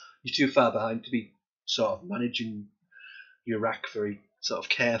 You're too far behind to be sort of managing your rack very sort of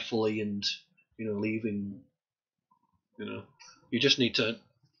carefully and leaving. You just need to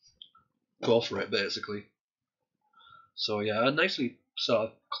go for it basically. So yeah, nicely sort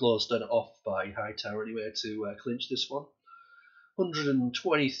of closed it off by Hightower anyway to clinch this one.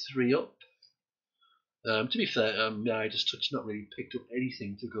 123 up. To be fair, Midas Touch not really picked up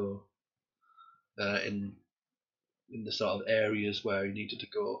anything to go in the sort of areas where he needed to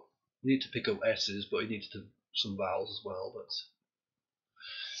go. He needed to pick up S's, but he needed some vowels as well. But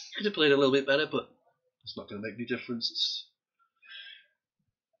could have played a little bit better. But It's not going to make any difference. It's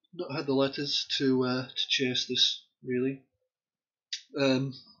not had the letters to chase this really.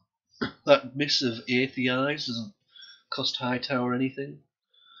 That miss of Aetheize doesn't cost Hightower anything.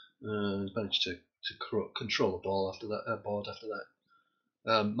 Managed to control the ball after that. Board after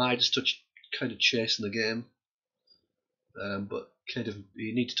that. Midas touch kind of chasing the game, but kind of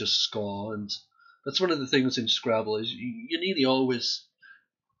you need to just score, and that's one of the things in Scrabble is you nearly always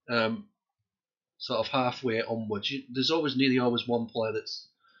sort of halfway onwards. There's nearly always one player that's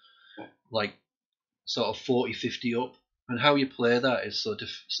like sort of 40-50 up, and how you play that is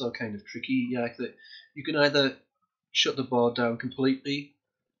so kind of tricky. Yeah, like that you can either shut the board down completely,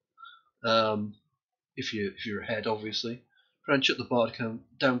 if you're ahead, obviously, try and shut the board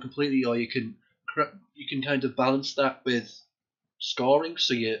down completely, or you can kind of balance that with scoring,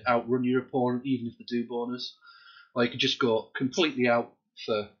 so you outrun your opponent even if they do bonus, or you can just go completely out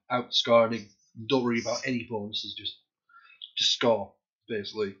for outscoring. Don't worry about any bonuses, just score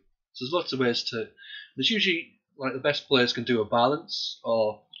basically. So there's lots of ways to. There's usually like the best players can do a balance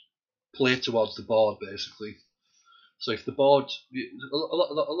or play towards the board basically. So if the board, a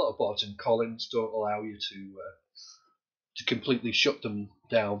lot of boards in Collins don't allow you to completely shut them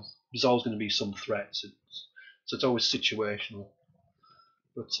down. There's always going to be some threats, so it's always situational.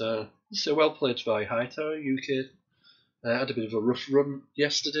 But so well played by Hightower. UK had a bit of a rough run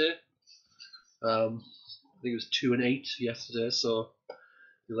yesterday. I think it was 2-8 yesterday, so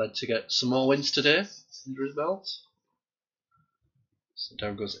he led to get some more wins today under his belt. So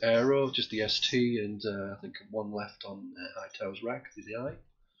down goes Aero, just the ST, and I think one left on Hightower's rack, the I.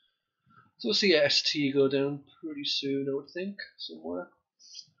 So we'll see ST go down pretty soon, I would think, somewhere.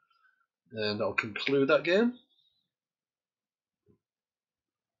 And I'll conclude that game.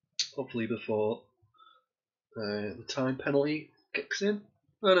 Hopefully before the time penalty kicks in.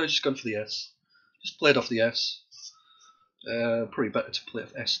 Oh no, just gone for the S. Just played off the S. Probably better to play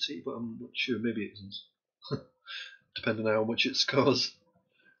off ST, but I'm not sure. Maybe it isn't. Depending on how much it scores.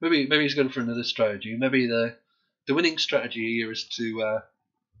 Maybe he's going for another strategy. Maybe the winning strategy here is to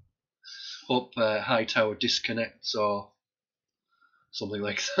hope Hightower disconnects or something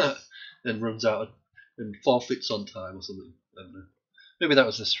like that and runs out and forfeits on time or something. I don't know. Maybe that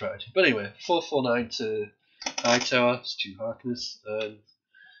was the strategy. But anyway, 4-4-9 to Hightower, Stu Harkness, and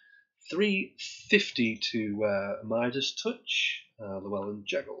 350 to Midas Touch, Llewellyn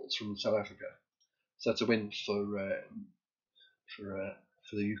Jeggles from South Africa. So that's a win for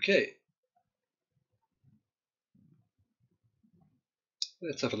the UK.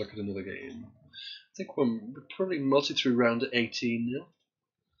 Let's have a look at another game. I think we're probably multi through round 18 now.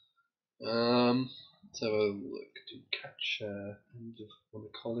 Let's have a look. Do catch end of one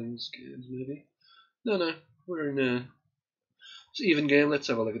of Collins' games, maybe? No. We're in it's an even game. Let's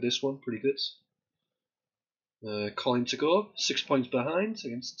have a look at this one. Pretty good. Colin to go. 6 points behind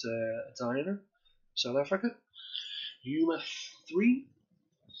against Diana, South Africa. Yuma 3.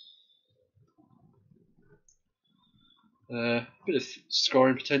 Bit of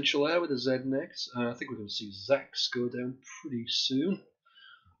scoring potential there with a Z and X. I think we're going to see Zax go down pretty soon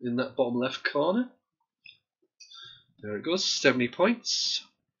in that bottom left corner. There it goes, 70 points.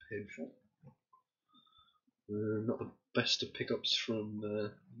 Painful. Not the best of pickups from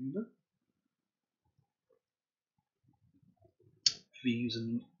Yuma. V's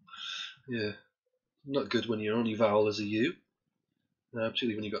and yeah, not good when your only vowel is a U.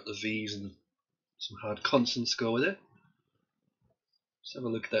 Particularly when you've got the V's and some hard consonants go with it. Let's have a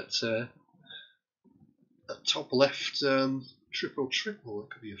look at that top left triple. There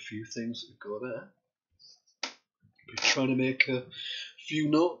could be a few things that could go there. Be trying to make a few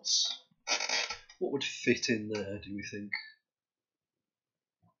notes. What would fit in there, do we think?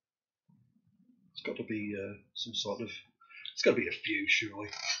 It's got to be some sort of. It's got to be a few, surely.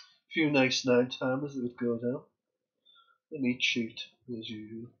 A few nice 9-timers that would go down. Let me cheat, as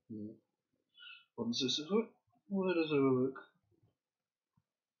usual. Yeah. What does this look? Where does it look?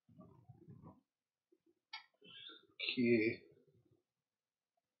 Okay.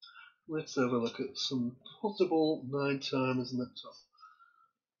 Let's have a look at some possible 9-timers in the top.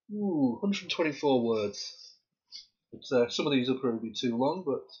 Ooh, 124 words. But, some of these will probably be too long,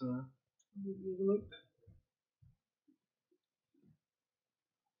 but have a look.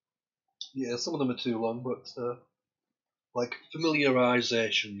 Yeah, some of them are too long, but like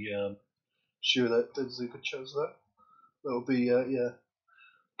familiarization, yeah, I'm sure that there's a good chance of that. That would be, yeah. I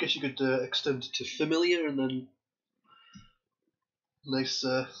guess you could extend it to familiar and then nice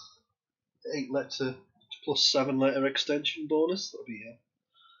 8-letter plus 7-letter extension bonus. That'll be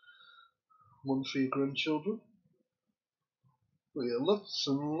one for your grandchildren. But yeah, lots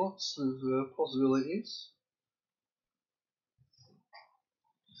and lots of possibilities.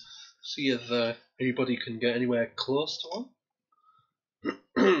 See if anybody can get anywhere close to one.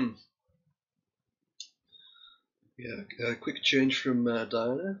 Yeah, quick change from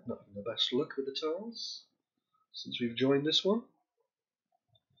Diana. Not having the best luck with the tiles since we've joined this one.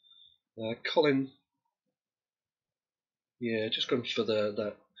 Colin, yeah, just gone for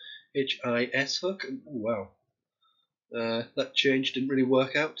that HIS hook. And, oh, wow, that change didn't really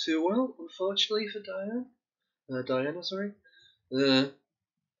work out too well, unfortunately for Diana. Diana, sorry. There's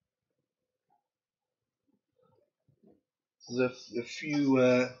a few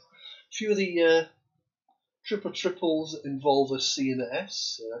of the triple triples involve a C and an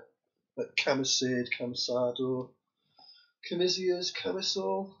S, like Camisade, Camisado, Camizias,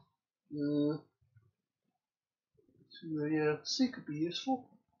 Camisole. Yeah, C could be useful.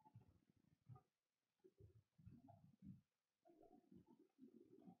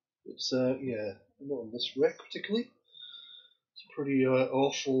 It's yeah, not on this wreck particularly. It's a pretty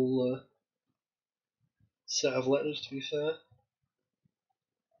awful set of letters, to be fair.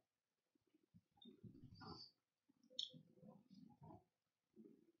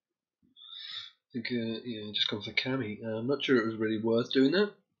 I think yeah, just gone for Cami. I'm not sure it was really worth doing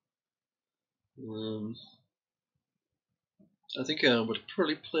that. I think I would have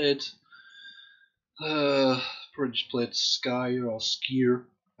probably played just played Sky or Skier,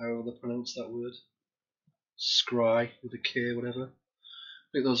 however they pronounce that word. Scry with a K, whatever. I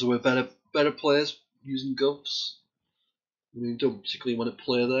think those were better players using Govs. I mean, you don't particularly want to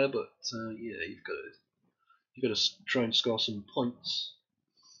play there, but yeah, you've got to try and score some points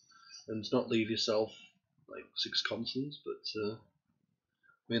and not leave yourself like 6 consoles. But I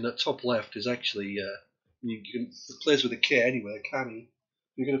mean, that top left is actually it plays with a K anyway. Cami.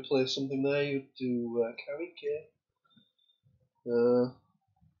 If you're going to play something there, you do Cami K.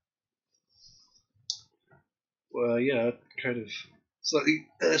 Well, yeah, kind of slightly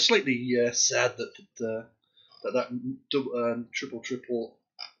sad that triple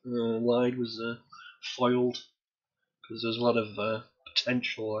line was foiled because there's a lot of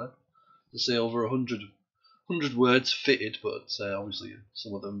potential there. To say over 100 words fitted, but obviously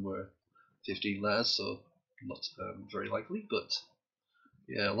some of them were 15 letters, so not very likely. But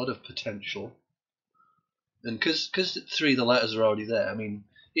yeah, a lot of potential. And because 3 of the letters are already there, I mean,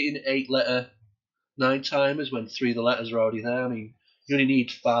 hitting 8 letter 9 timers when 3 of the letters are already there, I mean, you only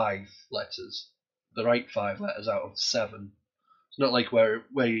need 5 letters, the right 5 letters out of 7. It's not like where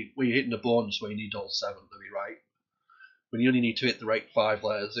you're hitting a bonus where you need all 7 to be right. When you only need to hit the right 5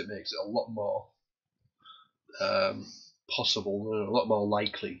 letters, it makes it a lot more possible, a lot more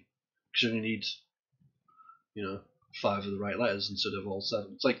likely, because you only need 5 of the right letters instead of all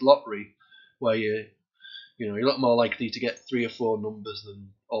 7. It's like lottery, where you're a lot more likely to get 3 or 4 numbers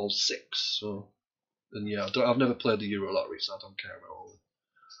than all 6. So, and yeah, I've never played the Euro lottery, so I don't care about all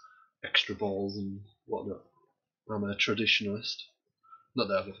the extra balls and whatnot. I'm a traditionalist. Not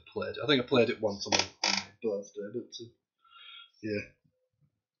that I've ever played it. I think I played it once on my birthday, but yeah.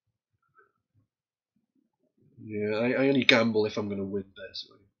 Yeah, I only gamble if I'm going to win,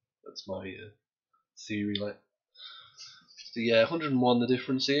 basically. That's my theory. Like, the 101, the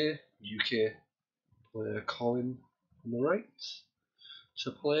difference here. UK player Colin on the right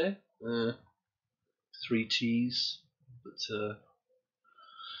to play. 3 T's, but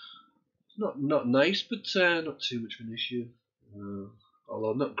not nice, but not too much of an issue.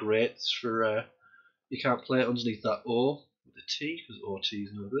 Although not great for you can't play it underneath that O with a T because OT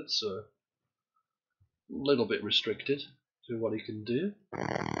is no good, so a little bit restricted to what he can do.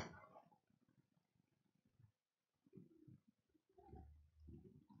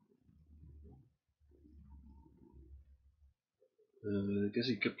 I guess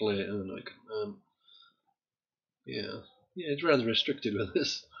he could play it. Yeah, it's rather restricted with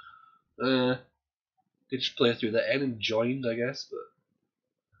this. They just play through the N and joined, I guess,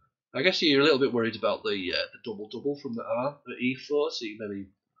 but I guess you're a little bit worried about the double from the R at E4, so you maybe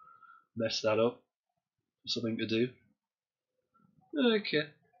mess that up. Something to do. Okay,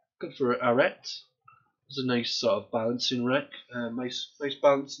 good for Arette. It's a nice sort of balancing wreck. Nice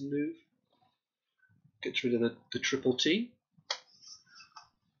balancing move. Gets rid of the triple T.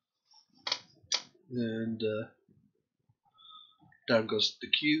 And down goes the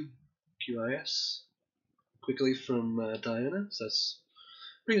Q, QIS, quickly from Diana. So that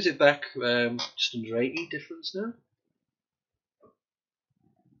brings it back just under 80 difference now.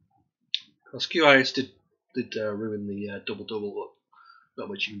 Because QIS did ruin the double, but not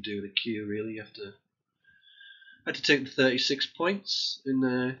much you can do with a Q really. You had to take the 36 points in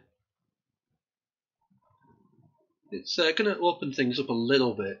It's going to open things up a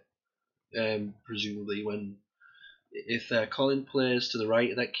little bit, presumably if Colin plays to the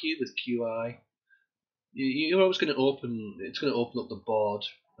right of that cube with QI, you're always going to open. It's going to open up the board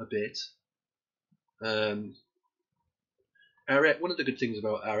a bit. Arret. One of the good things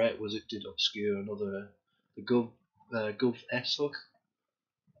about Arret was it did obscure the Gov S hook.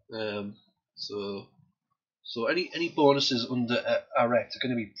 So any bonuses under Arret are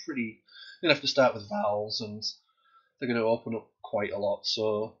going to be pretty. You're going to have to start with vowels, and they're going to open up quite a lot.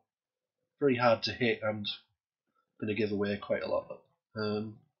 So very hard to hit and going to give away quite a lot.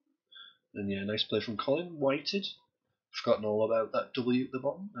 And yeah, nice play from Colin. Whited. Forgotten all about that W at the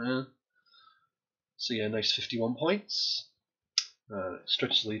bottom. So yeah, nice 51 points.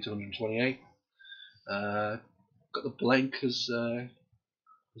 Stretches the lead to 128. Got the blank as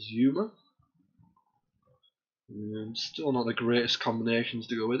Yuma. Still not the greatest combinations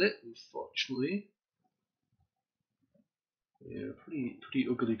to go with it, unfortunately. Yeah, pretty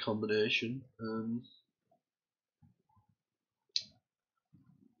ugly combination.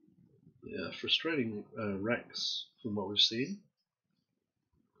 Yeah, frustrating Rex from what we've seen.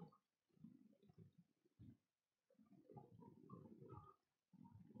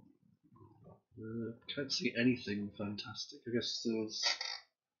 Can't see anything fantastic. I guess there's.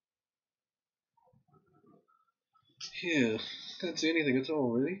 Yeah, can't see anything at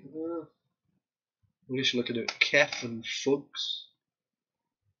all really. I guess you're looking at Kef and Fugs.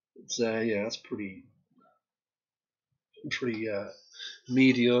 It's yeah, that's pretty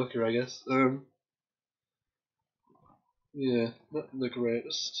mediocre, I guess. Yeah, not the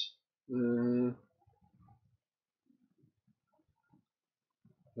greatest.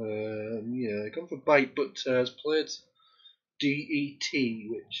 Yeah, gone for Bite, but has played DET,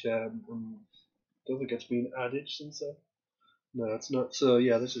 which don't think it's been added since then. No, it's not. So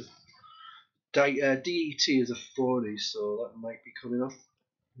yeah, this is DET is a 40, so that might be coming off.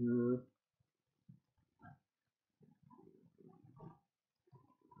 I'm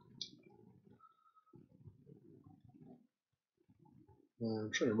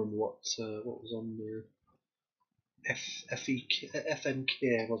trying to remember what was on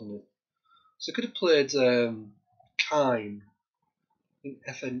FMK, wasn't it? So I could have played Kine.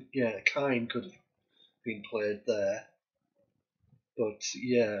 I think Kine could have been played there. But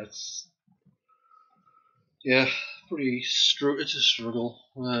yeah, it's it's a struggle.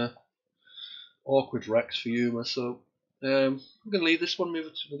 Awkward Rex for Yuma, so I'm gonna leave this one, move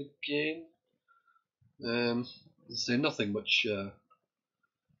it to another game. Say nothing much.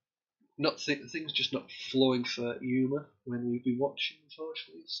 Things just not flowing for Yuma when we've been watching,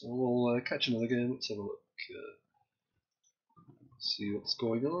 unfortunately. So we'll catch another game. Let's have a look. See what's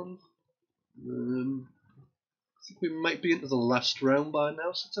going on. I think we might be into the last round by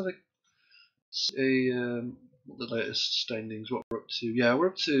now. So let's have the latest standings. What we're up to? Yeah, we're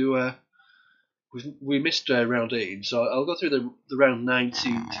up to. We missed round 18, so I'll go through the round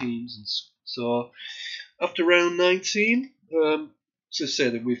 19 teams. And so after round 19, to say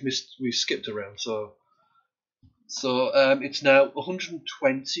that we've skipped a round. So it's now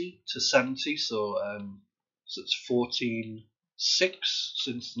 120 to 70. So it's 14-6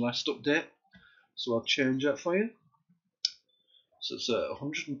 since the last update. So I'll change that for you. So it's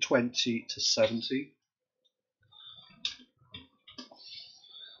 120 to 70.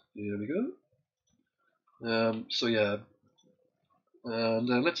 Here we go. So yeah,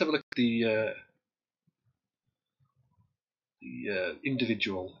 and let's have a look at the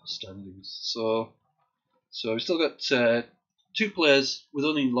individual standings. So we've still got 2 players with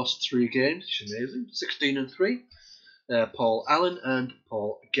only lost 3 games, which is amazing. 16-3. Paul Allen and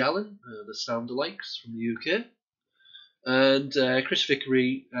Paul Gallen, the sound-alikes from the UK. And Chris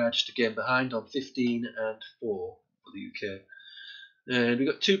Vickery just a game behind on 15-4 for the UK. And we've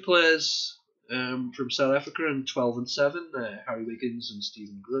got 2 players from South Africa and 12-7, Harry Wiggins and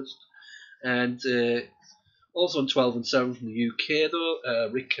Stephen Grust. And also on 12-7 from the UK though,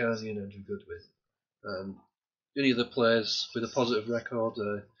 Rick Carsey and Andrew Goodwin. Any other players with a positive record,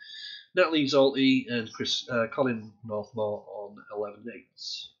 Natalie Zolty and Colin Northmore on 11-8.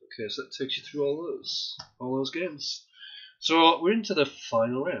 Okay, so that takes you through all those games. So we're into the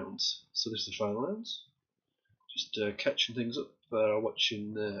final round. So this is the final round. Just catching things up.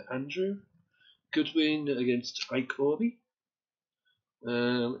 Watching Andrew Goodwin against Ike Orbie.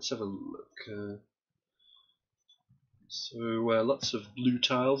 Let's have a look. So lots of blue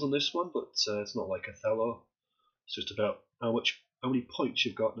tiles on this one, but it's not like Othello. It's just about how many points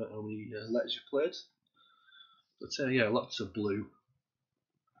you've got, not how many letters you've played. But yeah, lots of blue.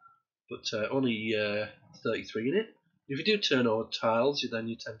 But only 33 in it. If you do turn over tiles, then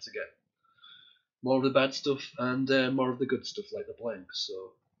you tend to get more of the bad stuff and more of the good stuff like the blank.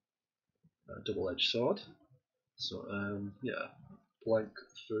 So double-edged sword. So yeah, blank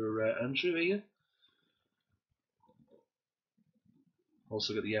for Andrew here.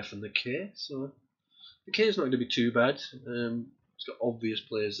 Also got the F and the K. So the K is not going to be too bad. It's got obvious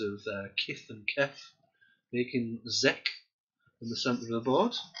players of Kith and Kef, making Zek in the centre of the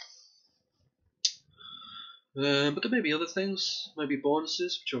board. But there may be other things, maybe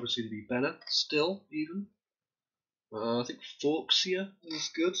bonuses, which obviously would be better still, even. I think Folksia is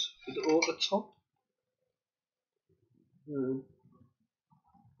good for the over top.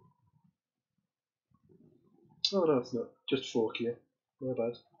 Oh no, it's not. Just Folkia. My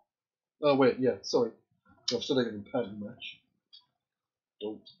bad. Oh wait, yeah, sorry. I'm still thinking pattern match.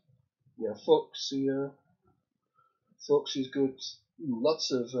 Don't. Yeah, Folksia. Folksia's good.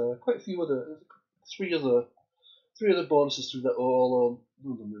 Lots of quite a few other, three other bonuses through that all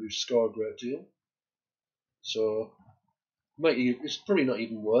none of them really score a great deal. So it's probably not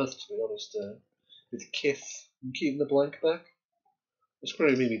even worth, to be honest, with Kith and keeping the blank back. It's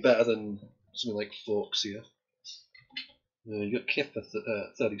probably maybe better than something like Folksia. You got Kith for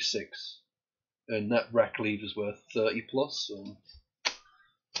 36, and that rack leave is worth 30 plus. So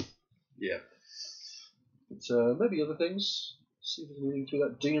yeah, but maybe other things. See if there's anything through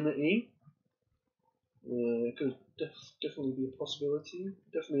that D and the E. It could definitely be a possibility.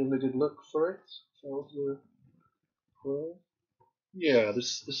 Definitely having a good look for it. Yeah,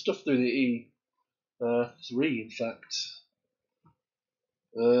 there's stuff through the E. 3 in fact.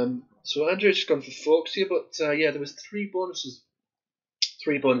 So Andrew's just gone for Folksia, but yeah, there was three bonuses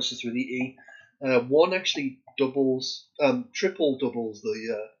through the E. One actually triple doubles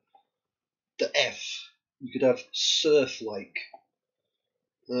the F. You could have Surf-like.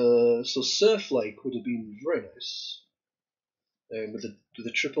 So Surf-like would have been very nice with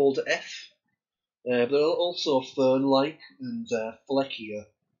the tripled F. But also Fern-like and Fleckier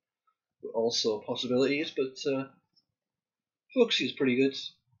were also possibilities, but Folksia is pretty good.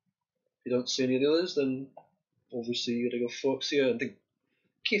 If you don't see any of the others, then obviously you're going to go Folksia. I think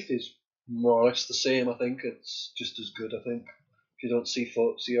Kith is more or less the same. I think it's just as good. I think if you don't see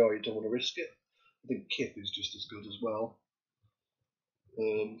Folksia or you don't want to risk it, I think Kith is just as good as well.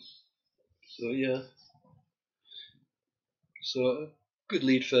 So yeah, so good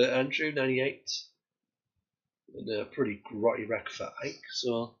lead for Andrew, 98, and a pretty grotty rack for Ike.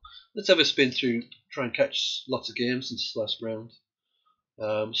 So let's have a spin through, try and catch lots of games since last round.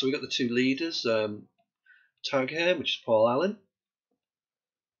 So we got the two leaders, Tag here, which is Paul Allen,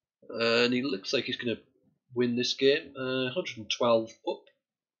 and he looks like he's going to win this game. 112 up.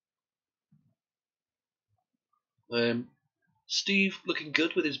 Steve looking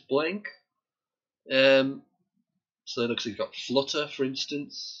good with his blank. So it looks like he's got Flutter, for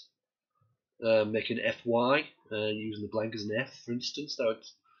instance, making FY, using the blank as an F, for instance. That would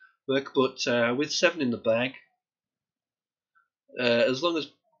work, but with 7 in the bag, as long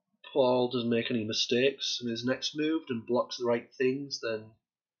as Paul doesn't make any mistakes in his next move and blocks the right things, then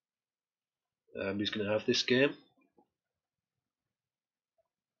he's going to have this game.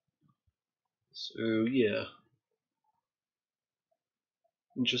 So yeah,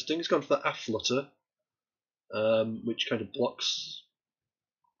 interesting. He's gone for the Afflutter, which kind of blocks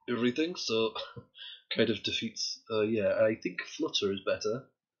everything, so kind of defeats. Yeah, I think Flutter is better,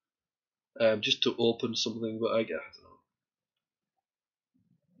 just to open something, but I don't know.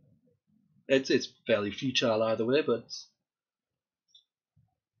 It's fairly futile either way, but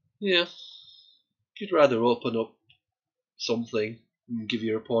yeah, you'd rather open up something and give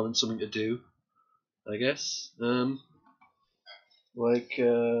your opponent something to do, I guess. Like,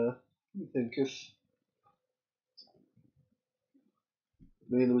 let me think if.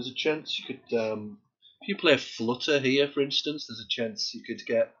 I mean, there was a chance you could, if you play Flutter here, for instance, there's a chance you could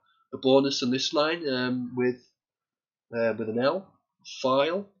get a bonus in this line with an L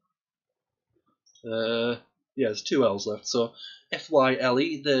file. Yeah, there's 2 L's left. So FYLE,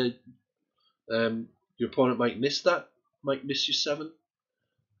 your opponent might miss that, might miss your 7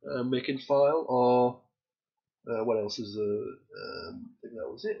 making file, or what else is I think that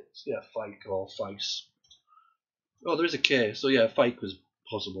was it. Yeah, Fike or Fice. Oh, there is a K, so yeah, Fike was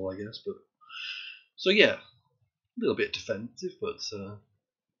possible, I guess. But so yeah, a little bit defensive, but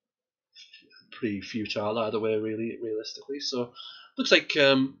pretty futile either way, really, realistically. So looks like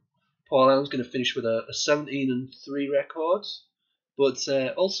Paul Allen's going to finish with a 17-3 record, but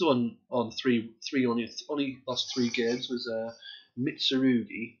also on three only lost 3 games was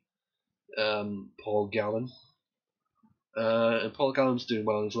Mitsurugi, Paul Gallen. And Paul Gallen's doing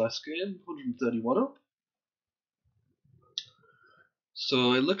well in his last game, 131 up.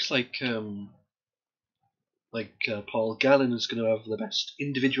 So it looks like like Paul Gannon is going to have the best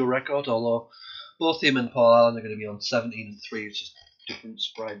individual record, although both him and Paul Allen are going to be on 17 and 3, which is different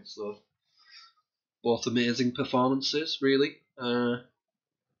sprites, so both amazing performances, really.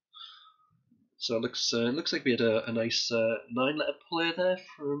 So it looks like we had a nice 9-letter play there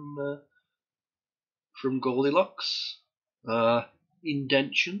from Goldilocks.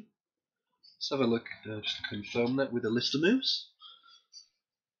 Indention. Let's have a look just to confirm that with a list of moves.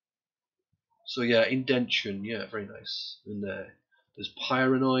 So yeah, Indention, yeah, very nice. And there's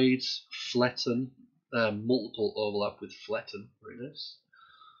Pyranoid, Fletten, multiple overlap with Fletten, very nice.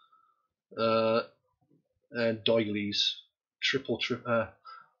 And Doilies,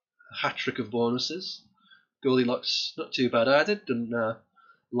 hat trick of bonuses. Goldilocks, not too bad either. Done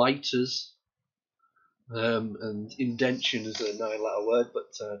Lighters, and Indention is a 9-letter word,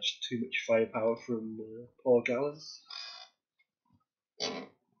 but just too much firepower from Paul Gallen.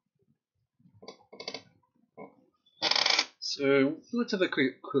 So let's have a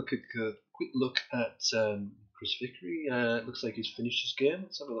quick look at Chris Vickery. It looks like he's finished his game.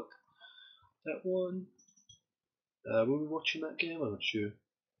 Let's have a look. That one. Were we watching that game? I'm not sure.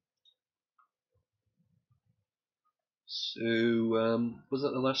 So was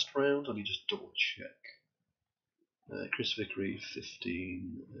that the last round? Let me just double check. Chris Vickery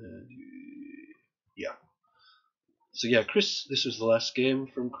 15. Yeah. So yeah, Chris. This was the last game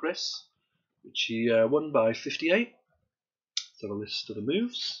from Chris, which he won by 58. So a list of the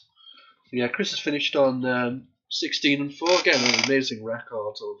moves. So yeah, Chris has finished on 16 and 4. Again, an amazing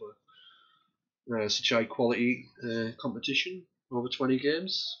record over such high quality competition. Over 20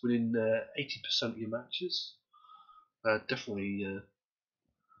 games, winning 80% of your matches. Definitely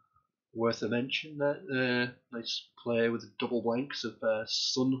worth a mention. That nice play with the double blanks of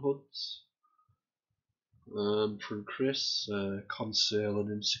Sun Hoods from Chris, Conseil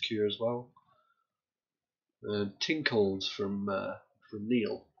and Insecure as well. Tinkled from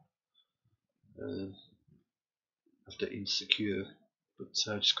Neil after Insecure, but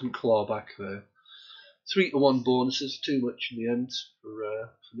just couldn't claw back the 3-1 bonuses too much in the end for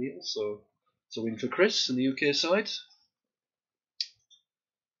Neil. So it's a win for Chris and the UK side.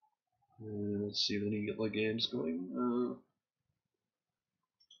 Let's see if any other games going.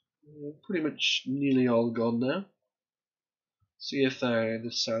 Pretty much nearly all gone now. See if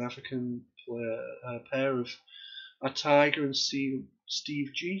the South African pair of a Tiger and Steve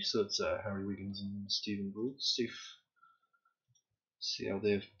G. So it's Harry Wiggins and Stephen Boots. See how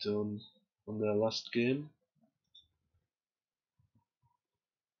they've done on their last game.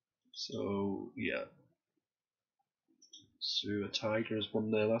 So yeah. So a Tiger has won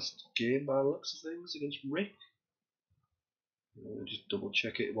their last game by the looks of things against Rick. Just double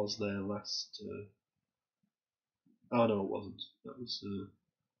check it was their last. Oh no, it wasn't. That was.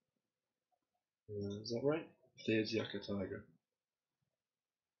 Is that right? Theasiaka Tiger.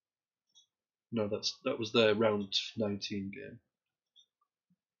 No, that was their round 19 game.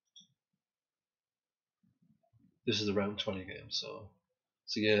 This is a round 20 game, so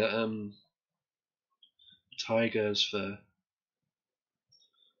yeah. Tigers for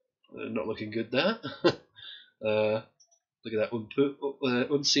not looking good there. Look at that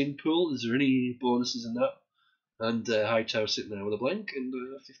unseen pool. Is there any bonuses in that? And Hightower sitting there with a blank and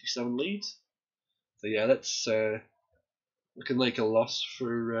 57 lead. So yeah, that's looking like a loss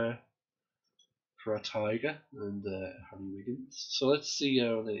for a Tiger and Harry Wiggins. So let's see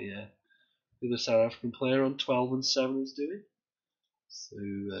how the other South African player on 12 and 7 is doing. So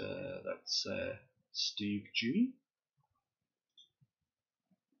that's Steve G.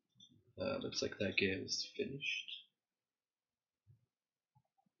 Looks like that game is finished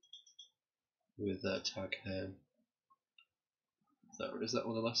with Tag Ham. Is that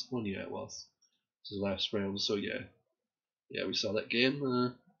one the last one? Yeah, it was. This is the last round. So yeah, we saw that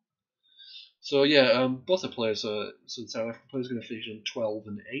game. So yeah, both the players so the South African players are going to finish on 12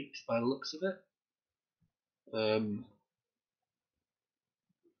 and 8 by the looks of it.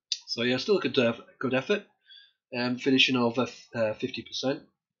 So yeah, still a good effort. Finishing over 50%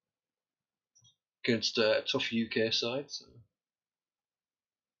 against a tough UK side. So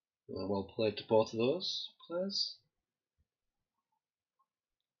well played to both of those players.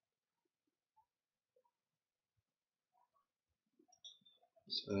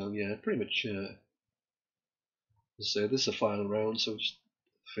 So yeah, pretty much. As I say, this is the final round, so just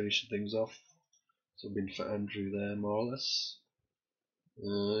finishing things off. So win for Andrew there, more or less.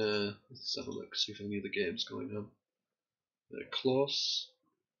 Let's have a look, see if any other games going on. They're close.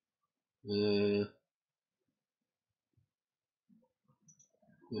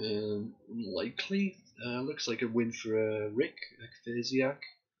 Unlikely. Looks like a win for Rick Akhtaziak.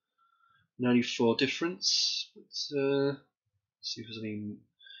 94 difference. Let's see if there's any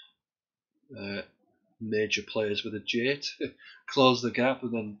major players with a J to close the gap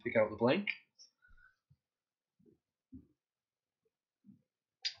and then pick out the blank.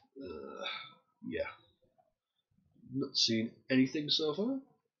 Yeah, not seen anything so far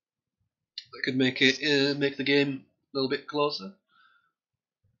that could make it make the game a little bit closer.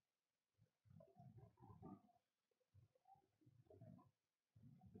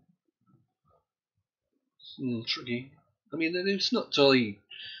 Tricky. I mean, it's not totally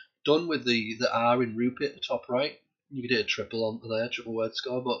done with the R in Rupee at the top right. You could hit a triple onto there, triple word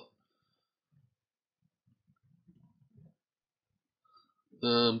score, but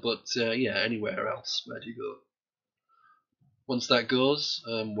yeah, anywhere else, where do you go? Once that goes,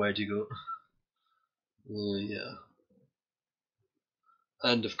 where do you go? Yeah,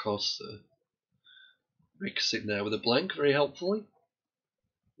 and of course, Rick sitting there with a blank, very helpfully.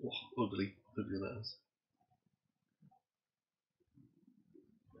 Oh, ugly that is.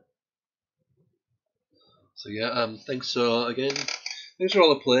 So yeah, thanks again. Thanks for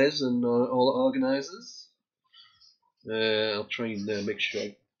all the players and all the organisers. I'll try and make sure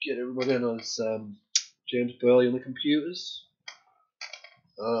I get everybody in as James Burley on the computers.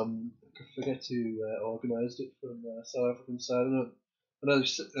 I forget who organised it from South African side. I know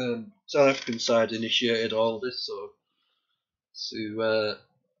South African side initiated all of this, so well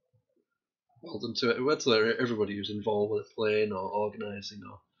done to it. Well to everybody who's involved with playing or organising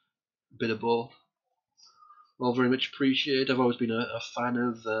or a bit of both. All very much appreciated. I've always been a fan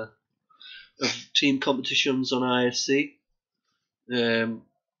of team competitions on ISC. It's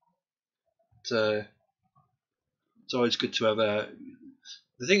always good to have the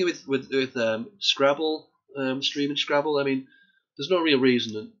thing with Scrabble, streaming Scrabble. I mean, there's no real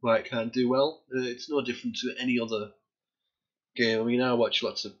reason why it can't do well. It's no different to any other game. I mean, I watch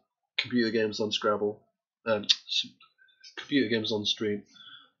lots of computer games on Scrabble, computer games on stream.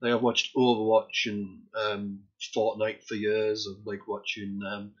 Like I've watched Overwatch and Fortnite for years. I'm like watching.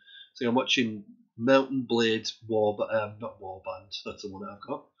 I'm watching Mountain Blade not Warband. That's the one I've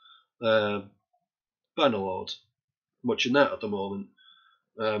got. Bannerlord. I'm watching that at the moment.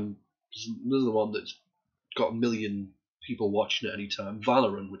 There's another one that's got a million people watching at any time.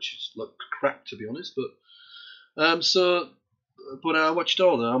 Valorant, which is like crack to be honest, but I watched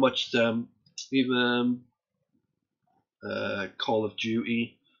all of them. I watched even Call of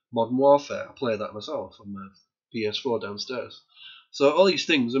Duty, Modern Warfare. I play that myself on my PS4 downstairs. So all these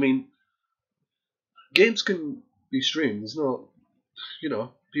things. I mean, games can be streamed. There's no,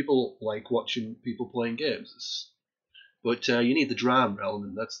 people like watching people playing games. But you need the drama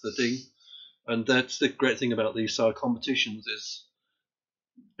element. That's the thing. And that's the great thing about these sort of competitions is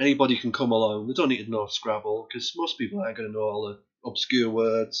anybody can come along. They don't need to know Scrabble because most people aren't going to know all the obscure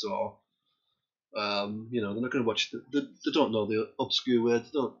words or, they're not going to watch. They don't know the obscure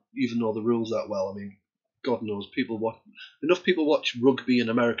words. They don't even know the rules that well. I mean, God knows enough people watch rugby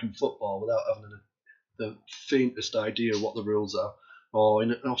and American football without having the faintest idea of what the rules are. Or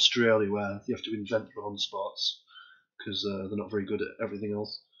in Australia where you have to invent their own sports because they're not very good at everything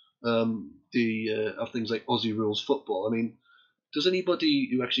else. Have things like Aussie rules football. I mean, does anybody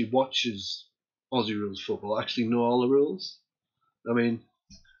who actually watches Aussie rules football actually know all the rules? I mean,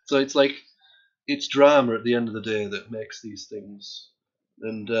 so it's like it's drama at the end of the day that makes these things,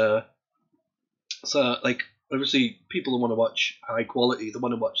 and so like obviously people want to watch high quality. They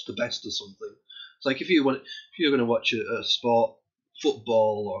want to watch the best of something. It's like if you're going to watch a sport,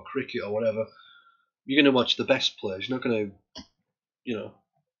 football or cricket or whatever, you're going to watch the best players. You're not going to, you're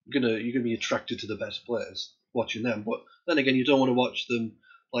gonna be attracted to the best players watching them. But then again, you don't want to watch them.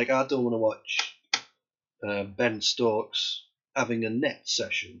 Like I don't want to watch Ben Stokes having a net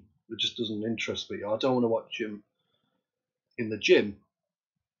session. It just doesn't interest me. I don't want to watch him in the gym,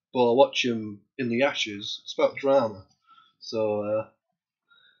 but I watch him in the Ashes. It's about drama. So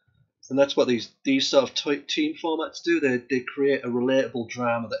and that's what these sort of team formats do. They create a relatable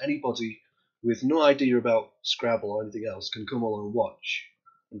drama that anybody with no idea about Scrabble or anything else can come along and watch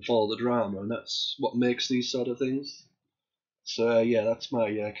and follow the drama, and that's what makes these sort of things. So yeah, that's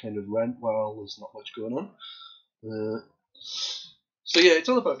my kind of rant while there's not much going on. So yeah, it's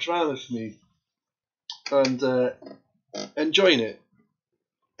all about drama for me, and enjoying it.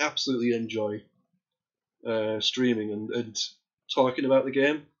 Absolutely enjoy streaming and talking about the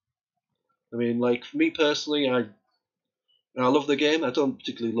game. I mean, like for me personally, I love the game. I don't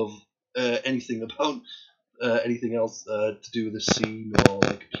particularly love anything about anything else to do with the scene or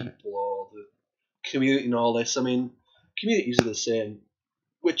like people or the community and all this. I mean, communities are the same.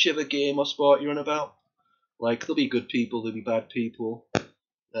 Whichever game or sport you're on about, like there'll be good people, there'll be bad people.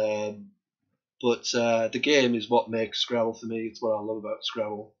 but the game is what makes Scrabble for me. It's what I love about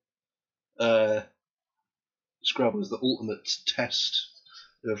Scrabble. Scrabble is the ultimate test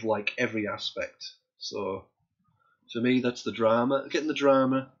of like every aspect. So for me, that's the drama. Getting the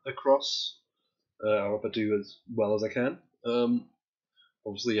drama across. I hope I do as well as I can.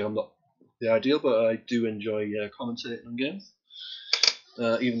 Obviously, I'm not the ideal, but I do enjoy commentating on games,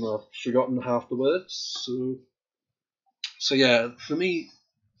 even though I've forgotten half the words. So yeah, for me,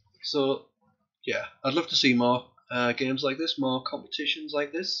 so yeah, I'd love to see more games like this, more competitions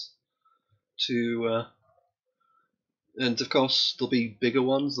like this. And of course there'll be bigger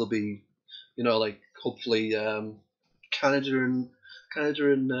ones. There'll be, like hopefully Canada and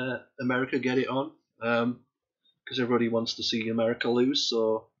America get it on, because everybody wants to see America lose.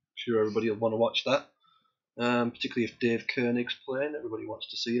 So I'm sure everybody will want to watch that. Particularly if Dave Koenig's playing, everybody wants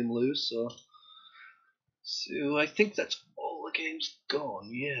to see him lose. So I think that's all the games gone.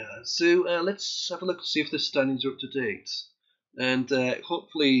 Yeah. So let's have a look to see if the standings are up to date, and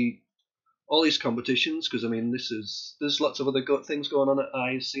hopefully all these competitions, because I mean there's lots of other things going on at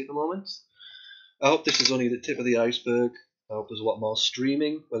ISC at the moment. I hope this is only the tip of the iceberg. I hope there's a lot more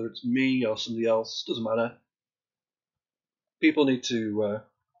streaming, whether it's me or somebody else, doesn't matter. People need to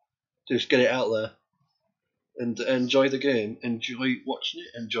just get it out there and enjoy the game, enjoy watching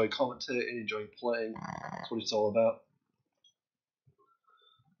it, enjoy commentating, enjoy playing. That's what it's all about.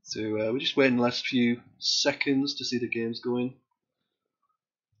 So we're just waiting the last few seconds to see the games going,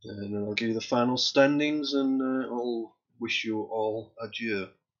 and then I'll give you the final standings, and I'll wish you all adieu.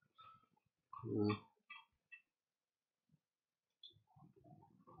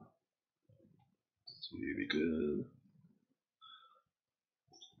 So here we go.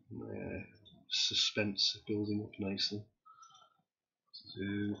 Suspense building up nicely. So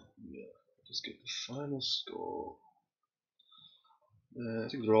yeah, just get the final score. I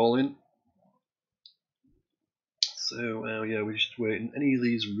think they're all in. So yeah, we're just waiting. Any of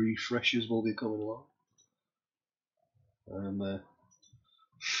these refreshes will be coming along. I'm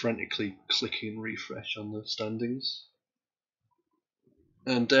frantically clicking refresh on the standings.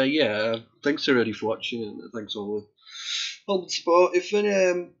 And yeah, thanks everybody for watching, and thanks all the support. If any,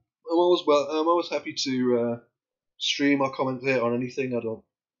 I'm always happy to stream or commentate on anything. I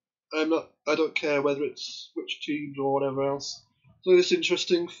don't care whether it's which teams or whatever else. So it's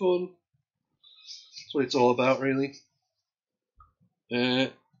interesting, fun. That's what it's all about, really.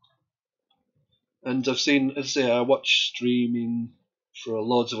 And I've seen, as I say, I watch streaming for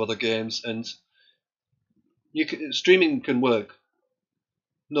loads of other games, and streaming can work,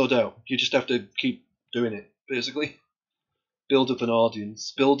 no doubt. You just have to keep doing it, basically. Build up an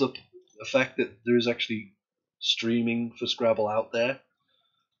audience, build up the fact that there is actually streaming for Scrabble out there.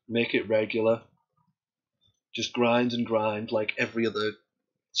 Make it regular. Just grind and grind like every other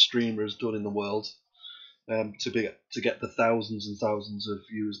streamer has done in the world, to get the thousands and thousands of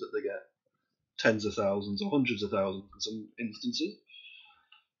views that they get, tens of thousands or hundreds of thousands in some instances.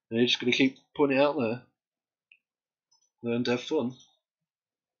 And you're just going to keep putting it out there and have fun.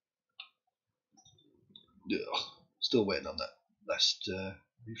 Ugh, still waiting on that last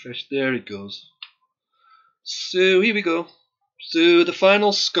refresh. There it goes. So here we go. So the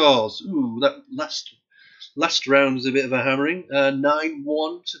final scores. Ooh, that last round was a bit of a hammering.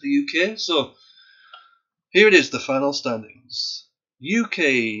 9-1 to the UK. So here it is, the final standings.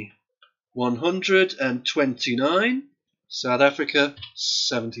 UK 129, South Africa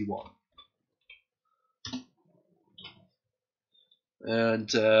 71.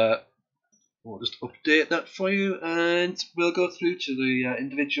 And we'll just update that for you, and we'll go through to the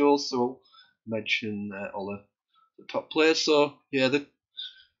individuals. So we'll mention all the top players. So yeah,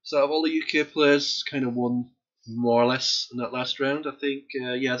 so all the UK players kind of won more or less in that last round. I think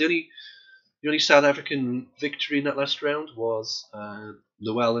yeah, the only South African victory in that last round was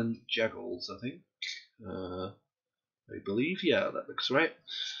Llewellyn Jaggles, I think. I believe, yeah, that looks right.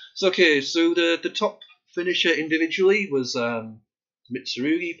 So okay, so the top finisher individually was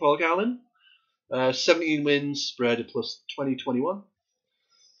Mitsurugi Paul Gallen. 17 wins, spread a plus 20-21.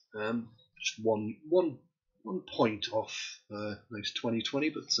 Just one point off nice 2020,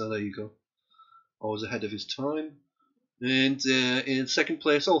 but there you go. Always ahead of his time. And in second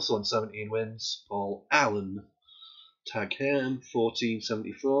place, also on 17 wins, Paul Allen. Tag him,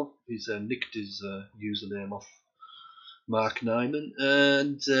 1474. He's nicked his username off Mark Nyman.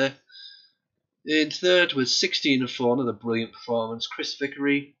 And in third was 16-4, another brilliant performance, Chris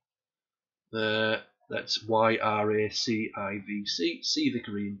Vickery. That's YRACIVC, C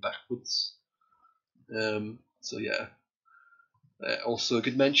Vickery in backwards. So yeah. Also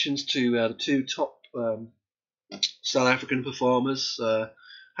good mentions to the two top South African performers.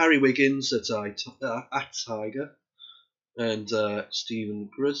 Harry Wiggins at Tiger, and Stephen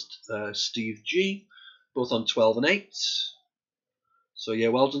Grist, Steve G, both on 12 and 8. So yeah,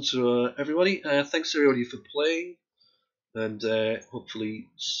 well done to everybody. Thanks everybody for playing, and hopefully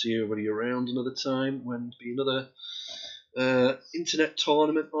see everybody around another time when there'll be another internet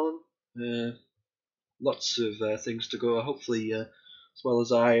tournament on. Lots of things to go. Hopefully, as well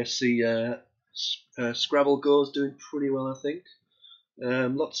as ISC, Scrabble goes doing pretty well, I think.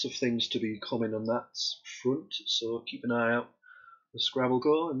 Lots of things to be coming on that front, so keep an eye out for Scrabble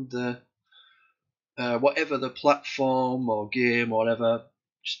Go, and whatever the platform or game or whatever,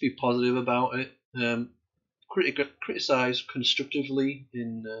 just be positive about it. Criticize constructively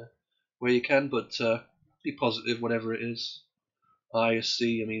in where you can, but be positive whatever it is.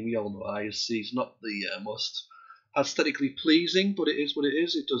 ISC, I mean, we all know ISC is not the most aesthetically pleasing, but it is what it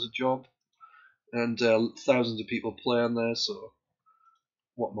is. It does a job, and thousands of people play on there, so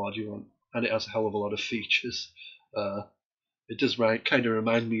what more do you want? And it has a hell of a lot of features. It does kind of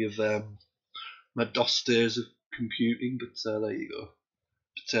remind me of my DOS days of computing, but there you go.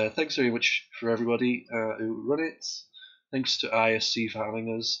 But thanks very much for everybody who run it. Thanks to ISC for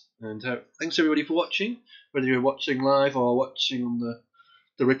having us, and thanks everybody for watching, whether you're watching live or watching on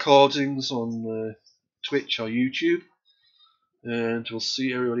the recordings on Twitch or YouTube. And we'll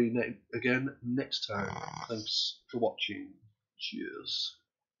see everybody again next time. Thanks for watching. Cheers.